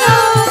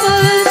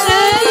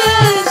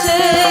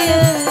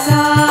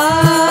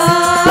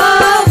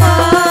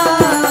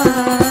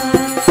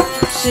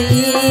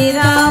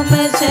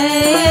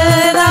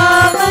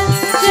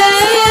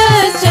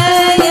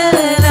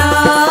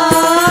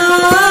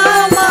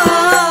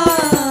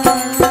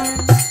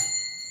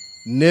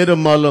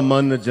Nirmal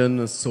man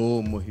jan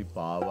so mohi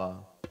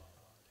pawa.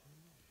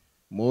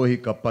 Mohi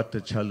kapat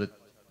chalat.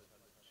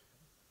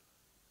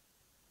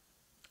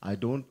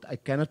 I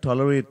cannot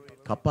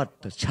tolerate kapat,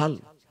 chal.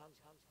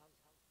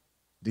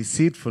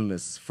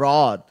 Deceitfulness,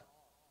 fraud.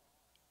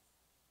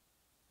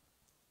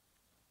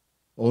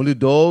 Only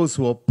those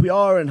who are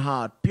pure in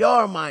heart,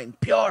 pure mind,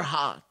 pure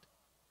heart.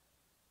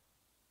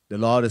 The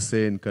Lord is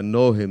saying, can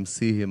know Him,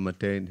 see Him,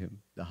 attain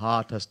Him. The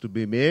heart has to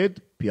be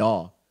made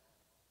pure.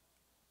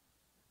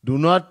 Do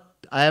not,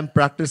 I am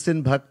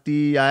practicing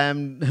bhakti,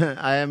 I'm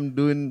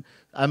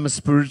a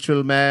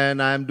spiritual man,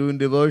 I am doing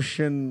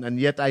devotion, and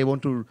yet I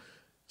want to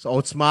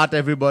outsmart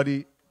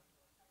everybody.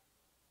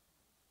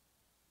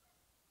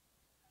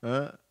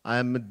 I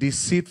am a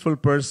deceitful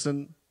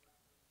person.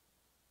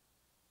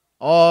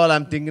 All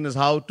I'm thinking is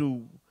how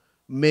to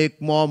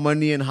make more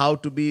money and how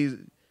to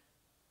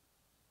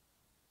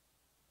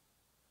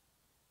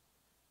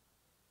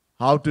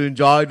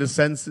enjoy the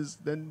senses.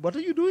 Then what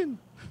are you doing?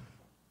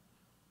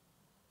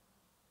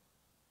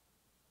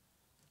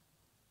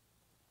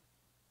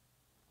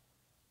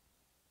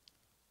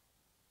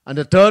 And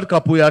the third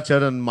Kapuya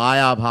Charan,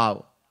 Maya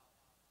Bhav.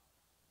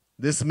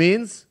 This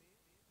means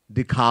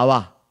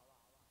dikhawa,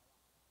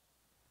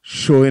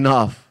 showing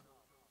off.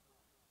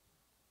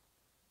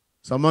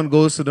 Someone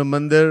goes to the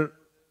mandir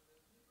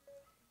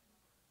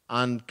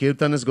and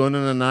kirtan is going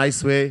in a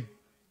nice way.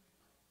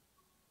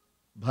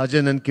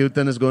 Bhajan and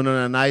kirtan is going in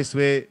a nice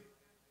way.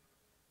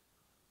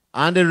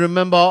 And they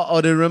remember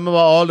all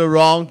the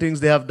wrong things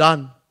they have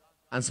done.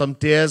 And some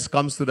tears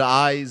comes to the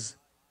eyes.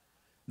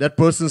 That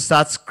person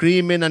starts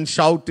screaming and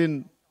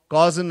shouting,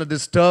 causing a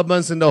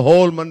disturbance in the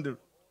whole mandir.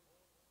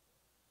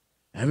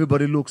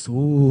 Everybody looks,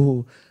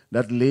 oh,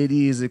 that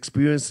lady is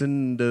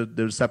experiencing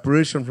the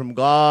separation from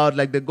God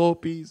like the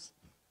gopis.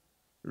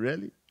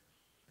 Really?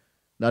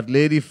 That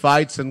lady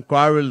fights and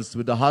quarrels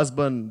with the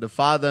husband, the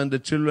father and the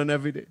children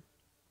every day.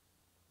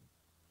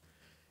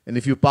 And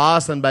if you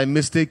pass and by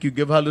mistake you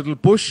give her a little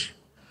push,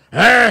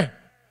 hey,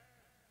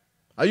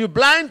 are you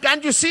blind?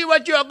 Can't you see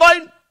what you are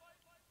going?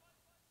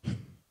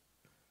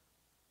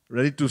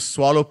 Ready to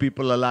swallow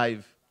people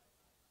alive.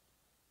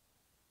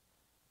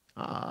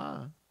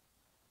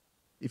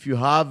 If you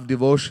have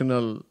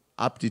devotional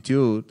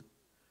aptitude,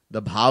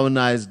 the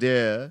bhavana is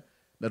there,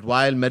 that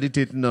while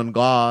meditating on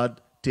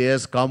God,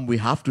 tears come, we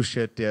have to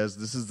shed tears.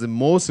 This is the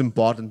most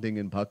important thing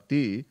in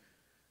bhakti.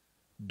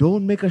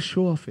 Don't make a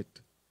show of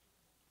it.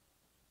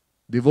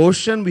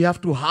 Devotion, we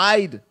have to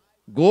hide.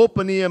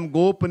 Gopaniyam,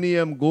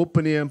 gopaniyam,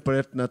 gopaniyam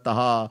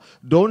pratnataha.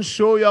 Don't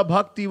show your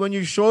bhakti. When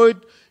you show it,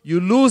 you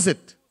lose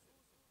it.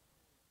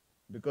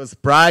 Because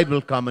pride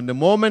will come. And the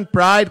moment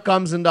pride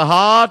comes in the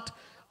heart,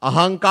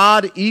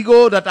 ahankar,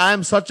 ego, that I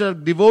am such a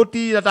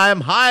devotee, that I am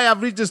high, I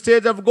have reached the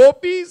stage of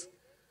gopis,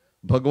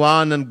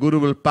 Bhagwan and Guru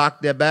will pack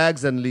their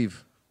bags and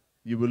leave.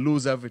 You will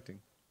lose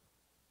everything.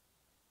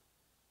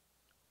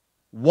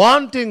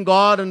 Wanting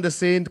God and the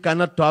saint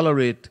cannot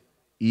tolerate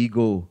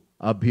ego,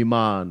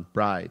 abhiman,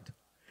 pride.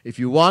 If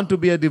you want to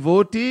be a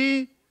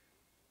devotee,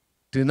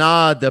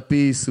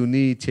 tinadapi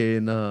suni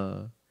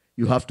chena,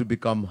 you have to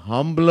become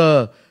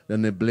humbler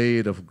than a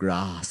blade of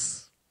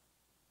grass.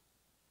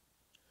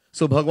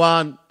 So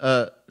Bhagwan,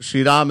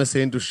 Sri Ram is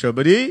saying to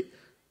Shabari,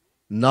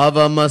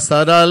 Navam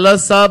sarala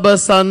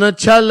sabasan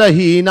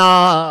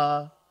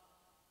chalahina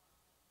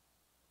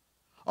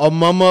aur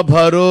mama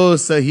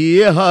bharosa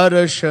hi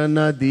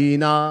harshana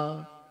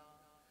dina.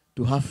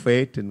 To have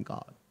faith in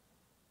God.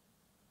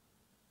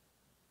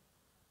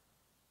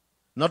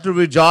 Not to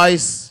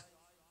rejoice,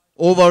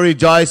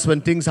 over-rejoice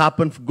when things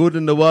happen good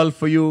in the world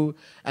for you,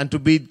 and to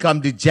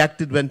become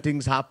dejected when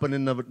things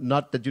happen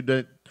not that you do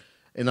it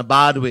in a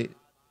bad way.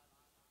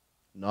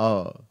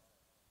 No.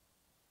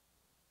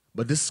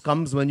 But this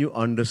comes when you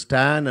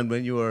understand and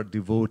when you are a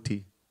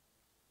devotee.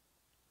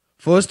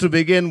 First to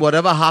begin,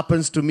 whatever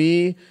happens to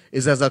me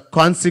is as a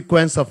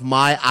consequence of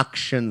my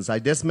actions. I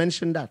just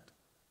mentioned that.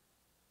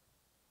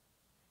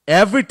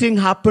 Everything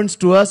happens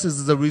to us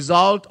is the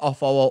result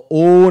of our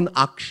own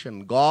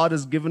action. God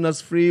has given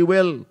us free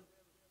will.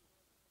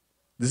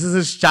 This is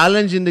His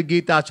challenge in the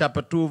Gita,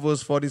 chapter 2,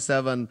 verse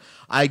 47.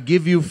 I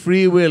give you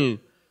free will,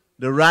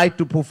 the right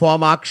to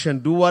perform action.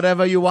 Do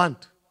whatever you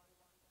want.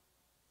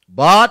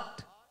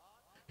 But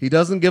He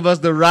doesn't give us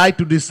the right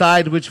to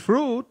decide which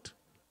fruit.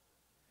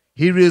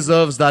 He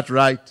reserves that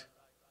right.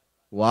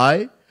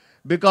 Why?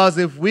 Because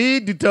if we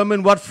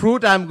determine what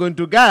fruit I'm going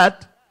to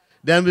get,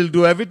 then we'll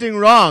do everything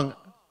wrong.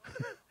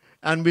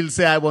 And we'll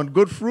say, I want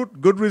good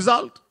fruit, good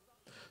result.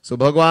 So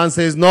Bhagavan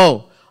says,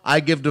 no, I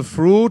give the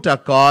fruit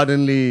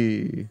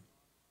accordingly.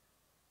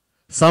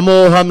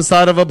 Samoham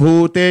sarva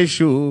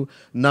bhuteshu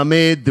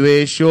name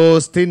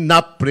dveshosti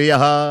na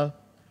priyaha.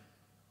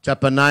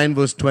 Chapter 9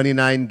 verse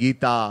 29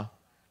 Gita.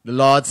 The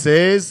Lord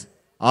says,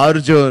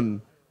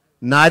 Arjun,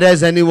 neither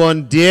is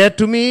anyone dear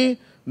to me,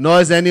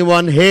 nor is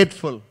anyone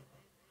hateful.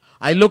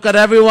 I look at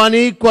everyone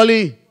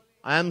equally.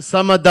 I am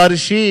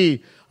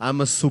Samadarshi. I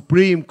am a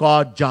supreme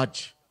court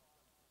judge.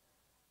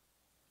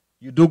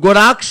 You do good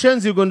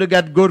actions, you're going to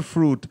get good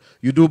fruit.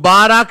 You do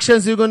bad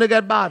actions, you're going to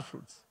get bad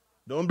fruits.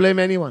 Don't blame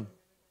anyone.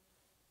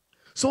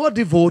 So a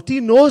devotee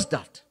knows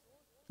that.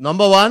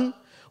 Number one,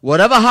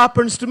 whatever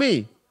happens to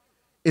me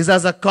is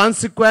as a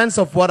consequence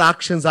of what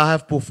actions I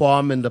have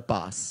performed in the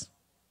past.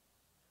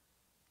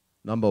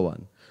 Number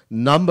one.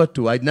 Number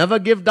two, I never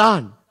give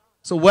daan.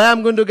 So where am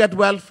I going to get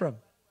wealth from?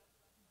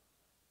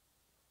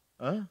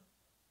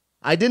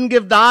 I didn't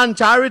give daan,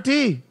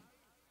 charity.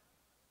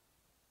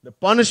 The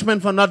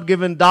punishment for not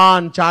giving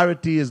daan,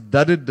 charity is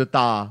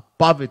daridata,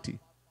 poverty.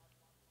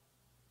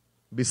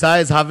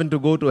 Besides having to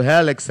go to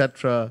hell,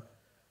 etc.,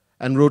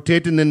 and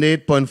rotating in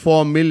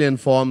 8.4 million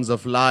forms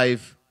of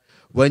life,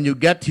 when you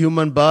get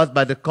human birth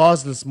by the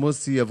causeless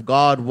mercy of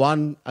God,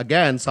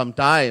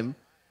 sometime,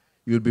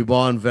 you'll be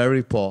born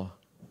very poor.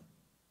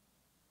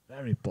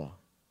 Very poor.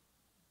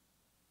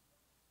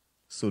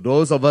 So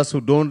those of us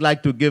who don't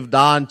like to give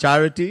daan,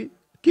 charity,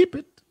 keep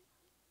it.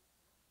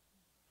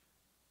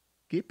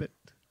 Keep it.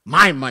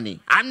 My money.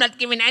 I'm not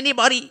giving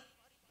anybody.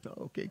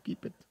 Okay,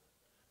 keep it.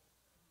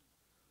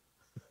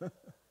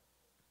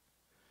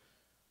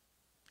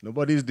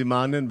 Nobody's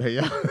demanding,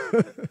 bhaiya.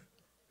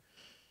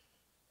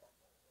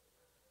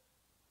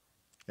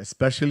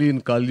 Especially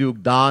in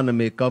Kalyug, daan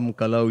mein kam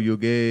kalau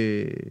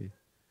yuge.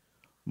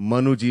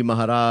 Manuji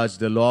Maharaj,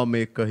 the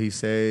lawmaker, he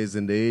says,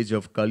 in the age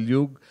of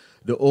Kalyug,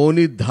 the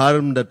only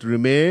dharma that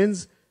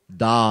remains,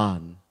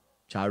 daan,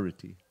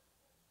 charity.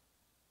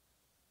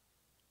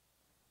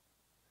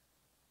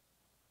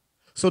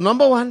 So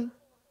number one,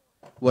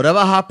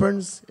 whatever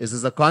happens is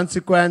as a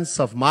consequence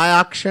of my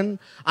action.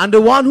 And the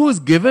one who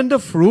is given the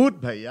fruit,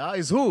 bhaiya,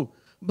 is who?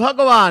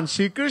 Bhagavan,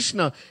 Shri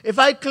Krishna. If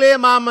I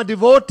claim I'm a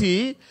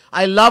devotee,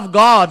 I love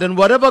God, and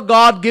whatever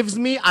God gives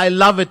me, I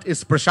love it,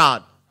 is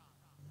prasad.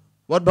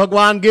 What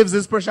Bhagavan gives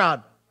is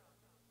prasad.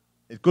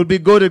 It could be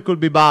good, it could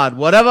be bad.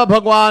 Whatever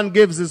Bhagavan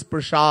gives is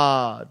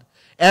prasad.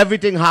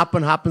 Everything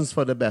happens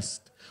for the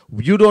best.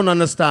 You don't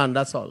understand,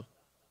 that's all.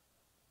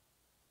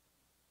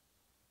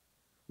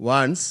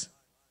 Once,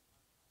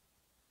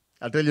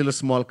 I'll tell you a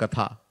small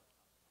katha.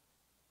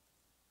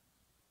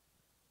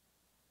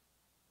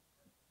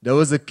 There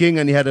was a king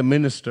and he had a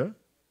minister.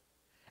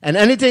 And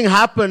anything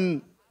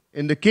happened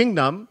in the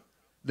kingdom,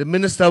 the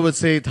minister would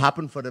say it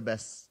happened for the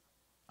best.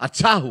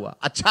 Acha hua,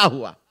 acha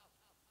hua.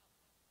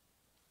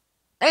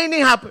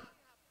 Anything happened.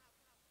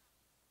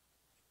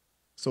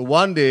 So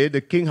one day,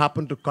 the king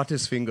happened to cut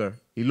his finger.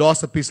 He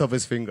lost a piece of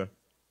his finger.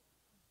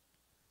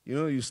 You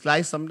know, you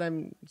slice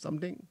something,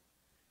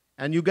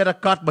 and you get a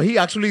cut, but he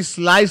actually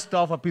sliced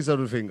off a piece of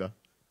the finger.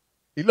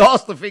 He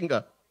lost the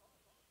finger.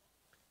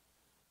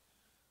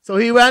 So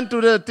he went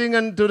to the thing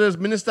and to the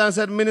minister and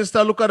said,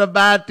 Minister, look at a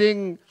bad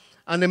thing.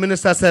 And the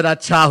minister said,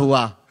 Acha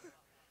hua.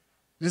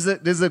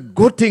 There's a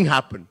good thing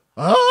happened.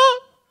 Huh?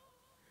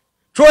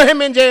 Throw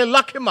him in jail,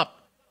 lock him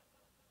up.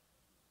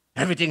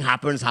 Everything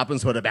happens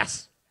for the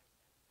best.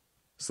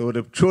 So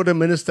they threw the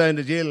minister in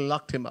the jail and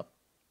locked him up.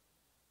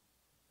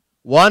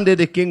 One day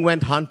the king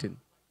went hunting.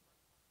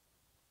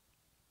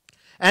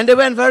 And they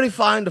went very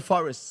far in the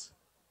forest.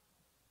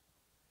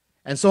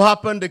 And so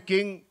happened the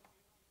king,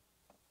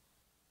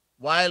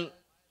 while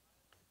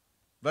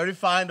very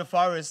far in the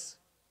forest,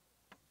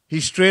 he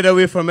strayed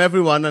away from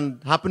everyone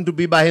and happened to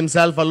be by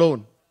himself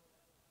alone.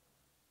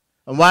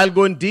 And while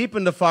going deep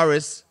in the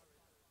forest,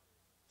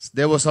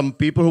 there were some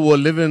people who were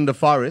living in the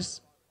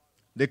forest.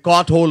 They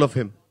caught hold of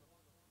him.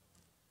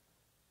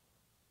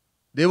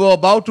 They were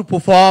about to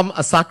perform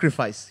a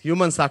sacrifice,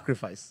 human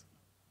sacrifice.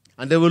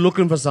 And they were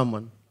looking for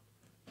someone.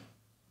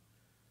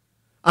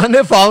 And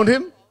they found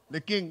him,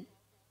 the king.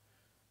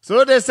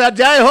 So they said,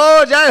 Jai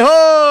ho, Jai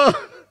ho.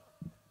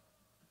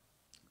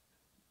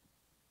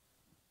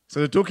 So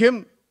they took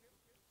him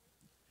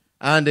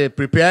and they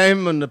prepared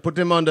him and they put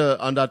him on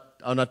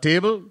a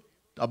table,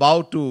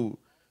 about to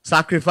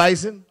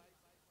sacrifice him.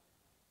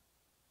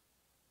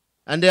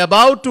 And they're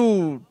about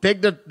to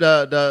take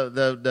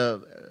the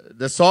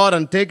sword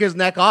and take his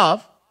neck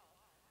off.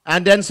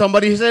 And then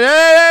somebody said,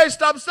 hey,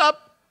 stop.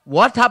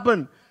 What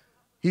happened?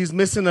 He's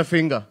missing a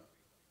finger.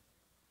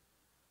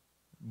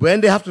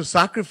 When they have to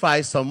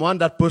sacrifice someone,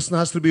 that person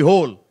has to be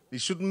whole. He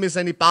shouldn't miss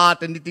any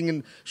part,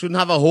 anything, shouldn't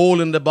have a hole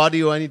in the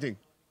body or anything.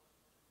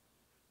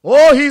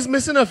 Oh, he's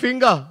missing a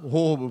finger.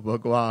 Oh,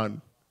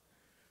 Bhagwan.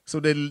 So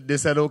they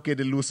said, okay,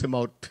 they lose him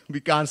out. We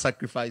can't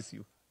sacrifice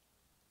you.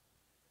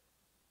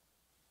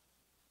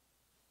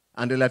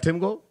 And they let him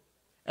go.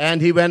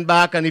 And he went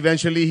back and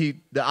eventually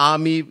the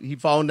army, he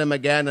found them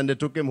again and they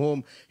took him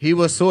home. He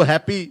was so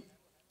happy.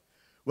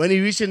 When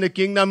he reached in the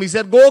kingdom, he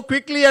said, go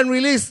quickly and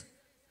release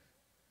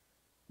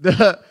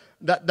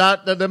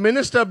the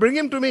minister, bring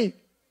him to me.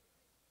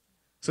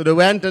 So they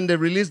went and they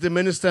released the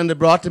minister and they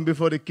brought him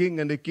before the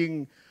king. And the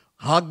king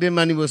hugged him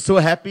and he was so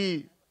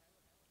happy.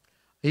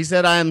 He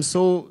said,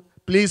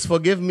 please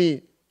forgive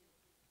me.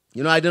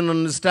 You know, I didn't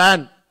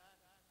understand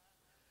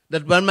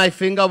that when my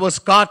finger was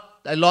cut,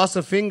 I lost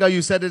a finger.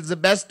 You said it's the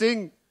best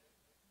thing.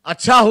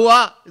 Acha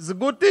hua, it's a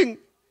good thing.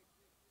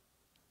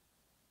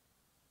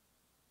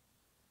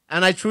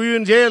 And I threw you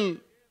in jail.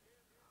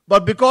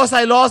 But because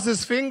I lost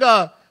this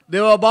finger, they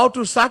were about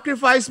to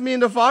sacrifice me in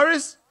the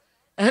forest.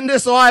 And they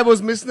saw I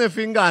was missing a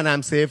finger and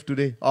I'm safe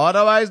today.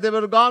 Otherwise, they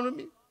would have gone with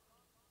me.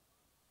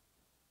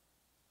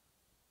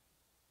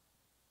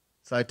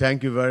 So I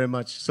thank you very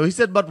much. So he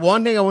said, but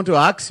one thing I want to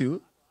ask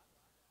you.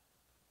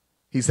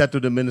 He said to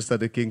the minister,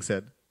 the king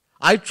said,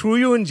 I threw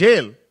you in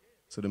jail.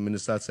 So the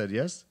minister said,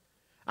 yes.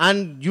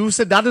 And you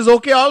said that is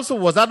okay also.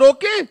 Was that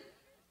okay?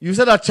 You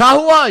said, acha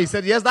hua. He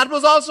said, yes, that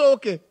was also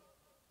okay.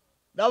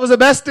 That was the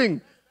best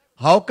thing.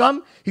 How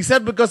come? He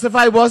said, because if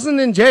I wasn't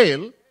in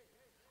jail,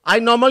 I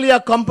normally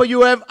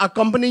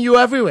accompany you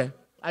everywhere.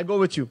 I go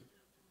with you.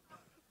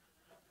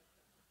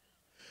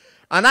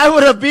 And I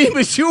would have been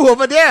with you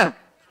over there.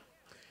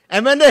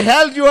 And when they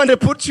held you and they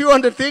put you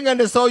on the thing and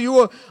they saw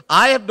you,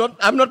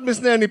 I'm not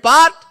missing any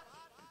part.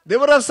 They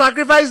would have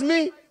sacrificed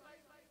me.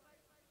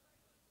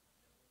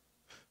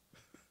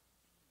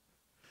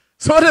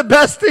 So the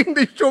best thing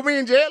they show me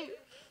in jail.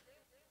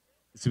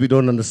 So we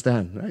don't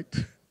understand,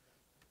 right?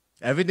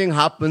 Everything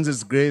happens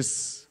is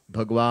grace,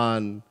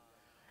 Bhagwan.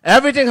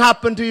 Everything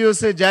happened to you,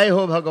 say Jai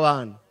Ho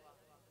Bhagwan.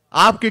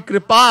 Aapki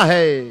kripa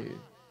hai.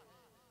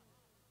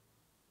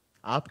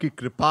 Aapki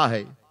kripa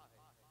hai.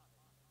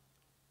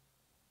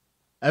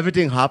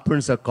 Everything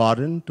happens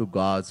according to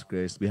God's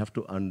grace. We have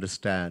to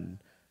understand.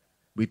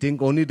 We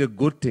think only the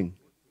good thing.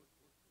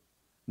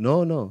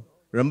 No.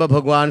 Remember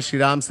Bhagwan Shri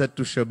Ram said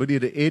to Shabari,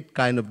 the 8th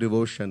kind of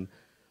devotion.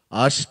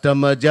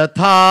 Ashtama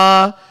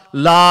jatha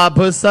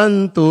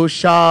labh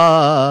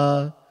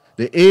santosha.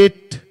 The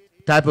 8th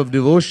type of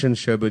devotion,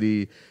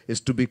 Shabari, is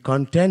to be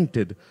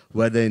contented,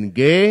 whether in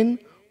gain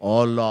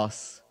or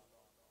loss.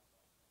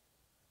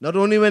 Not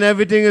only when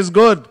everything is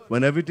good,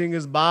 when everything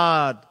is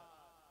bad.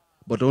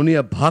 But only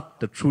a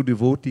bhakt, a true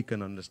devotee,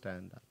 can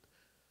understand that.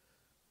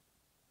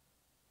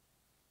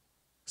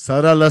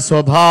 Sarala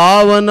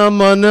swabhavana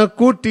man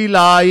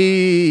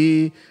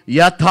kutilai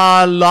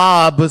yatha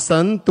labh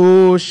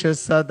santosh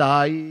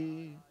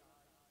sadai.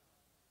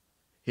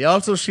 Here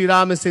also Shri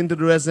Ram is saying to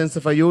the residents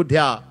of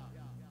Ayodhya,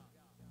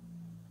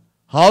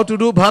 how to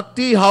do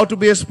bhakti, how to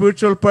be a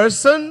spiritual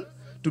person,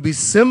 to be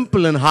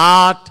simple in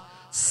heart,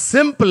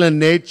 simple in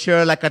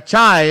nature, like a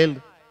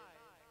child,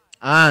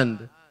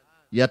 and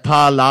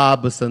yatha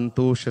labh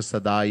santosh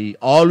sadai.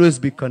 Always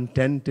be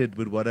contented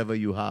with whatever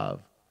you have.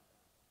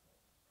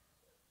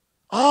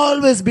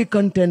 Always be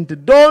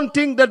contented. Don't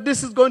think that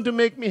this is going to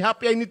make me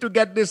happy. I need to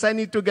get this, I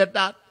need to get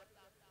that.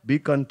 Be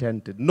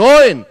contented.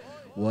 Knowing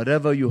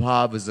whatever you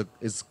have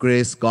is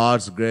grace,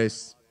 God's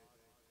grace.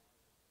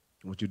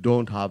 What you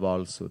don't have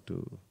also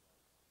too.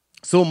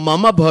 So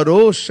mama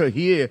bharosha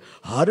here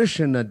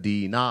harshana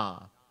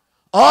dina.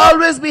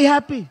 Always be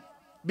happy.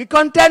 Be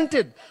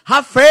contented.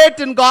 Have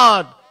faith in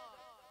God.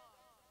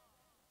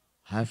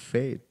 Have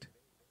faith.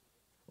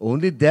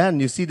 Only then,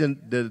 you see,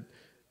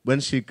 when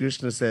Shri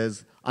Krishna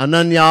says,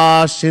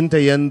 Ananya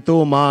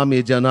shintayanto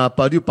mami jana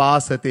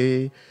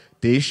parupasate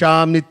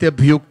tesham nitya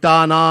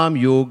bhyuktanam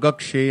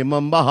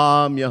yogakshemam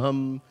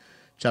mahamyaham.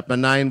 Chapter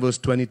 9, verse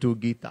 22,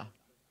 Gita.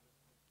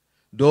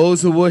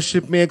 Those who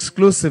worship me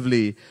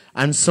exclusively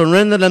and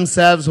surrender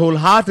themselves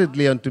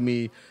wholeheartedly unto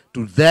me,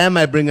 to them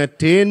I bring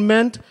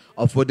attainment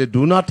of what they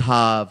do not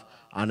have,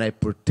 and I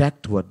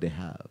protect what they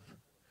have.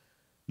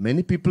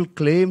 Many people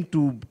claim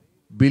to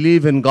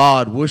believe in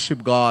God,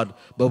 worship God,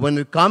 but when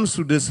it comes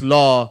to this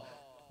law,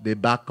 they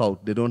back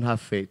out. They don't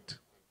have faith.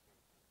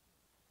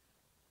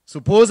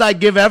 Suppose I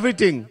give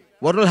everything.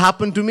 What will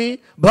happen to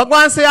me?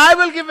 Bhagwan say, I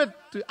will give it.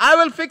 I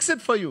will fix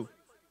it for you.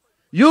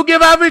 You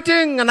give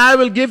everything and I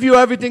will give you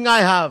everything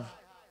I have.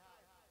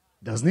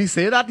 Doesn't he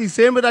say that? He's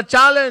saying with a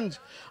challenge.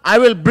 I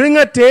will bring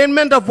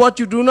attainment of what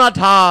you do not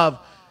have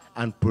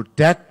and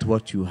protect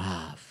what you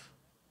have.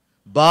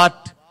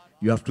 But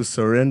you have to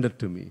surrender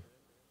to me.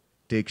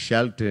 Take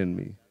shelter in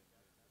me.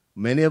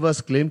 Many of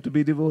us claim to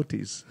be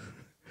devotees.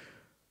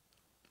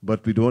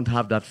 But we don't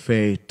have that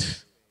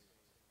faith.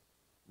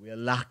 We are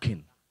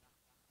lacking.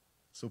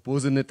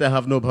 Suppose in it I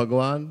have no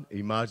Bhagwan.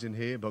 Imagine,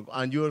 hey,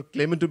 Bhagwan, and you are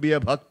claiming to be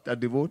a bhakt, a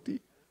devotee.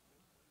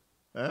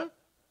 Huh?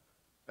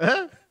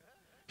 Huh?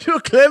 You're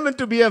claiming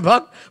to be a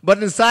bhakt,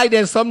 but inside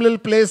there's some little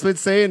place which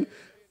saying,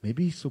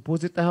 maybe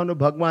suppose it I have no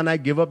Bhagwan, I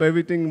give up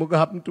everything,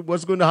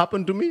 what's going to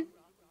happen to me?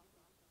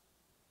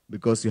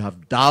 Because you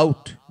have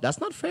doubt. That's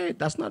not faith,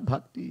 that's not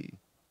bhakti.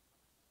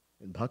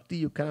 In bhakti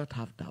you cannot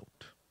have doubt.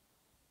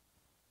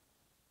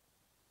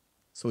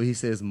 So he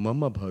says,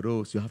 Mama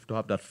Bharos, you have to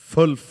have that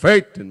full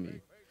faith in me,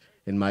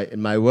 in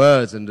my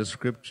words, in the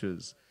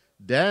scriptures.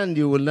 Then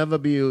you will never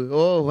be,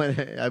 oh,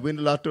 when I win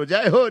the lotto,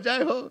 Jai Ho,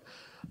 Jai Ho.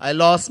 I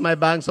lost my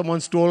bank,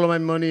 someone stole my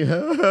money.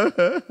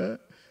 No,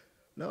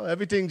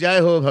 everything Jai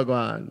Ho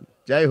Bhagwan,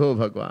 Jai Ho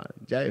Bhagwan,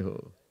 Jai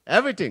Ho.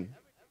 Everything.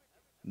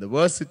 The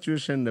worst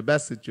situation, the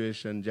best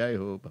situation, Jai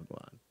Ho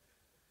Bhagwan.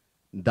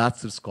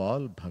 That's what's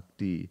called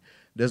bhakti.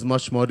 There's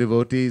much more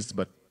devotees,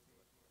 but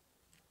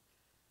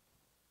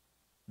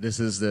this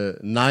is the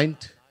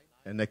 9th,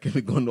 and I can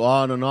be going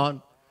on and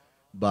on,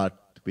 but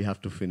we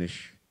have to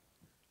finish.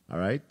 All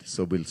right?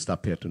 So we'll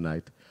stop here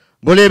tonight.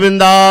 Bole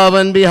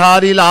Vrindavan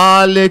Bihari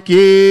Lal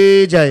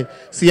ki jai,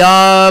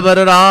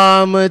 Siyavar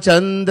Ram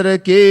Chandra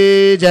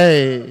ki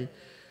jai.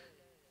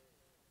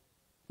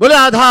 बोले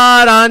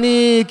राधा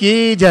रानी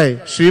की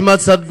जय, श्रीमद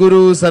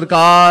सद्गुरु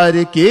सरकार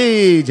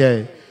की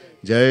जय।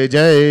 जय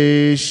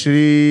जय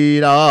श्री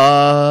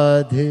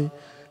राधे,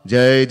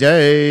 जय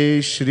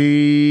जय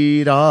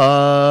श्री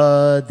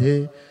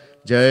राधे,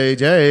 जय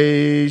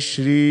जय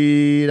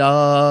श्री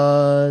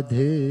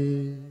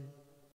राधे।